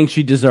everything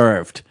she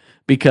deserved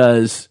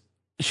because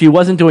she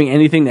wasn't doing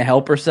anything to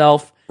help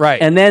herself.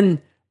 Right. And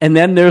then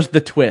there's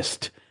the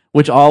twist,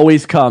 which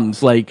always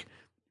comes, like,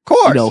 of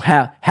course,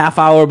 half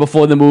hour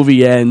before the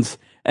movie ends,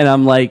 and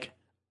I'm like,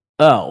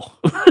 oh,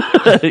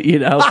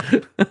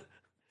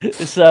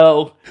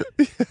 So,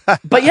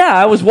 but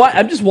yeah,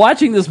 I'm just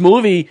watching this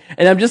movie,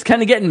 and I'm just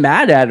kind of getting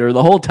mad at her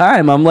the whole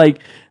time. I'm like,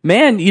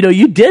 man,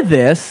 you did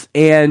this,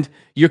 and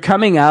you're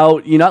coming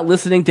out. You're not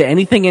listening to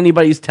anything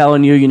anybody's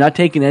telling you. You're not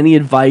taking any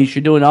advice.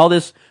 You're doing all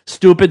this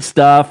stupid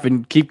stuff,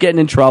 and keep getting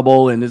in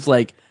trouble. And it's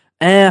like,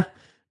 And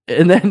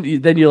then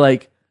you're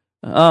like,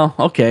 oh,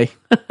 okay.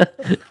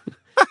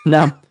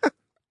 now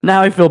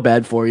I feel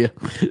bad for you.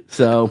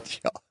 So.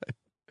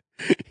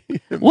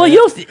 Well,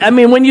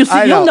 when you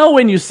see, you'll know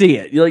when you see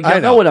it. I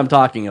know what I'm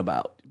talking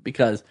about,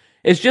 because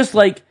it's just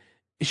like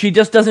she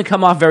just doesn't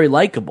come off very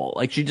likable.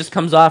 Like, she just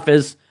comes off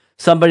as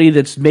somebody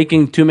that's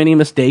making too many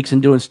mistakes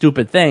and doing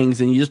stupid things,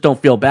 and you just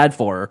don't feel bad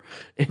for her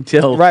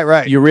until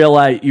you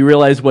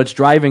realize what's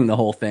driving the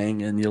whole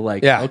thing, and you're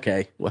like,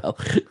 okay, well,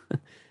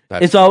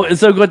 it's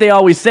what they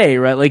always say,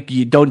 right? Like,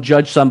 you don't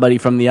judge somebody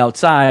from the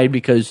outside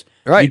because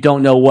you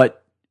don't know what.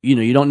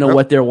 You don't know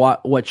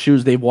what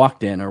shoes they've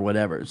walked in or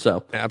whatever.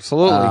 So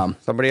absolutely,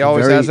 somebody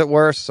always has it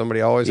worse. Somebody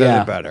always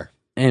has it better.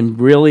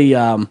 And really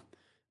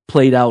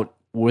played out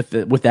with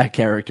that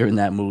character in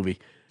that movie.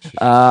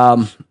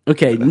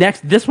 Okay,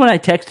 next, this one I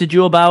texted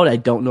you about. I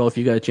don't know if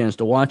you got a chance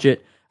to watch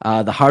it.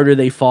 The Harder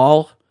They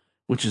Fall,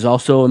 which is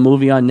also a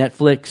movie on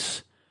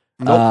Netflix.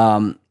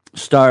 Nope.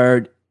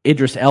 Starred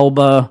Idris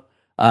Elba,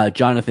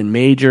 Jonathan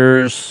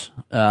Majors.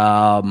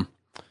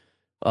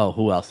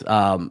 Who else?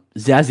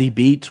 Zazie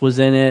Beetz was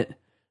in it.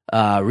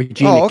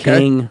 Regina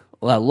King.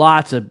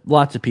 Lots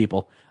of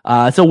people.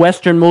 It's a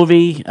Western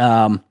movie.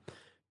 Kind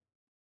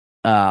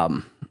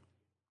of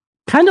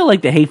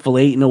like The Hateful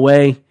Eight in a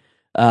way.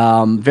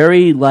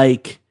 Very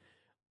like,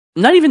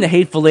 not even The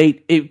Hateful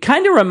Eight. It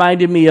kind of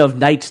reminded me of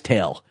Knight's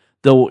Tale.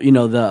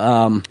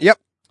 Yep.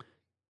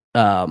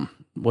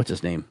 What's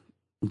his name?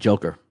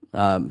 Joker.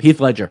 Heath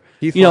Ledger.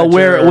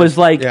 Where it was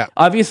like,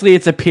 obviously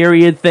it's a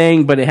period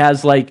thing, but it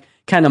has like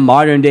kind of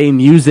modern day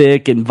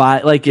music and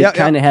it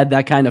kind of had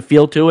that kind of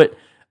feel to it.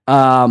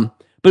 But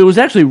it was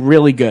actually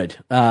really good.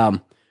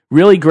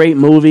 Really great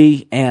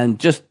movie, and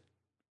just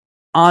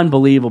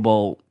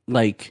unbelievable,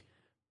 like,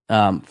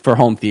 for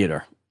home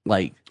theater.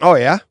 Like, oh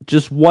yeah,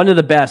 just one of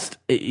the best.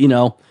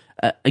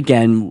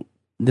 Again,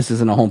 this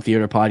isn't a home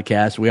theater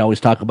podcast. We always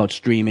talk about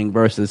streaming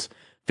versus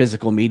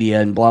physical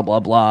media and blah blah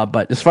blah.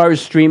 But as far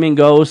as streaming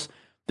goes,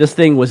 this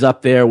thing was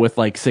up there with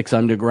like Six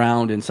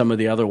Underground and some of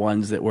the other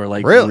ones that were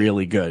like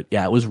really good.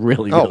 Yeah, it was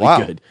really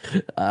good.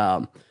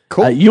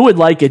 Cool. You would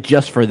like it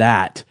just for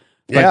that.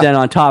 But then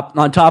on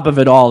top of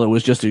it all, it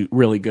was just a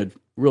really good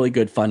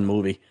fun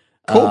movie.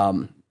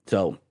 Cool.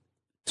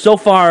 So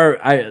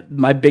far,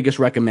 my biggest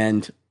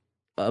recommend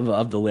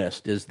of the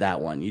list is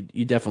that one.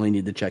 You definitely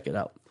need to check it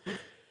out.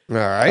 All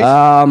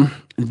right.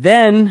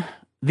 Then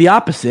the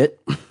opposite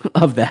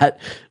of that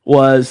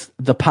was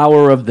The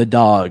Power of the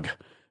Dog,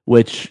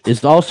 which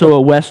is also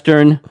a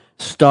Western,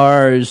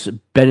 stars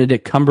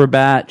Benedict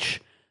Cumberbatch.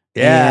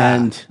 Yeah.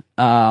 And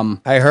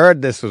I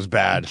heard this was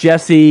bad.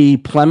 Jesse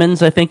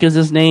Plemons, I think is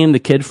his name, the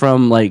kid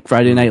from like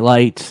Friday Night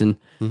Lights, and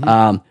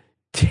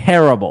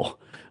terrible.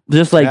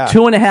 Just like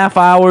 2.5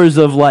 hours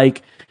of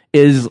like,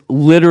 is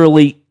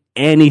literally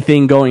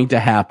anything going to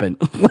happen?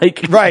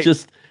 Like,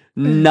 just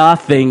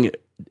nothing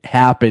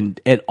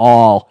happened at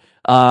all.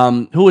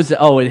 Who was it?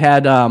 Oh, it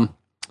had I'm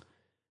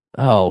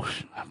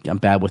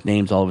bad with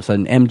names all of a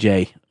sudden.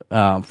 MJ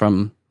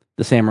from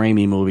the Sam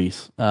Raimi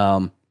movies.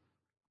 What's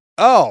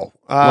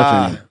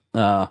her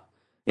name?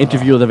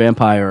 Interview with the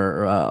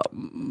Vampire.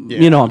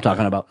 You know what I'm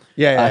talking about.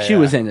 She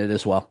was in it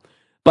as well.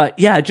 But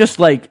yeah, just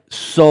like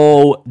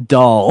so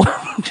dull.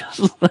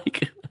 Just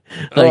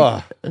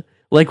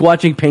like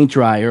watching paint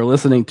dry or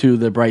listening to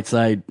the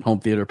Brightside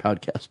Home Theater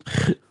podcast.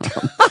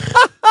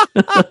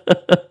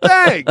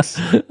 Thanks.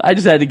 I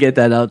just had to get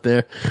that out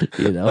there,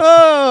 you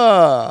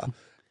know.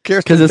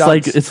 Because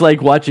it's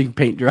like watching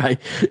paint dry.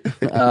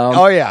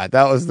 That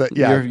was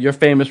your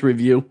famous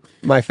review.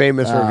 My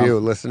famous review,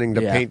 listening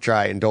to paint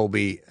dry in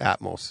Dolby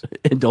Atmos.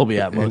 In Dolby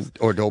Atmos.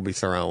 Or Dolby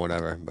Surround,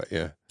 whatever. But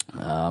yeah.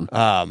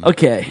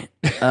 Okay.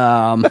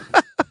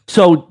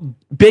 So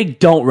big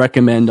don't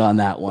recommend on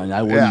that one.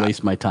 I wouldn't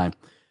waste my time.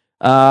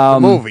 The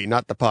movie,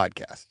 not the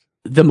podcast.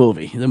 The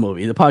movie.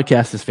 The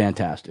podcast is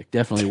fantastic.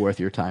 Definitely worth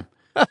your time.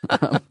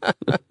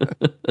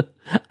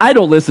 I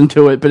don't listen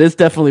to it, but it's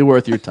definitely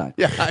worth your time.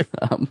 Yeah,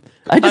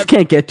 I just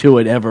can't get to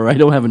it ever. I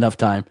don't have enough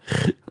time.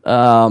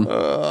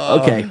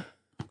 Okay.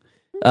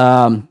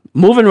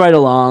 Moving right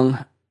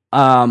along.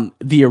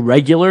 The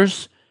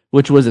Irregulars,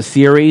 which was a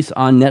series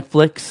on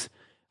Netflix,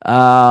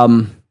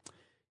 kind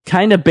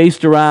of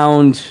based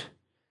around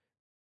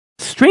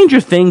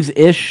Stranger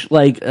Things-ish,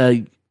 like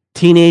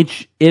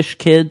teenage-ish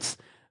kids,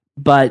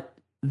 but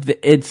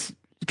it's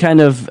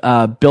kind of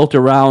built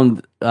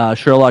around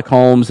Sherlock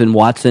Holmes and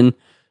Watson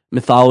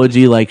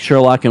mythology. Like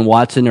Sherlock and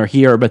Watson are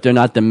here, but they're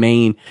not the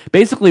main.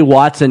 Basically,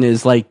 Watson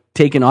is like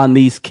taking on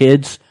these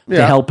kids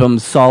to help him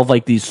solve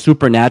like these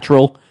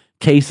supernatural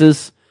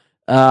cases.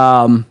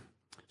 So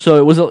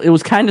it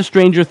was kind of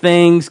Stranger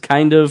Things,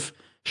 kind of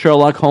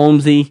Sherlock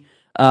Holmesy.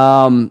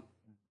 One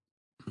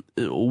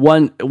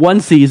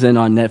season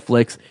on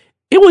Netflix.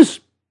 It was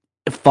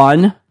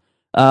fun.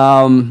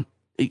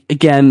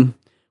 Again,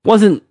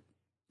 wasn't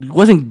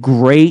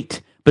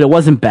great, but it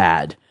wasn't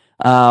bad.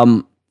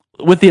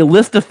 With the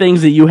list of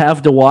things that you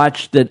have to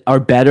watch that are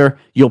better,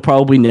 you'll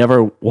probably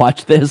never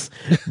watch this.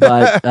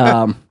 But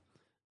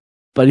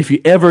but if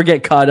you ever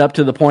get caught up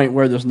to the point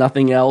where there's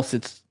nothing else,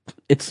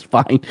 it's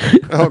fine.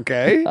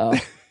 Okay.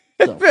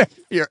 If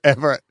you're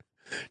ever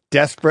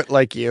desperate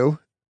like you.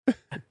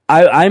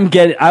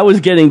 I was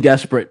getting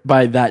desperate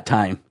by that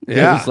time.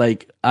 Yeah. It was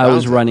like I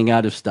was running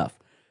out of stuff.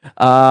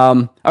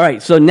 All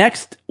right, so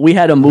next we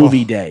had a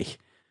movie day.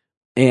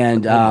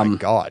 And oh my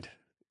God.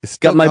 It's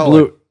got my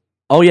blue.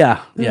 Oh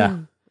yeah.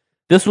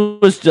 This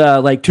was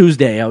like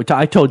Tuesday.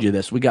 I told you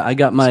this. I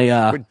got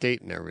my we're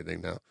dating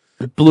everything now.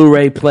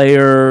 Blu-ray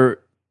player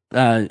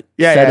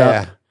set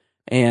up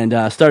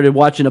and started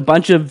watching a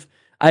bunch of.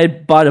 I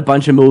had bought a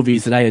bunch of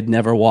movies that I had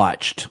never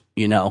watched.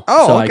 You know,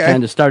 so I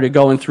kind of started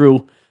going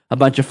through a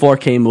bunch of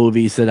 4K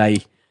movies that I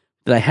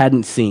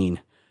hadn't seen.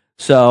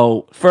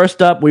 So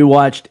first up, we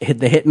watched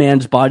The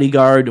Hitman's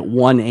Bodyguard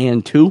 1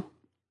 and 2.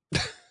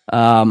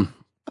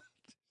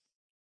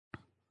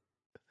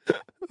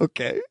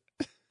 Okay.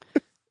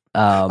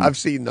 I've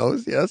seen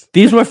those, yes.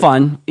 These were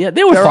fun. Yeah,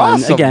 they're fun.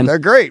 Awesome. Again, they're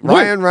great.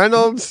 Ryan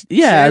Reynolds,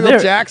 Samuel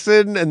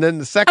Jackson, and then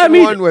the second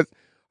one with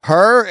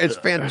her. It's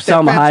Salma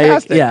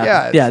fantastic.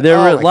 Hayek. Yeah, they're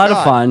a lot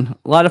of fun.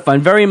 A lot of fun.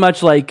 Very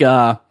much like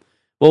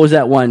what was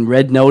that one?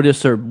 Red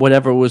Notice or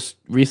whatever was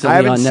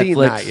recently on Netflix. I haven't seen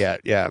that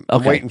yet. Yeah,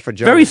 I'm waiting for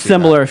Joe. Very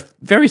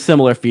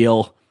similar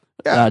feel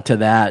to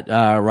that.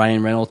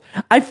 Ryan Reynolds.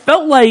 I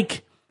felt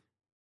like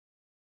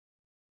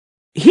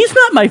he's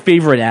not my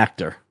favorite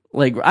actor.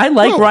 Like I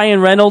like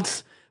Ryan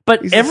Reynolds.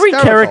 But every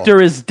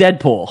character is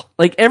Deadpool.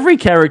 Like, every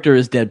character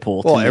is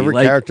Deadpool. Well, every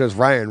character is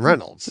Ryan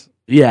Reynolds.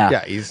 Yeah.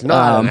 Yeah, he's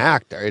not an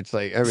actor. It's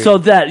like, I mean, so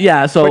but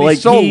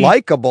he's so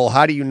likable.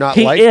 How do you not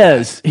like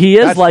that? He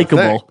is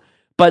likable.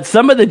 But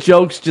some of the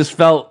jokes just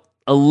felt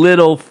a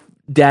little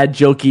dad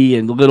jokey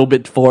and a little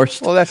bit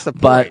forced. Well, that's the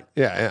point.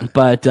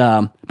 But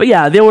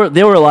yeah, they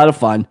were a lot of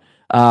fun.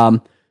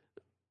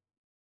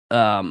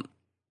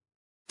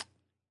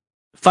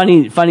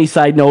 Funny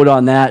side note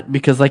on that,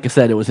 because like I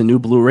said, it was a new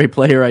Blu-ray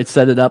player. I'd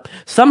set it up.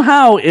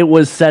 Somehow it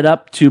was set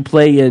up to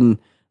play in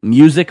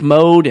music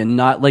mode and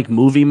not like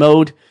movie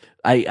mode.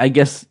 I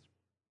guess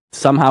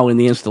somehow in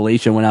the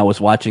installation when I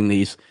was watching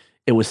these,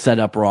 it was set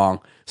up wrong.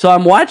 So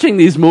I'm watching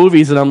these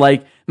movies and I'm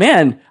like,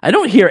 man, I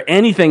don't hear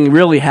anything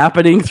really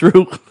happening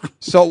through.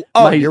 So,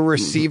 your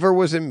receiver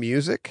was in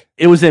music?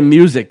 It was in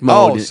music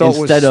mode so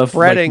instead it was of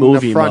spreading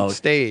movie the front mode.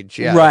 stage.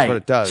 Yeah, right. That's what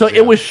it does. So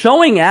it was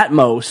showing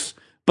Atmos,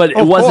 but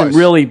it wasn't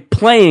really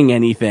playing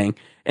anything.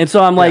 And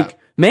so I'm like,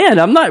 man,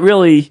 I'm not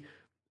really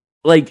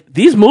like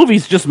these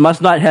movies just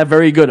must not have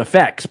very good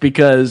effects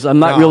because I'm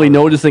not really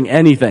noticing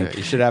anything. Yeah,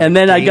 you should have and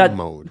then game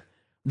mode.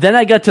 Then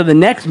I got to the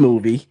next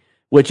movie,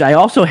 which I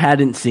also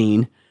hadn't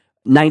seen,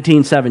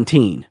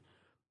 1917.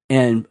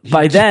 And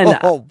by then,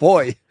 oh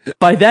boy,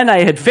 by then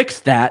I had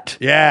fixed that.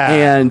 Yeah.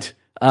 And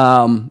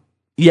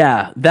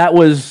that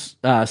was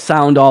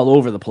sound all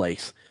over the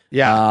place.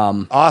 Yeah.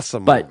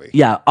 Awesome movie.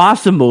 Yeah,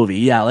 awesome movie.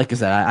 Yeah, like I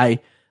said,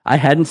 I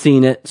hadn't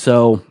seen it,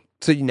 so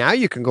now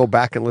you can go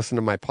back and listen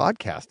to my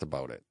podcast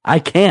about it. I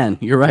can.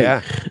 You're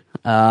right.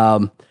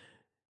 Yeah.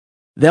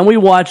 Then we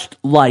watched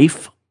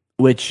Life,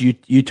 which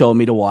you told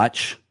me to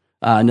watch.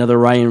 Another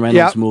Ryan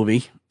Reynolds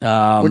movie.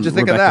 What'd you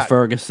think Rebecca of that?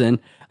 Ferguson.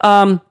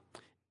 It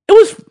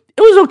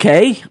was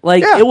okay.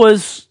 Like it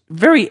was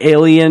very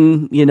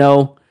alien, you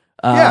know.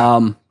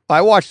 I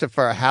watched it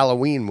for a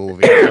Halloween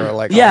movie. Or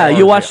like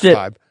you watched it.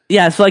 vibe.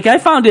 Yeah, so like I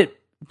found it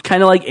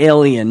kind of like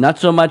Alien, not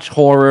so much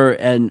horror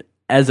and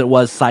as it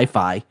was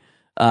sci-fi.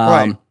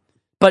 Right.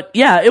 But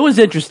yeah, it was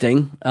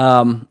interesting.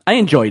 I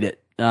enjoyed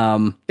it.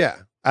 Yeah,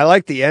 I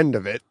liked the end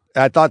of it.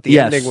 I thought the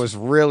ending was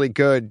really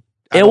good.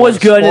 It was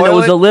good, and it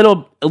was a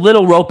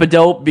little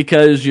rope-a-dope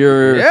because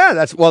you're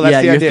that's the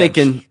you're idea.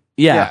 thinking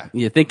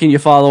you're thinking you're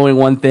following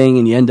one thing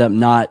and you end up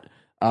not.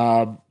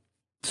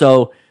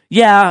 So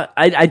yeah,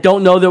 I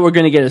don't know that we're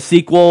going to get a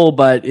sequel,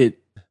 but it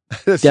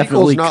the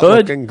definitely sequel's not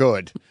could. looking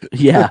good.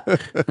 Yeah.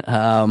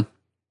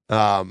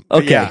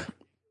 Okay. Yeah.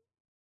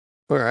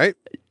 All right.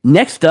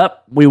 Next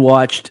up, we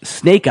watched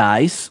Snake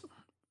Eyes,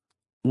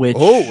 which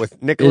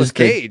with Nicolas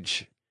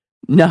Cage.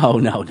 No.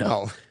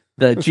 Oh.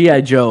 The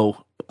G.I.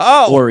 Joe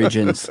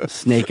Origins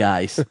Snake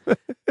Eyes.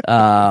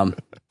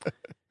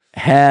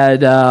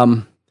 Had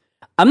I'm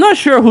not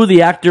sure who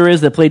the actor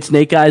is that played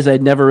Snake Eyes.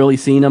 I'd never really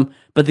seen him,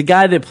 but the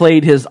guy that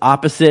played his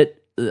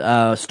opposite,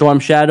 Storm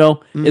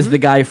Shadow, is the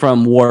guy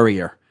from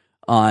Warrior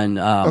on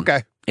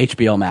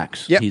HBO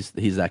Max. Yep.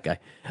 He's that guy.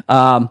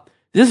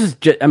 This is,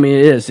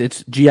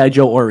 it's G.I.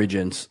 Joe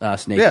Origins,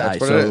 Snake Eyes.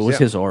 So it was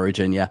his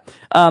origin, yeah.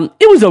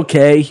 It was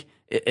okay.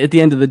 At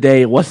the end of the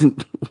day, it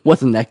wasn't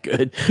that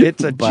good.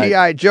 It's a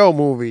G.I. Joe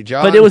movie,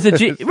 John. But it was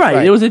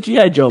it was a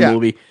G.I. Joe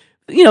movie.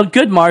 You know,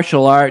 good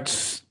martial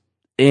arts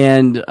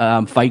and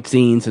fight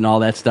scenes and all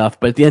that stuff.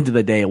 But at the end of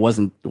the day, it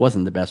wasn't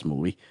the best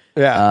movie.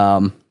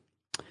 Yeah.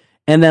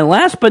 And then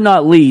last but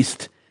not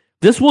least,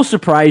 this will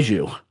surprise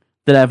you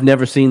that I've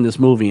never seen this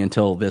movie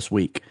until this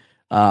week.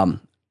 The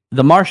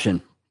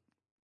Martian.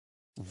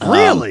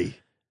 Really?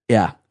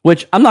 Yeah.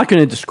 Which I'm not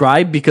going to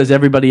describe because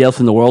everybody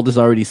else in the world has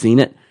already seen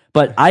it.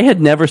 But I had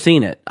never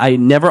seen it. I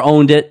never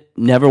owned it.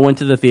 Never went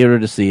to the theater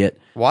to see it.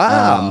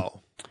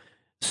 Wow.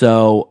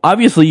 So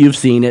obviously you've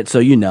seen it, so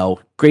you know.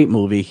 Great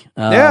movie.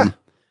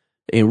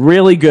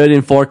 Really good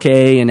in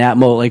 4K and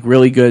Atmo, like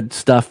really good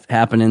stuff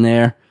happening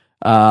there.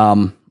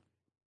 So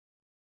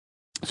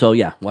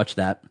yeah, watch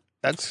that.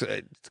 It's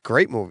a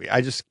great movie.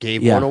 I just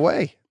gave one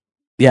away.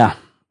 Yeah.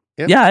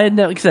 Yep. Yeah,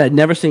 like I said, I'd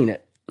never seen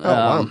it.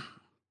 Wow.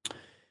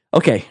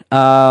 Okay.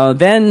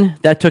 Then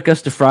that took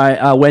us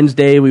to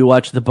Wednesday. We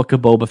watched the Book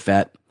of Boba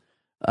Fett.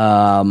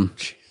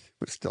 Jeez,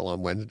 we're still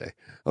on Wednesday.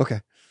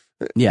 Okay.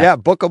 Yeah.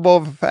 Book of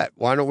Boba Fett.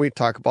 Why don't we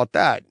talk about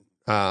that?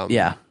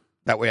 Yeah.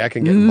 That way I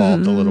can get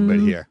involved a little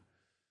bit here.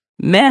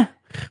 Meh.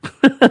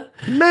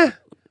 Meh.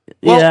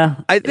 Well, yeah.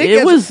 I think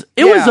it was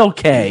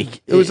okay.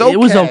 It was okay. It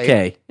was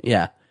okay.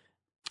 Yeah.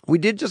 We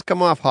did just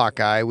come off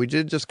Hawkeye. We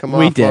did just come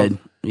off of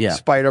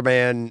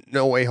Spider-Man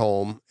No Way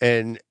Home.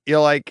 And you're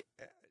like,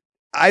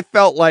 I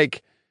felt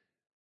like,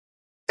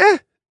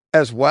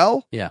 as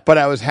well. Yeah. But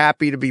I was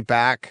happy to be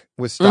back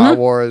with Star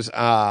Wars.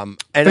 And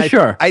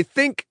I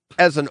think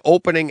as an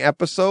opening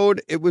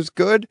episode, it was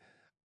good.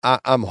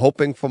 I'm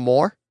hoping for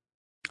more.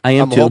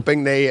 I'm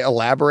hoping they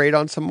elaborate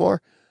on some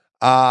more.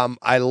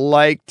 I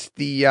liked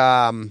the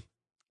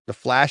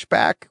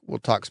flashback. We'll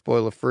talk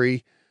spoiler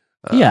free.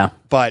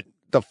 But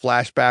the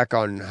flashback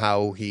on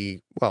how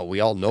we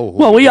all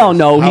know. We all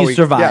know he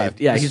survived.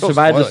 He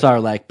survived the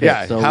Sarlacc pit.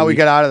 Yeah, so how he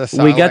got out of the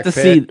Sarlacc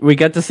pit. We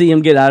got to see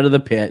him get out of the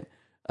pit.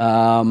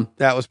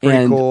 That was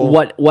pretty cool.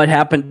 What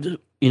happened?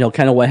 You know,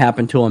 kind of what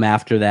happened to him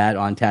after that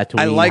on Tatooine.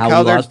 I like how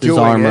he they're lost his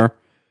armor.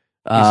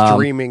 He's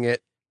dreaming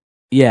it.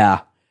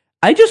 Yeah,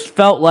 I just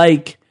felt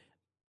like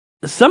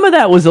some of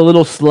that was a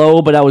little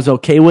slow, but I was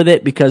okay with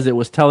it because it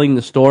was telling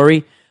the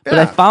story. But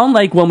I found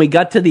like when we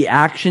got to the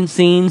action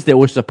scenes that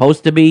were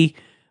supposed to be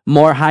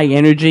more high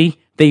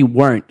energy, they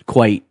weren't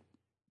quite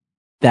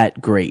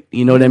that great.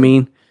 You know what I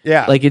mean?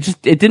 Yeah. Like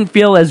it didn't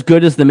feel as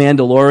good as The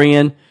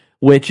Mandalorian,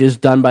 which is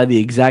done by the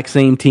exact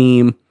same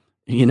team.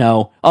 You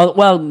know,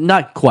 well,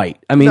 not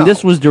quite. I mean,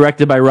 this was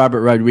directed by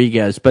Robert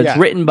Rodriguez, but it's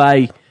written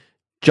by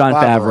Jon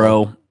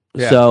Favreau.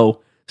 Yeah.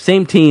 So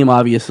same team,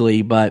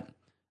 obviously, but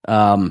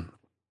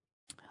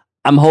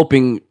I'm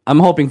hoping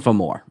for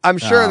more. I'm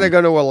sure they're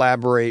going to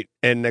elaborate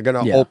and they're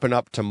going to open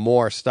up to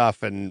more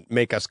stuff and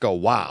make us go,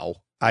 wow.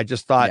 I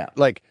just thought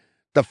like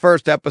the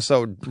first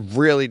episode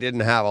really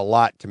didn't have a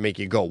lot to make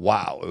you go,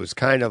 wow. It was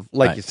kind of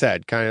like you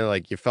said, kind of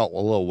like you felt a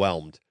little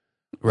whelmed.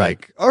 Right.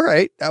 Like, all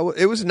right,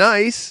 it was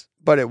nice,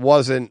 but it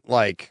wasn't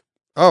like,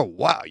 oh,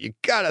 wow, you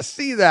got to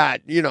see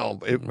that. You know,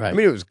 I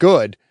mean, it was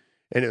good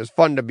and it was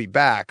fun to be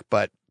back,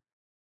 but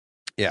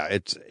yeah,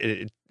 it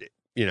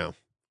you know,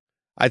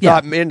 I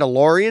thought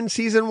Mandalorian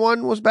season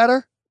 1 was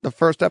better. The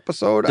first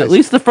episode, at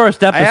least the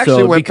first episode. I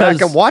actually went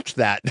back and watched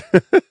that.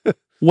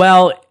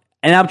 Well,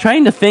 and I'm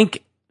trying to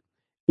think,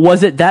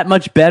 was it that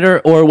much better,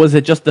 or was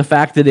it just the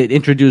fact that it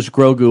introduced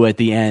Grogu at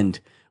the end,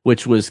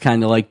 which was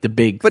kind of like the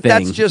big but thing? But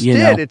that's just it.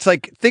 Know? It's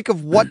like, think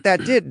of what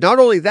that did. Not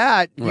only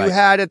that, you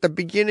had at the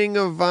beginning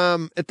of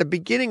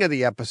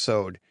the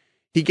episode,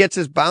 he gets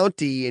his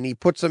bounty and he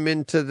puts him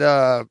into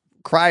the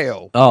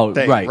cryo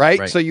thing,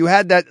 right? So you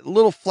had that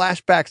little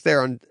flashbacks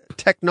there on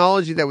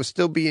technology that was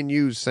still being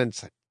used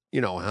since,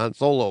 Han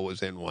Solo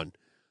was in one.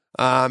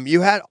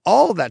 You had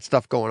all of that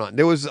stuff going on.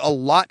 There was a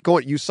lot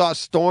going. You saw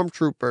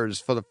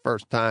stormtroopers for the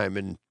first time,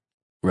 and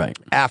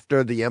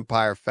after the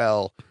Empire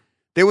fell,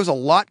 there was a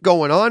lot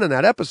going on in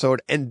that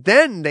episode. And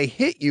then they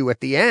hit you at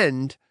the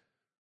end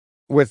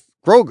with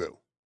Grogu,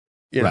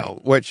 you know,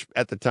 which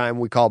at the time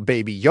we called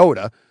Baby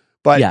Yoda.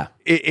 But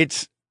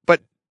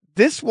but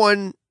this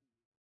one,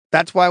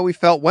 that's why we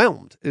felt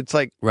whelmed. It's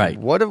like,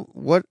 what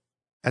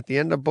at the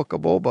end of Book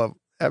of Boba,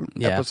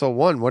 episode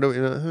 1, what do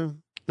we?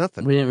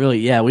 Nothing. We didn't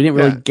really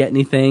get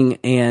anything,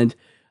 and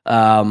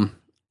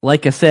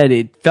like I said,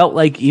 it felt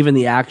like even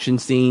the action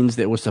scenes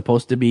that were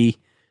supposed to be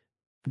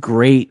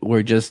great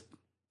were just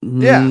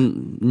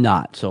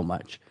not so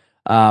much.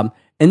 And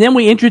then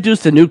we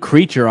introduced a new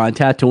creature on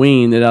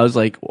Tatooine that I was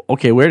like,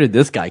 okay, where did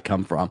this guy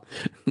come from?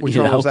 Which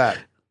one was that?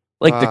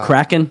 Like the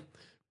Kraken.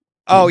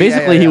 Oh,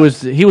 basically, he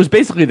was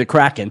basically the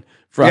Kraken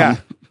from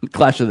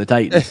Clash of the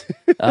Titans,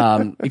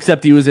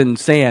 except he was in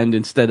sand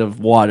instead of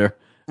water.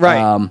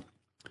 Right.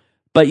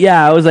 But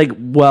yeah, I was like,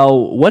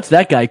 well, what's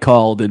that guy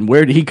called and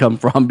where did he come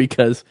from?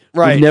 Because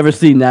we've never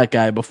seen that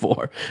guy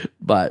before.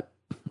 But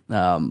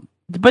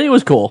it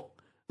was cool.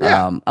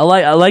 Yeah. I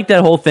like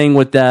that whole thing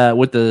with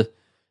the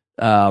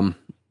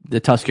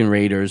Tusken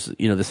Raiders,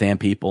 the Sand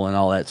People and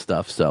all that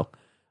stuff. So,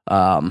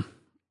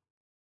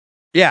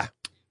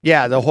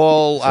 yeah, the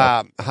whole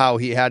how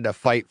he had to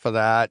fight for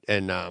that,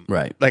 and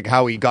like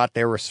how he got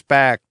their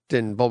respect,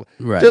 and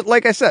just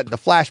like I said, the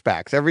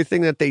flashbacks,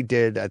 everything that they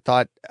did, I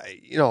thought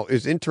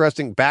is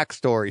interesting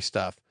backstory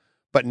stuff,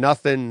 but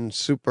nothing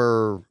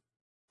super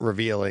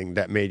revealing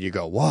that made you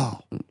go,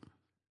 "Wow!"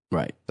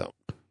 Right. So,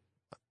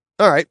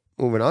 all right,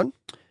 moving on.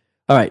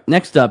 All right,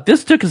 next up,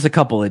 this took us a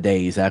couple of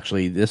days.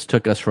 Actually, this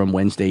took us from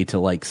Wednesday to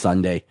like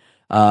Sunday.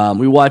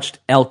 We watched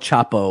El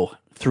Chapo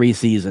 3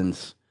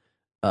 seasons.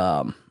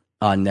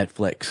 On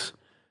Netflix.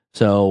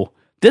 So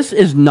this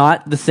is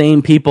not the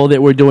same people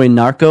that were doing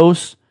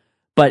Narcos,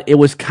 but it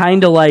was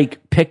kind of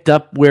like picked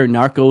up where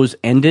Narcos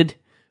ended.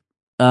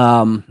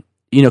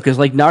 Because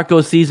like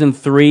Narcos season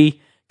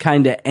 3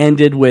 kind of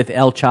ended with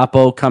El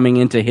Chapo coming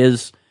into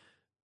his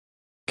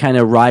kind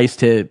of rise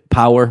to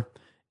power.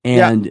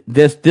 And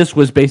this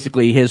was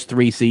basically his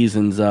 3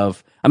 seasons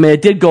of,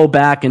 it did go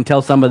back and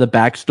tell some of the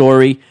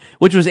backstory,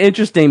 which was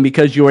interesting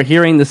because you were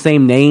hearing the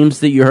same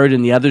names that you heard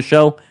in the other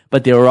show,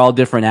 but they were all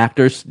different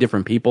actors,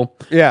 different people.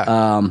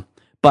 Yeah.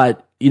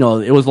 But,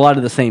 it was a lot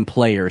of the same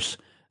players.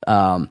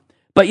 Again,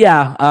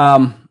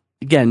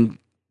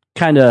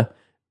 kind of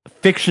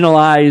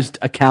fictionalized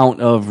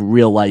account of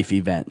real life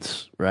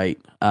events, right?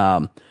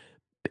 And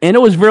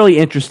it was really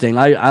interesting.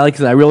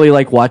 I really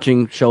like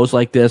watching shows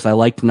like this. I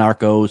liked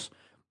Narcos.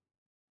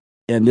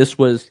 And this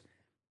was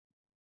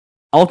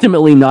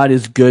ultimately not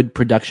as good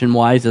production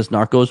wise as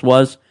Narcos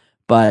was,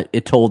 but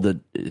it told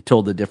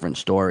a different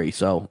story.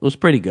 So it was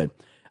pretty good.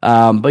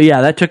 But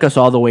yeah, that took us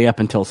all the way up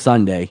until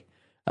Sunday.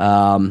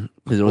 Because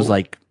it was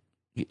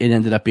it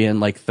ended up being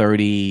like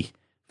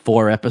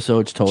 34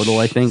 episodes total,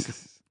 I think.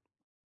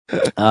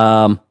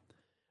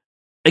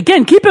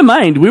 Again, keep in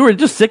mind, we were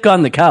just sick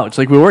on the couch.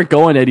 Like we weren't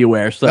going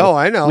anywhere. So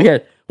I know.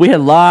 We had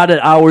a lot of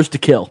hours to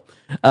kill.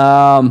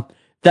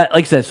 That,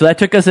 like I said, so that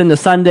took us into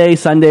Sunday.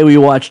 Sunday, we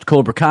watched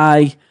Cobra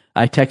Kai.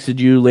 I texted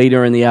you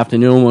later in the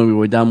afternoon when we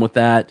were done with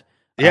that.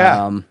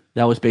 Yeah.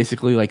 That was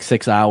basically like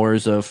 6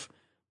 hours of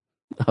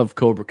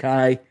Cobra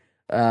Kai.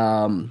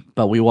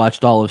 But we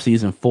watched all of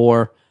season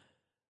 4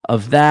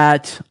 of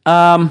that.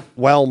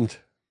 Whelmed.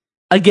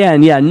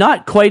 Again,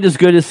 not quite as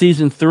good as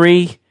season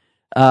 3.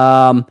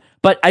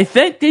 But I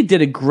think they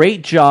did a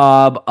great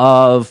job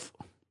of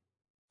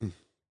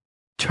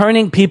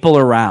turning people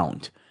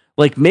around.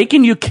 Like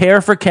making you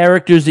care for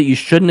characters that you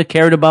shouldn't have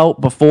cared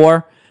about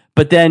before,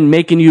 but then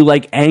making you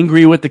like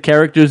angry with the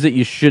characters that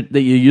you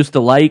used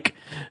to like,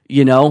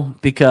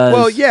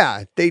 because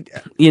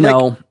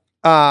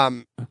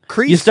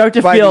Kreese, you start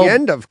to by feel the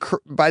end of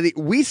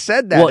we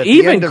said that at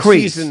even the end of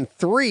Kreese, season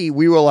 3,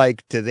 we were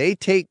like, do they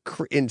take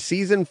in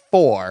season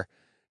 4?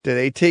 do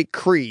they take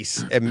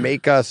Kreese and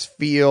make us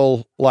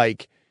feel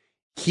like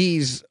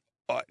he's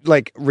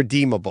like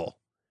redeemable?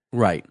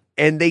 Right.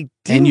 And they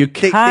did. And you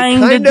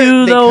kind of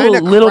do, though, a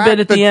little bit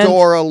at the end.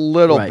 Door a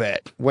little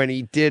bit when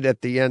he did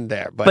at the end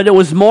there. But it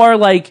was more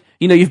like,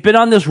 you've been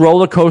on this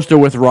roller coaster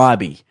with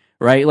Robbie,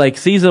 right? Like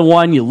season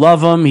 1, you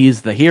love him.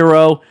 He's the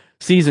hero.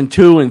 Season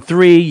 2 and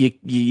 3,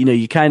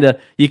 you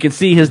can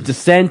see his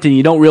descent and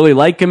you don't really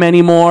like him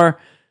anymore.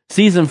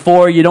 Season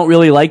 4, you don't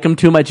really like him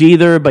too much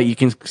either, but you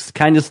can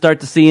kind of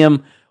start to see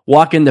him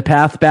walking the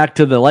path back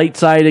to the light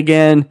side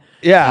again.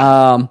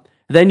 Yeah.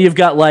 Then you've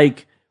got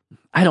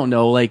I don't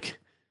know, I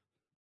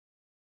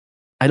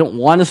don't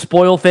want to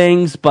spoil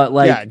things, but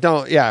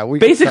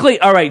basically,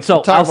 all right,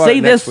 so I'll say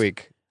this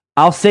week.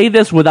 I'll say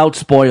this without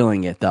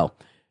spoiling it, though.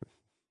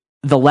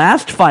 The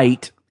last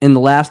fight in the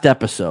last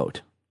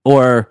episode,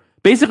 or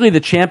basically the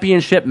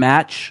championship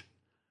match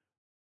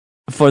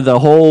for the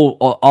whole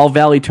All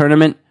Valley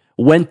tournament,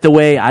 went the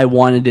way I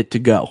wanted it to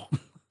go.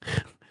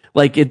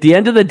 At the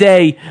end of the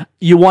day,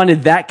 you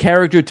wanted that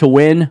character to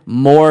win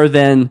more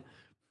than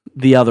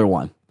the other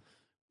one,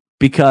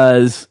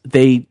 because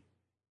they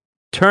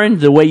turned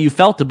the way you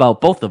felt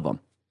about both of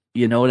them.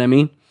 You know what I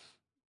mean?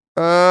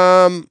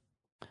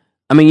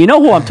 You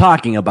know who I'm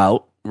talking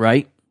about,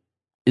 right?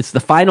 It's the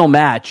final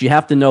match. You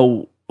have to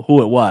know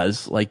who it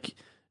was.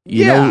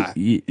 You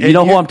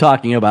know who I'm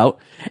talking about.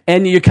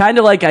 And you're kind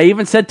of I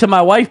even said to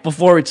my wife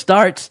before it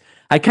starts,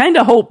 I kind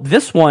of hope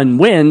this one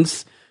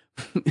wins,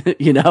 because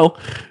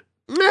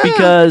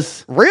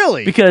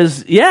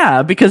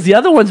the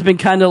other one's been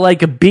kind of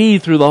like a B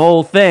through the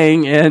whole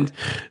thing, and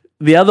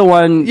the other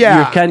one,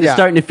 you're kind of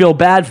starting to feel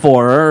bad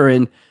for her,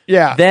 and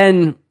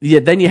then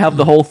you have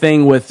the whole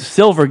thing with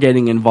Silver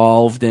getting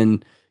involved,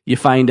 and you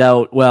find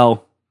out, you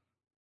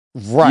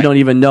don't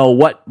even know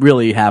what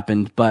really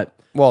happened, but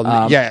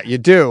you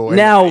do. And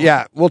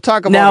now, we'll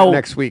talk about it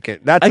next week.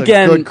 That's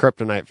again, a good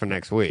kryptonite for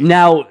next week.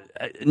 Now,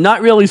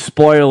 not really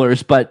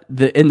spoilers, but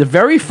in the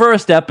very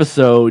first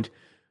episode,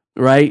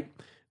 right,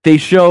 they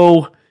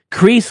show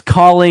Kreese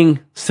calling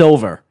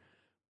Silver.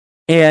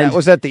 And that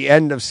was at the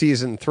end of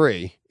season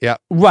 3. Yeah.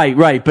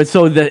 Right. But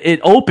so it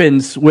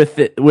opens with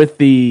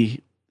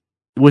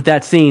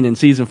that scene in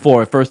season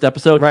 4, first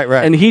episode.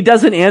 Right. And he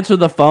doesn't answer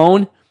the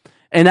phone.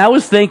 And I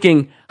was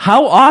thinking,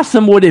 how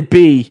awesome would it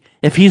be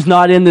if he's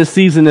not in this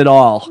season at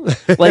all?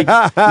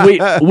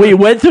 We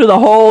went through the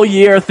whole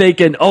year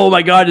thinking, oh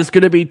my God, it's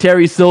going to be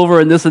Terry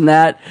Silver and this and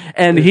that.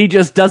 And he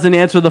just doesn't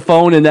answer the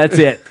phone and that's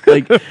it.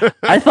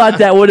 I thought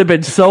that would have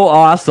been so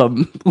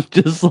awesome.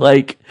 Just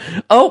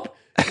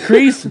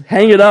Kreese,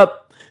 hang it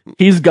up.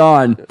 He's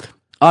gone.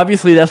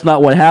 Obviously, that's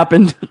not what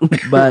happened.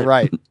 But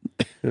right.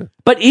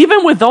 But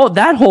even with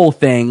that whole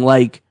thing,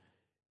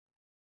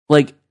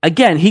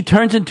 again, he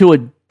turns into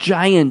a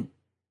giant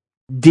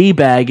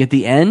D-bag at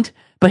the end,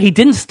 but he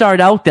didn't start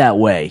out that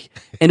way.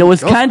 And it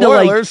was kind of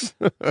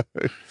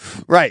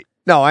right.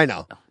 No, I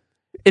know.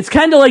 It's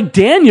kind of like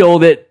Daniel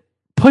that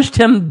pushed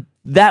him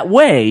that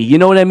way. You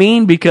know what I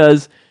mean?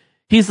 Because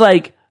he's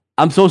like,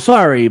 I'm so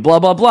sorry, blah,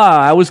 blah, blah.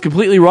 I was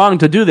completely wrong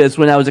to do this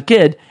when I was a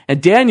kid.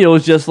 And Daniel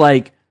was just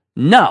like,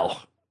 no,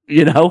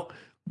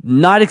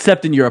 not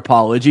accepting your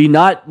apology,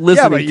 not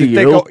listening to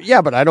you.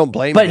 But I don't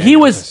blame him. But he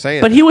was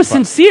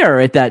sincere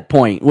at that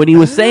point when he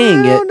was saying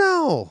it. I don't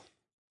know.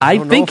 I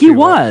think he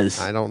was.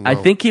 I don't know. I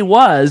think he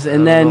was.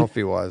 And I then, don't know if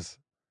he was.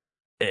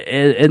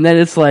 And then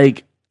it's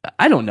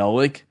I don't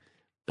know.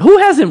 Who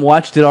hasn't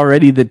watched it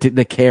already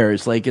that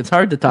cares? It's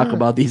hard to talk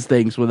about these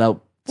things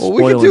without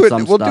spoiling we can do it.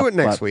 some We'll stuff. Do it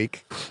next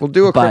week. We'll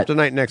do a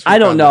kryptonite next week. I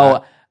don't know.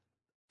 That.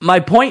 My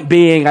point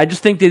being, I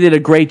just think they did a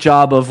great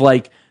job of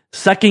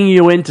sucking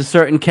you into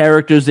certain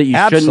characters that you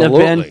shouldn't have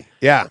been.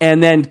 Yeah.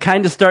 And then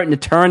kind of starting to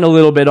turn a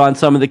little bit on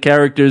some of the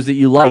characters that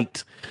you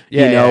liked,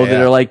 that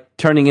are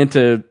turning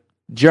into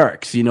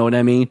jerks. You know what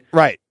I mean?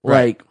 Right.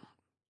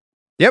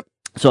 Yep.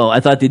 So I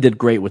thought they did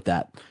great with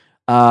that.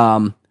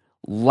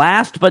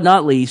 Last but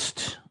not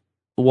least,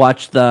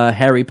 watch the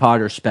Harry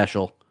Potter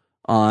special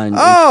on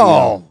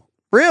HBO.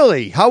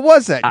 Really? How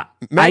was that?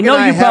 I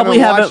know you probably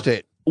haven't watched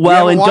it.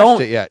 Well, and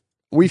watched it yet.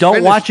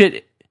 Don't watch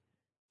it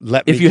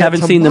if you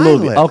haven't seen the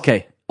movie. List.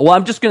 Okay. Well,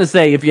 I'm just going to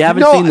say, if you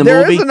haven't seen the movie,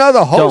 there is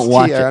another host don't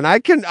watch here, it. and I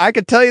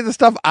can tell you the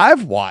stuff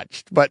I've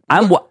watched, but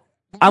I'm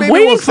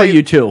waiting for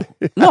you to.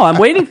 No, I'm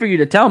waiting for you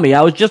to tell me.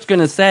 I was just going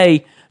to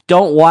say,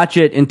 don't watch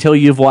it until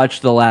you've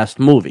watched the last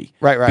movie,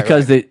 right?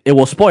 Because it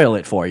will spoil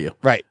it for you,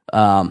 right?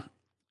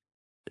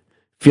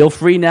 Feel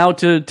free now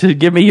to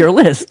give me your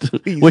list,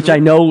 which I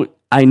know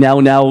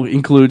now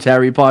includes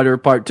Harry Potter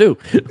Part 2.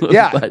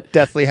 Yeah, but,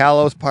 Deathly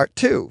Hallows Part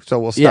 2. So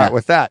we'll start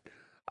with that.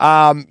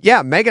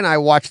 Meg and I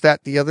watched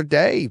that the other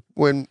day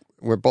when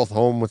we're both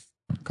home with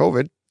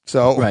COVID.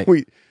 So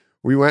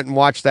we went and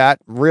watched that.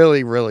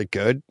 Really, really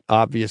good,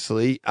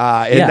 obviously.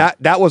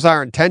 That was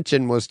our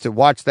intention, was to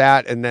watch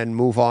that and then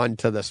move on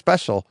to the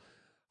special.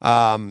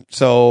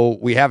 So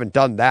we haven't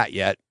done that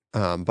yet.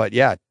 But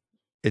yeah,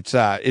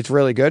 it's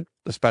really good,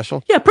 the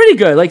special. Yeah, pretty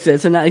good. Like I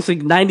said, it's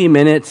 90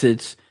 minutes.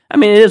 It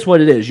is what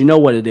it is. You know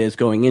what it is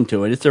going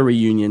into it. It's a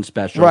reunion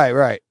special.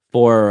 Right.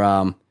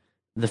 For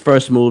the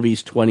first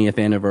movie's 20th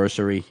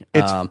anniversary.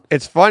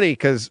 It's funny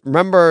because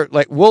remember,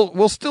 like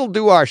we'll still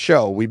do our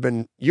show.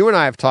 You and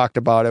I have talked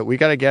about it. We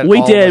got to get.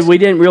 We didn't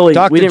really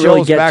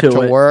get back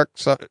to it. work,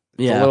 so it's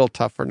a little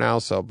tougher now.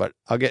 So, but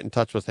I'll get in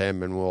touch with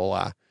him and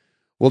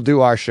we'll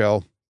do our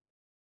show,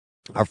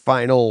 our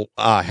final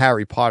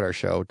Harry Potter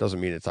show. Doesn't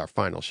mean it's our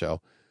final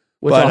show,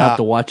 which I'll have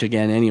to watch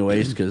again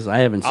anyways because I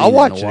haven't seen. I'll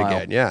watch it in a while.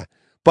 again. Yeah,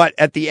 but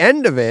at the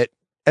end of it.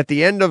 At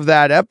the end of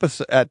that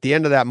episode, at the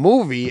end of that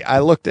movie, I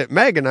looked at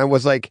Meg and I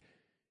was like,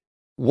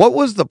 what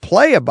was the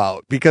play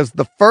about? Because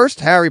the first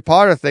Harry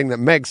Potter thing that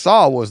Meg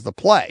saw was the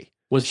play.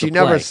 She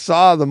never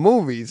saw the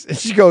movies. And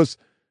she goes,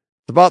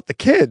 it's about the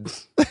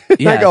kids.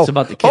 Yeah, I go, it's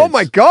about the kids. Oh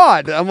my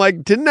God. I'm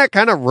like, didn't that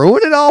kind of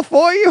ruin it all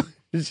for you?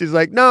 And she's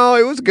like, no,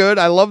 it was good.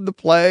 I loved the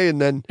play.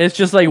 And then it's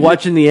just like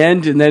watching the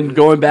end and then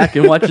going back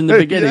and watching the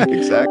beginning. Yeah,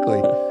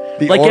 exactly.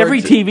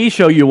 Every TV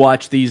show you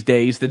watch these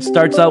days that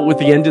starts out with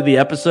the end of the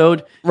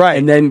episode, right,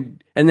 and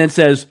then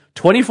says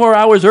 24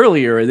 hours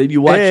earlier, and then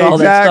you watch all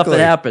that stuff that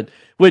happened,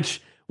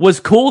 which was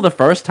cool the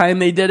first time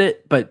they did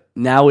it, but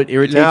now it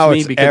irritates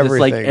me because it's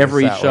like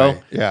every show.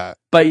 Way. Yeah,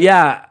 but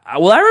yeah,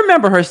 well, I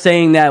remember her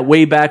saying that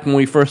way back when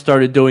we first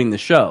started doing the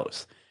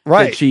shows.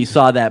 Right, that she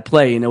saw that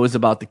play and it was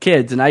about the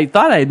kids, and I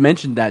thought I had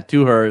mentioned that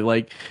to her.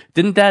 Like,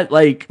 didn't that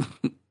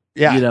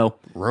kind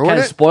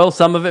of spoil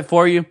some of it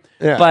for you?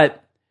 Yeah, but.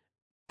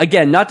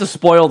 Again, not to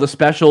spoil the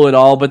special at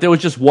all, but there was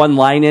just one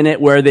line in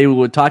it where they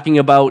were talking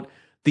about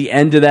the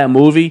end of that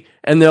movie,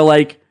 and they're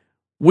like,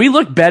 we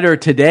look better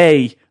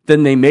today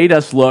than they made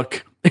us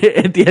look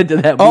at the end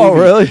of that movie. Oh,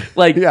 really?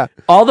 Like,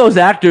 all those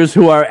actors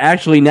who are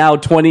actually now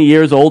 20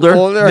 years older,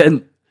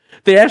 than,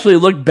 they actually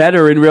look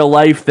better in real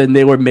life than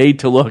they were made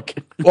to look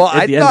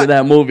at the end of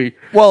that movie.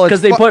 Well,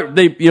 because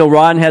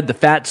Ron had the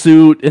fat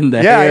suit and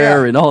the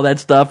hair and all that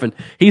stuff, and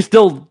he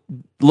still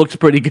looks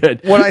pretty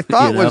good. What I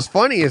thought was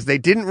funny is they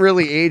didn't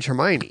really age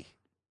Hermione.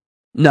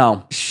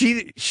 No,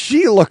 she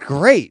looked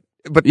great,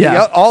 but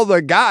all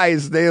the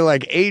guys they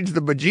like aged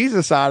the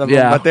bejesus out of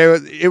them. But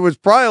it was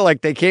probably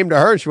like they came to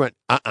her and she went,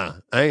 I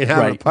ain't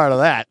having a part of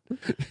that.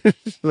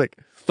 Like,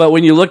 but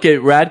when you look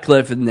at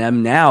Radcliffe and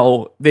them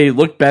now, they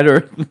look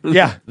better.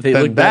 Yeah, they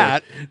look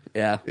that.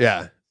 Better.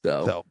 Yeah.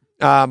 So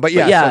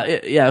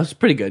it was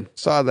pretty good.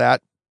 Saw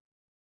that.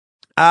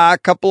 A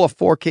couple of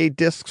 4K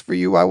discs for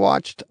you. I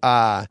watched.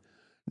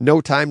 No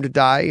Time to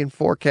Die in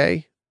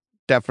 4K.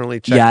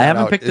 Definitely check that out. I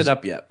haven't picked it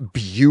up yet.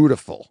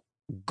 Beautiful.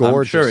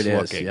 Gorgeous I'm sure it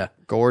looking. Is, yeah.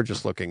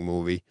 Gorgeous looking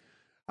movie.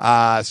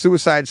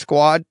 Suicide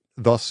Squad.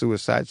 The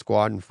Suicide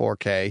Squad in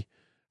 4K.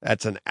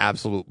 That's an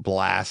absolute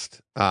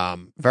blast.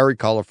 Very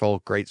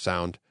colorful. Great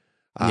sound.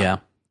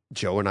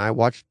 Joe and I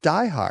watched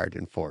Die Hard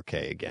in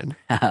 4K again.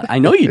 I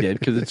know you did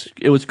because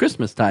it was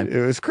Christmas time.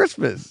 It was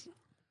Christmas.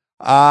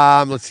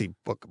 Let's see.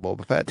 Book of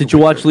Boba Fett. Did you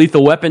watch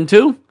Lethal Weapon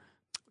 2?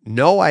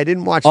 No, I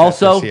didn't watch that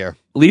this year.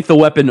 Lethal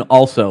Weapon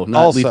also,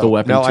 not Lethal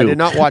Weapon 2. No, I did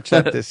not watch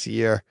that this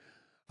year.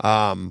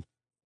 Or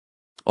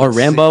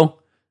Rambo,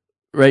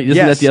 right?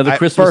 Isn't that the other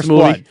Christmas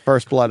movie?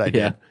 First Blood, I did.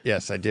 Yeah.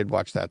 Yes, I did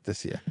watch that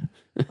this year.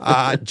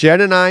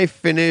 Jen and I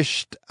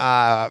finished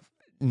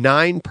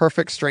 9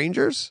 Perfect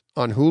Strangers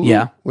on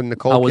Hulu with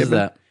Nicole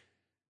Kidman.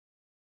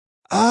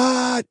 How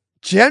was that?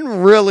 Jen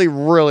really,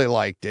 really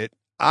liked it.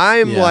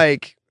 I'm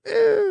like,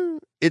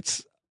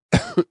 it's,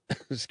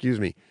 excuse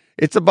me.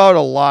 It's about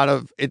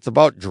it's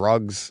about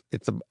drugs.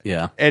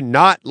 And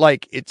not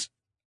like it's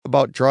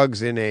about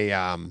drugs in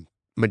a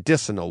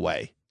medicinal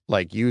way,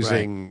 like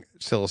using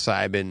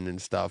psilocybin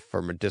and stuff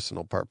for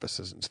medicinal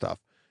purposes and stuff.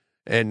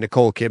 And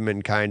Nicole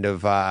Kidman kind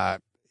of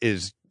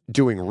is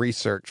doing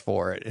research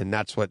for it, and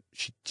that's what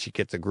she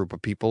gets a group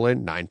of people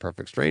in, 9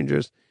 Perfect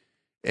Strangers,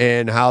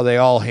 and how they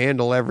all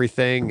handle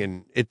everything,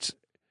 and it's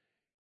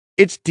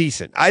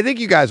decent. I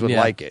think you guys would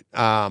like it.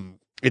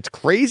 It's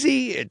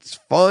crazy. It's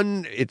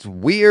fun. It's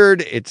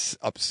weird. It's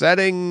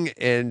upsetting.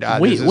 And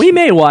we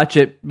may watch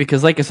it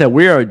because, like I said,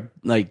 we are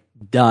like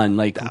done.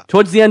 Like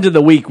towards the end of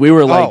the week, we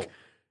were like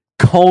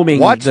combing.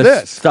 Watch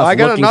this stuff. I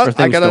got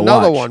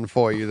another watch. one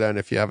for you then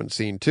if you haven't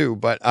seen too.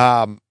 But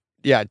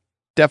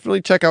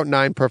definitely check out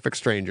 9 Perfect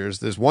Strangers.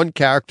 There's one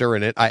character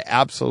in it I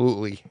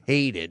absolutely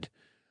hated.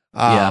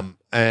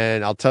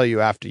 And I'll tell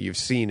you after you've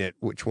seen it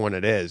which one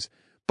it is.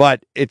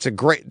 But it's a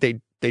great.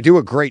 They do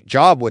a great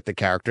job with the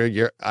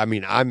character.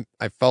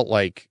 I felt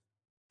like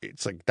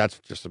it's like that's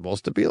just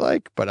supposed to be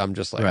like, but I'm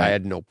just like I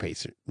had no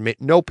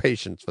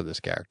patience for this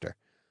character.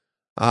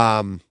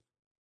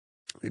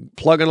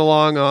 Plugging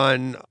along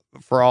on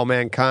For All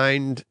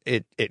Mankind,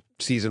 it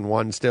season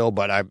 1 still,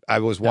 but I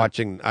was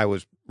watching. I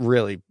was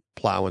really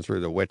plowing through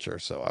The Witcher,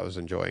 so I was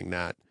enjoying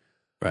that.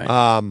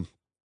 Right.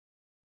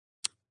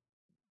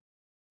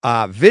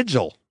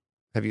 Vigil.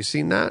 Have you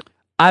seen that?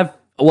 I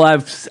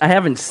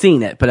haven't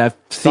seen it, but I've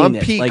seen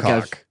it.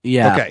 Peacock. Like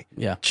Okay.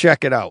 Yeah.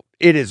 Check it out.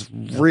 It is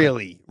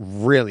really,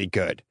 really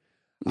good.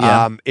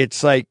 Yeah.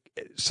 It's like,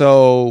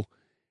 so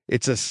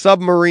it's a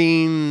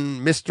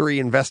submarine mystery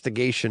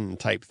investigation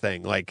type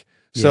thing. Like,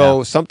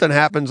 so something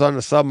happens on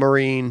the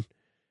submarine.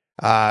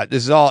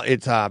 This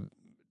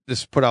This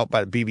is put out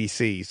by the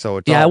BBC, so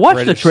it's I all watched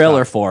British the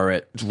trailer stuff. for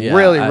it. It's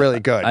really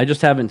good. I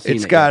just haven't seen it.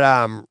 It's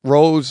got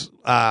Rose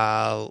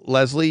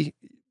Leslie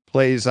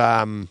plays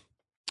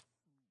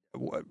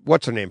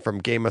what's her name from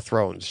Game of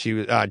Thrones? She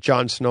was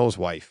Jon Snow's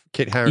wife,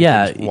 Kit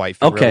Harington's wife.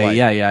 In real life.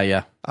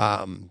 Yeah.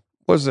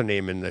 What's her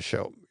name in the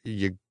show?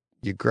 Ygritte,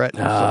 something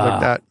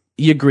like that.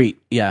 Ygritte,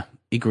 yeah,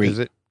 Ygritte. Is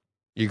it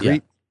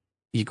Ygritte?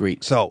 Yeah.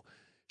 Ygritte. So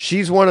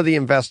she's one of the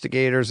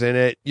investigators in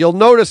it. You'll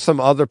notice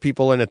some other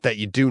people in it that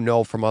you do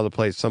know from other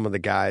places. Some of the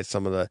guys,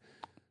 some of the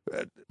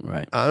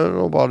right. I don't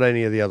know about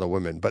any of the other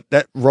women, but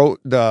that Rose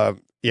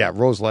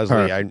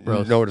Leslie,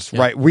 noticed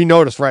right. We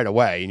noticed right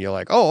away, and you're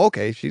like, oh,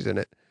 okay, she's in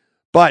it.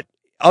 But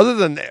other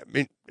than that, I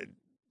mean,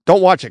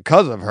 don't watch it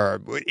because of her.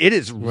 It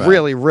is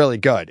really, really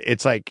good.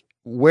 It's like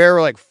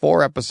we're like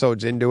 4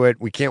 episodes into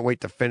it. We can't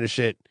wait to finish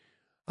it.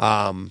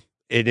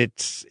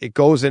 It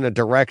goes in a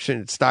direction.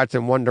 It starts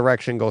in one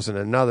direction, goes in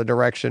another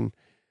direction.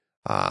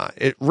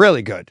 It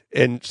really good.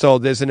 And so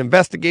there's an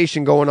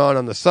investigation going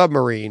on the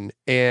submarine,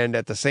 and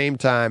at the same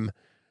time,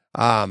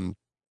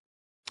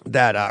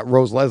 that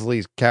Rose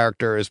Leslie's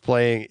character is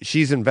playing.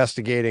 She's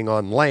investigating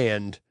on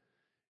land.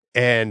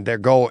 And they're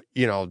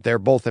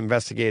both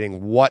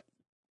investigating what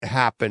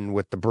happened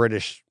with the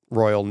British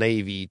Royal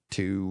Navy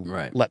to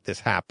let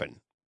this happen.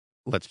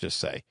 Let's just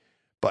say,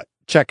 but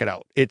check it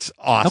out. It's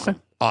awesome. Okay.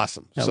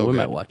 Awesome. Yeah, so we good.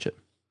 might watch it.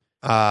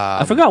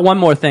 I forgot one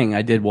more thing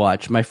I did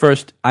watch. My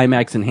first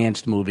IMAX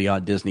enhanced movie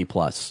on Disney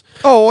Plus.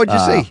 Oh, what'd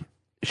you see?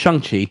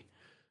 Shang-Chi.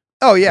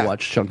 Oh yeah. I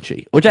watched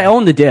Shang-Chi, which I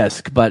own the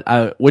disc,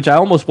 which I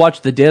almost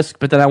watched the disc,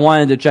 but then I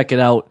wanted to check it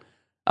out.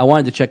 I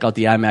wanted to check out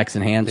the IMAX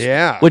enhanced.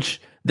 Yeah. Which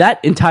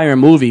that entire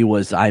movie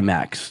was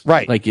IMAX.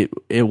 Right. Like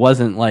it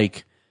wasn't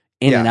like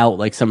in and out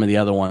like some of the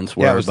other ones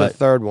were. Yeah, it was the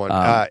third one.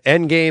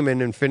 Endgame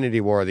and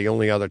Infinity War are the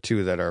only other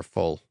two that are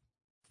full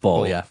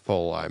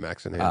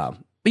IMAX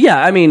enhanced. But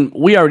yeah, I mean,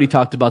 we already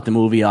talked about the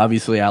movie.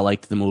 Obviously, I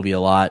liked the movie a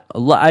lot.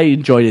 I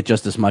enjoyed it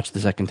just as much the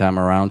second time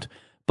around.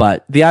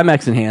 But the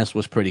IMAX enhanced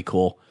was pretty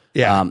cool.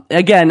 Yeah.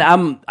 Again,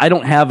 I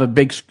don't have a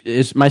big.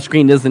 My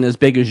screen isn't as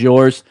big as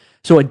yours.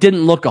 So it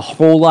didn't look a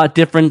whole lot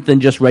different than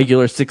just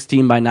regular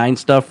 16:9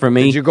 stuff for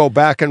me. Did you go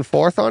back and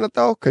forth on it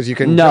though? Because you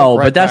can. No,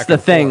 but that's the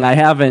thing.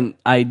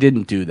 I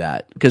didn't do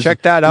that.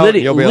 Check that out.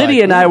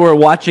 Lydia and I were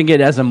watching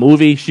it as a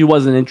movie. She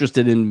wasn't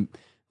interested in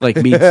like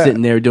me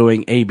sitting there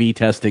doing A/B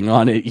testing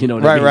on it. You know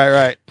what I mean?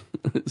 Right.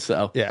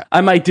 So yeah, I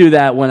might do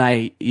that when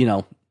I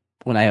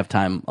have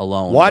time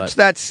alone. Watch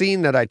that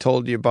scene that I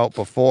told you about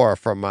before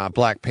from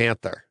Black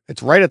Panther.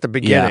 It's right at the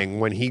beginning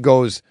when he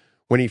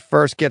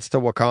first gets to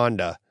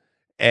Wakanda.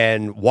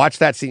 And watch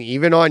that scene,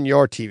 even on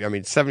your TV. I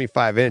mean,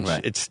 75-inch.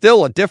 Right. It's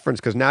still a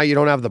difference because now you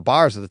don't have the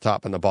bars at the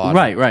top and the bottom.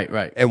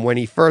 Right. And when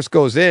he first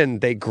goes in,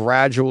 they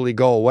gradually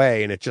go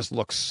away, and it just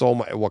looks so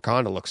much.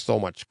 Wakanda looks so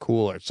much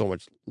cooler. It's so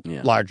much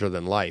larger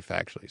than life,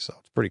 actually. So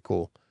it's pretty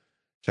cool.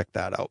 Check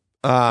that out.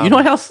 You know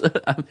what else?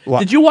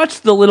 Did you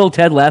watch the little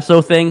Ted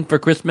Lasso thing for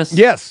Christmas?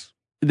 Yes,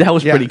 that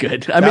was pretty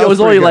good. I mean, it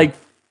was only like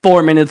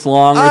 4 minutes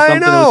long or something. I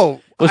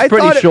know. It was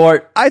pretty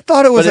short. I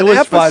thought it was an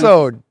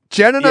episode. Fun.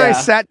 Jen and I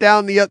sat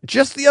down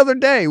just the other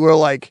day. We're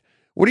like,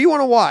 what do you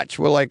want to watch?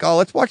 We're like, oh,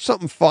 let's watch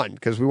something fun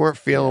because we weren't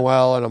feeling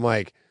well. And I'm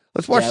like,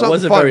 let's watch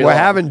something fun. We're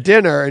having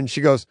dinner. And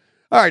she goes,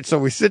 all right. So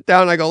we sit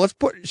down. And I go,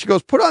 she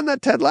goes, put on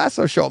that Ted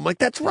Lasso show. I'm like,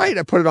 that's right.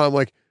 I put it on. I'm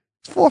like,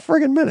 it's 4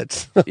 friggin'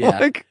 minutes.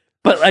 Yeah.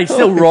 But like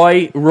still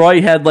Roy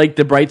had like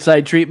the bright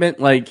side treatment.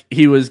 Like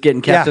he was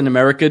getting Captain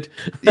America.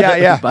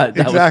 Yeah. But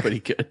that was pretty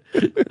good.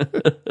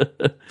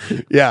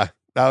 Yeah.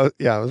 It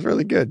was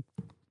really good.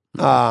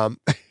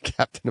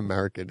 Captain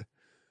America.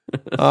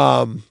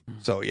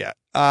 So yeah.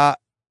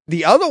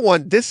 The other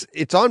one,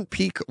 it's on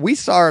Peacock. We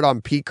saw it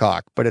on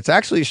Peacock, but it's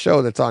actually a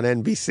show that's on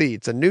NBC.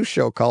 It's a new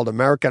show called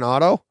American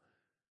Auto.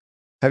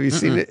 Have you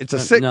seen it? It's a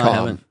sitcom. No, I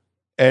haven't.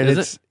 And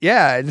it's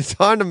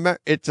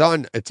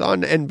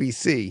on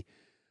NBC.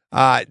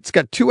 It's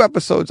got 2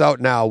 episodes out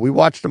now. We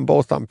watched them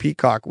both on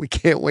Peacock. We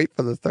can't wait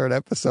for the 3rd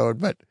episode,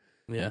 but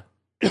yeah.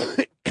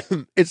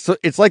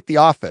 it's like The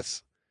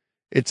Office.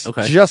 It's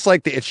just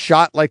like it's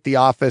shot like The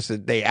Office.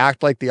 They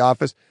act like The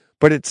Office,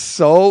 but it's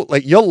so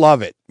like you'll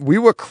love it. We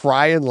were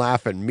crying,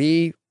 laughing.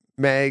 Me,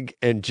 Meg,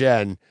 and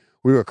Jen,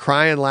 we were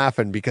crying,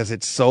 laughing because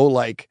it's so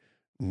like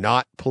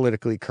not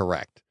politically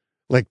correct.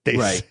 Like they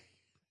say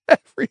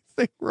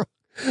everything wrong.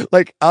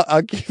 Like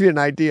I'll give you an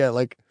idea.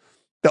 Like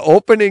the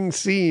opening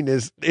scene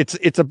is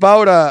it's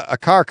about a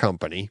car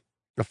company,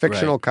 a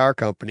fictional car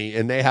company,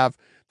 and they have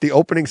the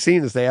opening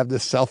scene is they have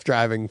this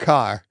self-driving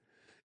car.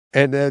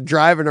 And they're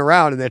driving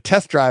around and they're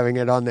test driving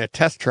it on their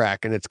test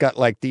track. And it's got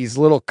like these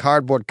little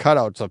cardboard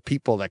cutouts of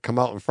people that come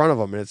out in front of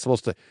them. And it's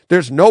supposed to,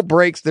 there's no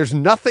brakes. There's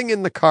nothing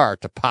in the car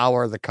to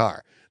power the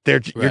car.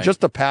 You're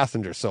just a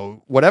passenger.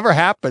 So whatever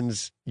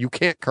happens, you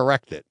can't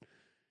correct it.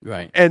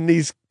 Right. And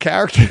these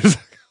characters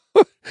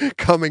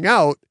coming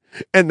out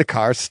and the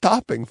car's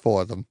stopping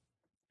for them.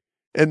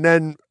 And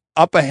then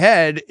up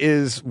ahead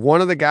is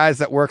one of the guys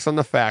that works on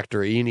the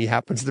factory, and he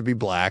happens to be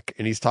black,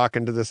 and he's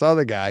talking to this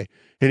other guy,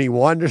 and he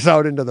wanders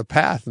out into the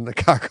path, and the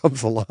car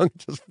comes along and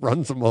just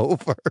runs him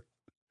over.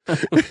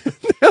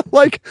 They're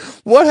like,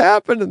 what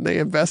happened? And they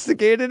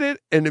investigated it,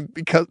 and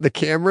because the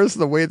cameras,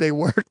 the way they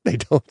work, they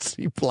don't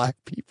see black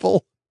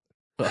people.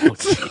 Oh,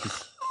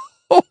 geez.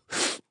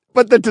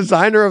 But the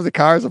designer of the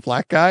car is a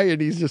black guy,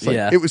 and he's just like,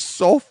 Yeah. it was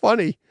so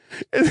funny.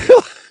 And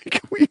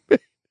like,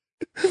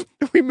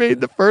 we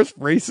made the first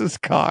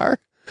racist car,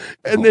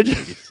 and they're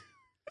just,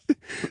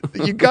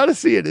 you got to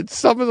see it. It's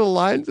some of the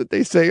lines that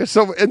they say.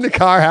 So, and the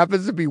car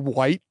happens to be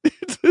white.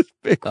 It's this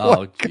big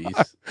white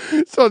car.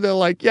 So they're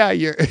like, yeah,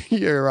 your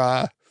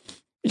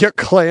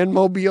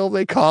Clanmobile,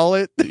 they call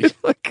it.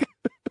 Like,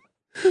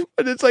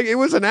 but it's like, it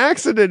was an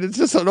accident. It's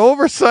just an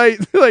oversight.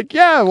 They're like,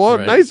 yeah, well,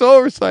 Right. nice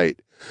oversight.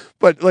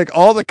 But like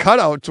all the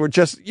cutouts were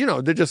just,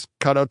 they're just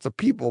cutouts of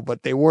people,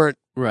 but they weren't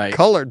Right.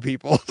 colored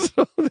people.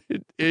 So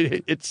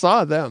it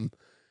saw them.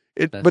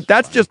 That's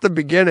funny. just the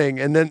beginning.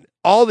 And then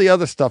all the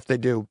other stuff they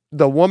do,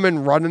 the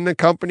woman running the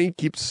company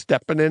keeps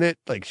stepping in it.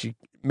 Like she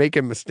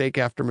making mistake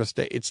after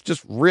mistake. It's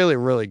just really,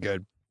 really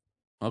good.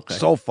 Okay.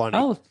 So funny.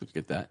 I'll look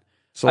at that.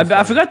 So I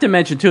funny. forgot to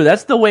mention too.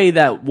 That's the way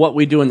that What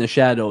We Do in the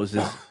Shadows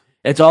is.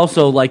 It's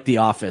also like The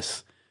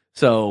Office.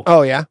 So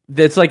Oh yeah.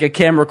 it's like a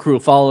camera crew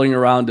following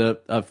around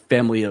a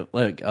family of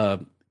like a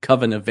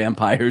coven of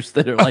vampires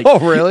that are like Oh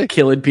really?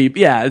 killing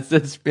people. Yeah,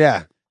 it's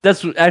Yeah.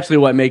 that's actually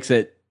what makes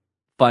it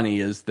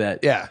funny is that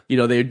Yeah.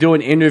 they're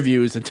doing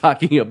interviews and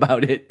talking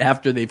about it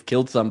after they've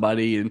killed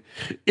somebody, and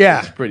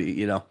Yeah. it's pretty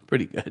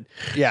good.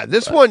 Yeah.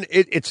 This one,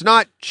 it's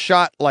not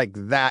shot like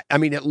that. I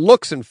mean, it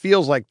looks and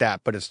feels like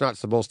that, but it's not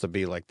supposed to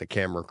be like the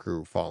camera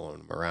crew following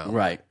them around.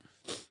 Right.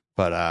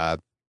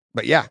 But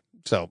yeah.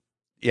 So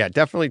yeah,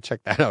 definitely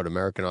check that out.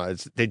 American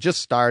Odds. They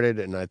just started,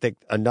 and I think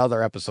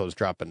another episode's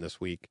dropping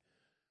this week.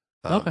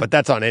 Okay. But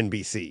that's on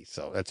NBC,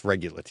 so that's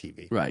regular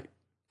TV. Right.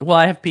 Well,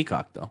 I have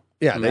Peacock though.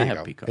 Yeah, I there you have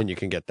go. Peacock. And you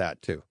can get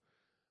that too.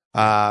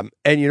 And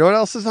you know what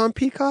else is on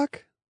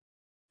Peacock?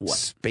 What?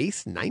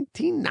 Space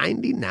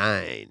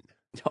 1999.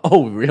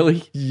 Oh,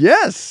 really?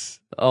 Yes.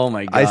 Oh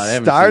my god! I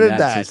haven't started seen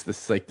that. since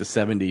the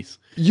 70s.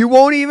 You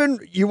won't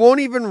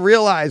even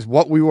realize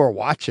what we were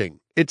watching.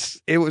 It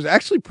was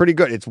actually pretty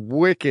good. It's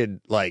wicked,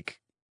 like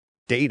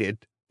dated.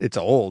 It's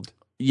old.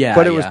 Yeah,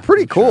 But it was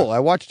pretty I'm cool. sure. I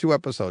watched 2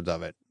 episodes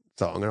of it.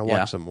 So I'm going to watch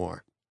Yeah. some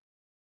more.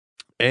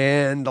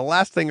 And the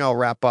last thing I'll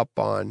wrap up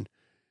on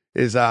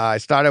is I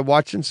started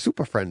watching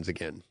Super Friends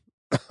again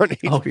on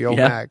HBO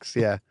yeah? Max.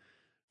 Yeah.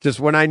 Just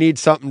when I need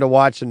something to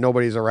watch and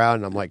nobody's around,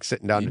 and I'm like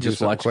sitting down You to do just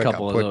something watch quick. a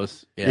couple I'll of put-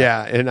 those.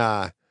 Yeah.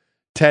 And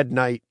Ted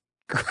Knight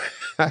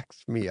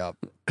cracks me up.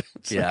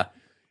 Yeah.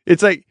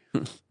 It's like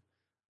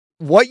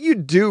what you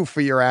do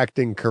for your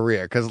acting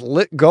career. Because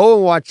go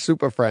and watch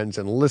Super Friends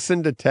and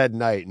listen to Ted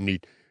Knight, and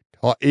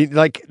he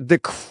like the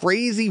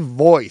crazy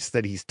voice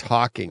that he's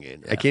talking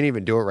in. I can't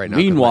even do it right now.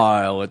 'cause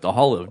Meanwhile, at the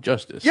Hall of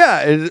Justice.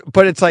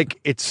 but it's like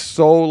it's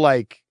so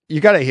like you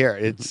got to hear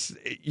it.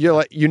 You're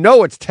like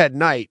it's Ted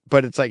Knight,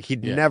 but it's like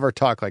he'd never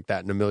talk like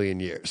that in a million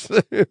years.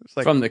 It's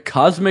like From the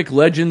cosmic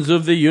legends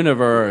of the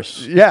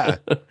universe. yeah,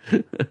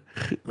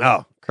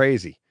 oh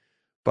crazy.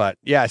 But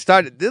yeah, I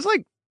started. There's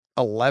like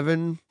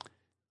 11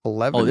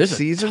 Oh, there's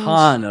seasons. a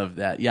ton of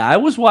that. Yeah, I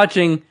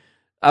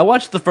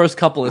watched the first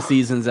couple of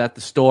seasons at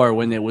the store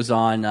when it was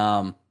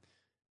on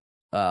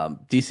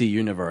DC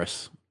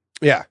Universe.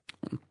 Yeah,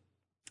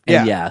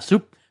 And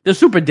they're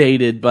super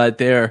dated, but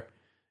they're,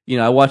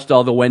 I watched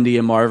all the Wendy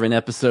and Marvin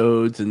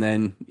episodes, and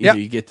then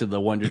you get to the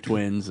Wonder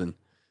Twins, and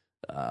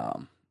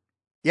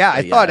yeah.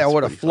 I thought I it's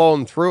would have pretty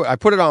flown through. I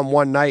put it on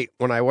one night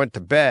when I went to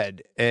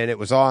bed, and it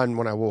was on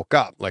when I woke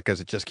up, like because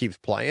it just keeps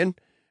playing.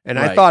 And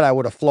I Right. thought I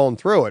would have flown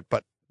through it,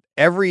 but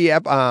every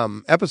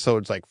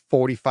episode's like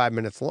 45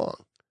 minutes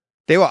long.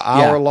 They were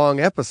hour-long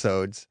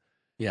episodes.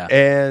 yeah,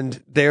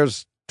 And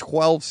there's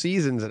 12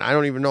 seasons, and I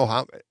don't even know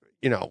how,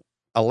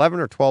 11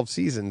 or 12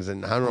 seasons,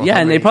 and I don't know. yeah, how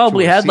and many they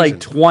probably to a had like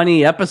season.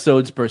 20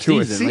 episodes per To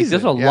a season. Like, there's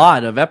a season, yeah.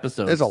 lot of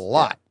episodes. There's a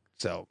lot,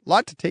 so a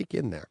lot to take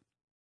in there.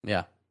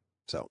 Yeah.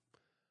 So,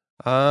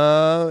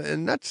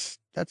 and that's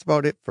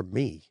about it for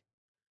me.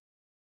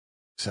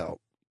 So,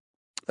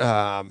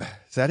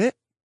 is that it?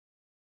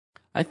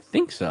 I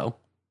think so.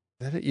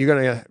 Is that it? You're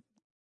gonna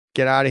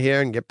get out of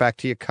here and get back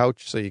to your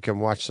couch so you can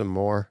watch some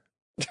more.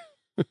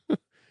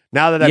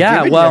 Now that I've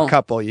given you a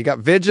couple, you got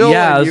Vigil.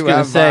 Yeah, I and was you gonna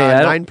have say, I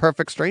don't- 9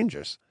 Perfect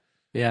Strangers.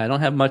 Yeah, I don't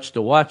have much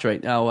to watch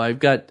right now. I've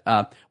got,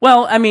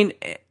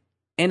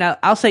 and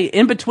I'll say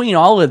in between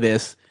all of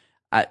this,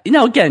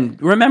 again,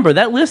 remember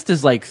that list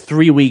is like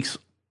 3 weeks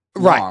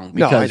Right. long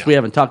No, I because know. we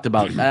haven't talked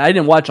about. I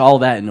didn't watch all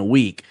that in a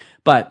week,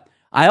 but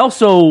I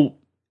also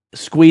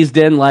squeezed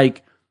in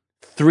like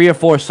 3 or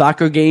 4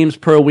 soccer games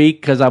per week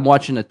because I'm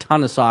watching a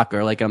ton of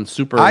soccer. Like I'm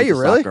super. Are into you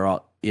really? Soccer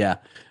Oh,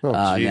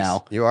 jeez.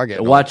 now You are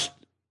getting watched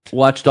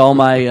all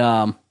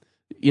my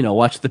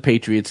watched the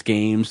Patriots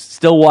games.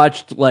 Still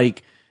watched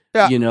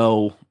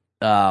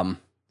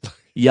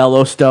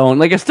Yellowstone.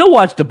 Like I still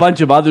watched a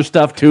bunch of other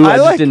stuff too. I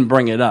just didn't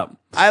bring it up.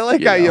 I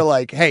like how you're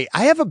like, hey,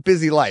 I have a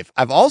busy life.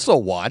 I've also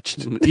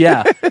watched.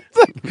 Yeah. It's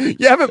like,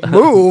 you haven't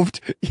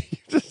moved. You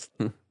just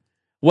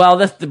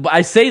Well,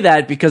 I say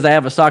that because I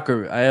have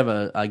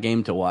a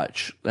game to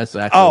watch. That's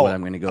actually what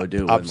I'm going to go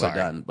do when we're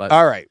done. But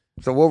all right,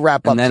 so we'll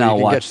wrap up. And then so I'll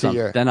watch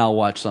Then I'll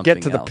watch something.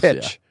 Get to the else,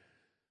 pitch.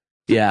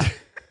 Yeah.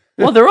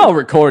 Well, they're all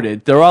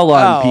recorded. They're all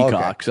on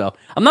Peacock. Okay. So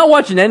I'm not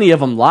watching any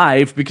of them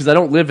live because I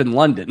don't live in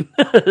London.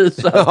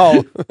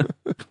 So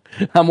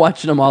I'm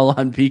watching them all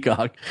on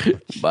Peacock.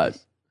 But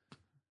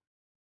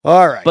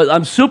all right. But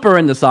I'm super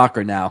into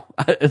soccer now.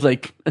 It's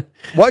like,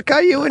 what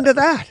got you into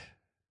that?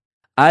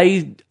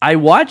 I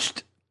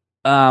watched.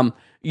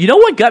 You know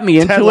what got me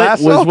into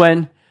it was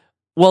when.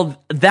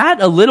 Well,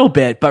 that a little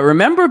bit, but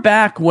remember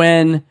back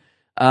when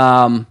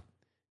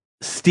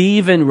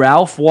Steve and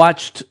Ralph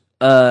watched.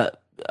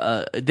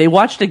 They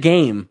watched a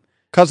game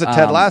because of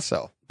Ted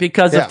Lasso.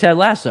 Because of Ted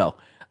Lasso,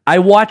 I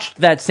watched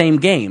that same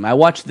game. I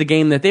watched the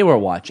game that they were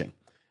watching,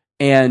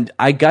 and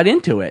I got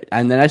into it.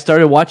 And then I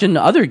started watching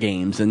other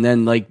games, and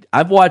then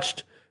I've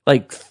watched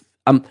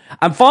I'm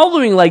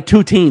following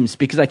 2 teams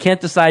because I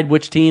can't decide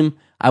which team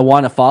I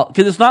want to follow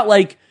because it's not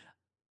like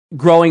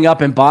growing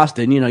up in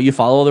Boston. You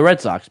follow the Red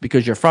Sox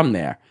because you're from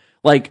there.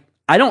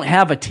 I don't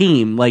have a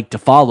team to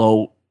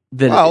follow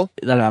that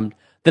I'm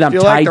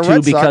tied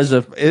to because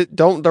of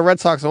don't the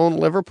Red Sox own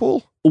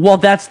Liverpool? Well,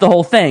 that's the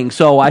whole thing.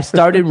 So I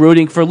started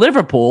rooting for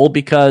Liverpool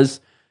because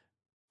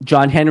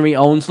John Henry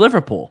owns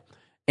Liverpool.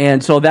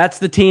 And so that's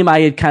the team I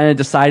had kind of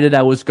decided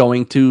I was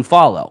going to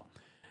follow.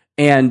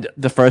 And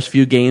the first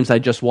few games, I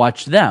just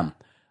watched them.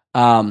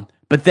 But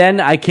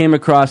then I came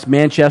across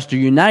Manchester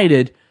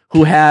United,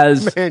 who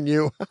has... Man,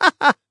 you...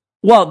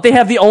 Well, they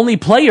have the only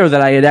player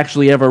that I had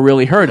actually ever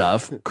really heard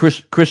of,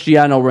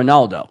 Cristiano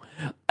Ronaldo.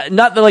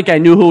 Not that I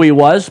knew who he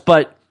was,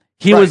 but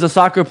he was a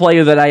soccer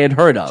player that I had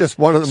heard of. Just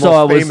one of the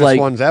most famous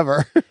ones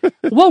ever.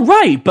 Well,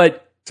 right,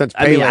 but since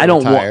Pele I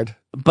don't retired.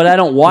 But I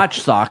don't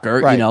watch soccer,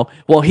 Right.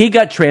 Well, he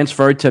got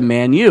transferred to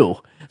Man U.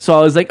 So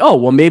I was like, oh,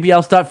 well, maybe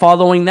I'll start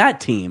following that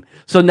team.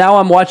 So now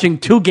I'm watching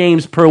 2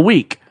 games per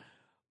week.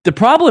 The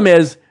problem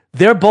is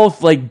they're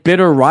both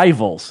bitter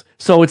rivals.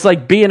 So it's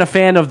like being a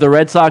fan of the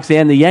Red Sox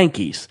and the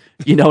Yankees.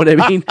 You know what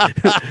I mean?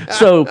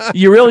 So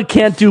you really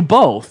can't do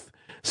both.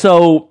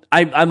 So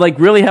I'm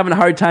really having a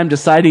hard time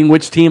deciding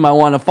which team I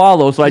want to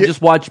follow. So I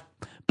just watch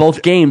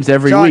both games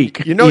every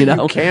week. You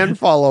can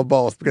follow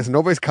both because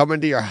nobody's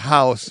coming to your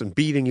house and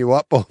beating you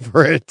up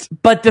over it.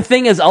 But the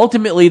thing is,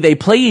 ultimately, they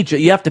play each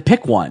other. You have to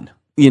pick one.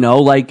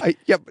 But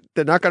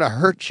they're not going to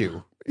hurt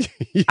you.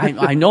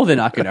 I know they're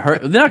not going to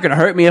hurt. They're not going to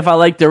hurt me if I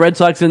like the Red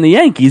Sox and the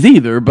Yankees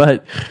either.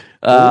 But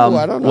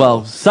I don't know.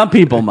 Well, some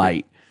people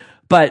might.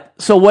 But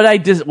so what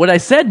I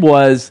said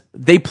was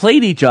they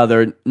played each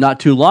other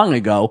not too long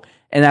ago,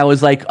 and I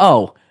was like,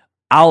 oh,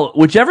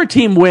 whichever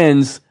team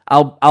wins,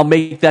 I'll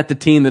make that the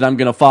team that I'm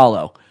going to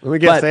follow. Let me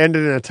guess, they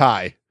ended in a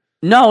tie.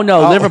 No.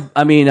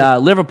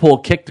 Liverpool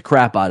kicked the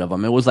crap out of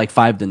them. It was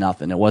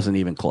 5-0. It wasn't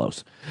even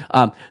close.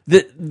 At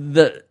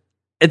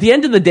the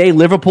end of the day,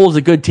 Liverpool is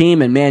a good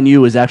team, and Man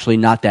U is actually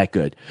not that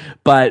good.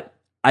 But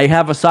I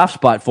have a soft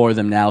spot for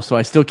them now, so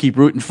I still keep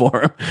rooting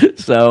for them.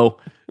 So,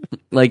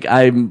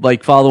 I'm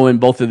following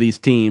both of these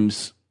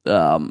teams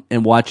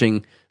and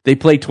watching. They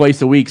play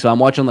twice a week, so I'm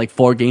watching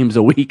 4 games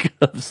a week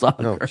of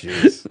soccer. Oh,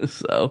 jeez.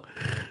 So,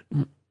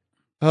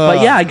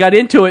 but yeah, I got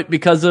into it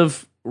because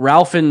of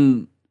Ralph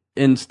and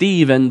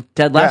Steve and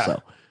Ted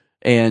Lasso,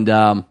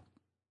 and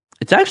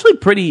it's actually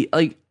pretty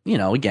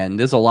again,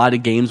 there's a lot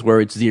of games where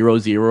it's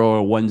 0-0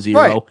 or 1-0,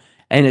 right.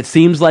 And it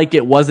seems like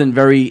it wasn't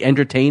very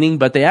entertaining,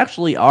 but they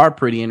actually are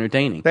pretty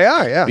entertaining. They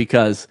are, yeah,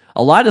 because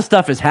a lot of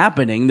stuff is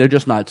happening. They're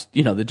just not,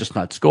 they're just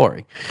not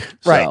scoring.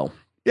 Right. So,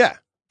 yeah.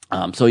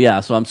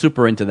 So I'm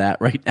super into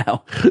that right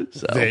now.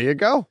 So there you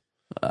go.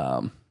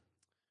 All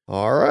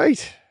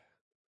right.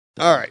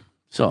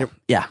 So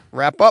yeah,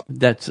 wrap up.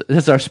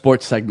 That's our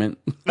sports segment.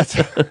 That's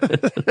our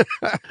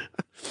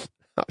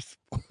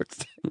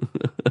sports.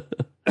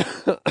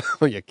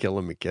 Oh, you're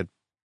killing me, kid.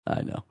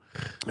 I know.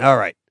 All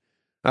right.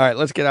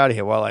 Let's get out of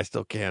here while I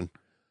still can.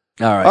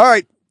 All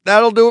right.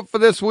 That'll do it for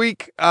this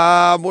week.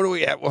 What do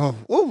we have?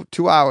 Whoa,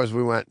 2 hours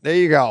we went. There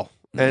you go.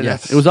 And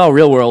yes, it was all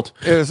real world.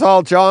 It was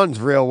all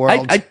John's real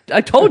world.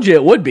 I told you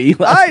it would be.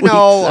 I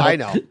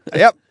know.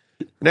 Yep.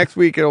 Next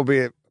week it'll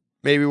be.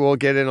 Maybe we'll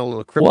get in a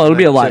little crypto. Well, it'll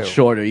be a lot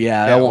shorter.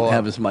 Yeah, I won't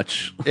have as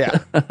much. Yeah,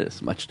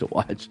 as much to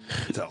watch.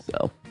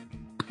 So,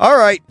 all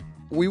right.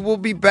 We will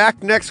be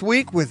back next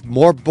week with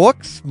more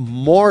books,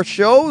 more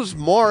shows,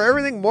 more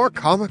everything, more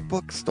comic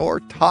book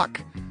store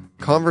talk,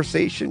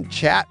 conversation,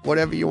 chat,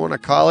 whatever you want to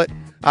call it.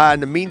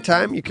 In the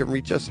meantime, you can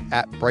reach us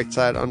at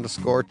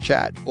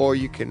brightside_chat, or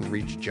you can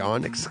reach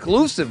John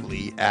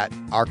exclusively at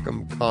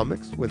Arkham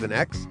Comics with an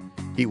X.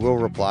 He will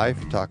reply if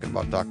you're talking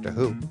about Doctor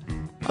Who.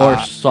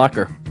 Or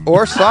soccer.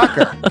 Or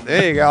soccer.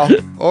 There you go.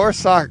 Or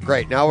soccer.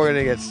 Great. Now we're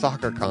going to get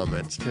soccer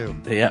comments, too.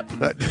 Yep.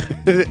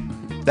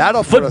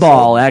 That'll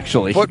football,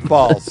 actually.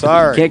 Football,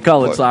 sorry. Can't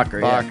call it soccer.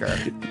 Soccer.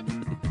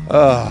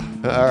 Yeah.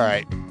 All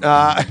right.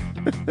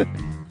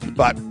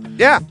 But,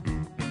 yeah,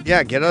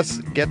 get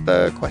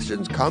the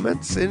questions,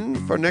 comments in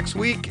for next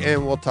week,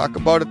 and we'll talk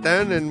about it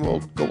then, and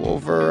we'll go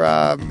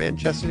over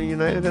Manchester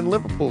United and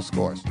Liverpool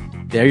scores.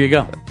 There you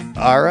go.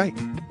 All right.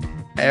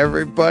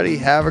 Everybody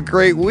have a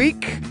great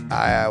week.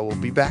 I will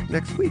be back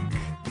next week.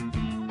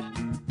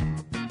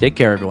 Take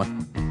care,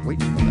 everyone. Wait.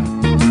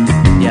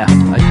 Yeah,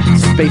 I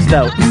spaced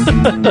out.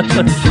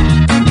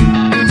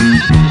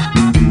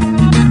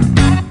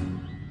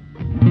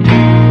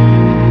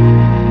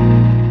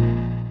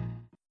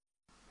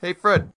 Hey, Fred.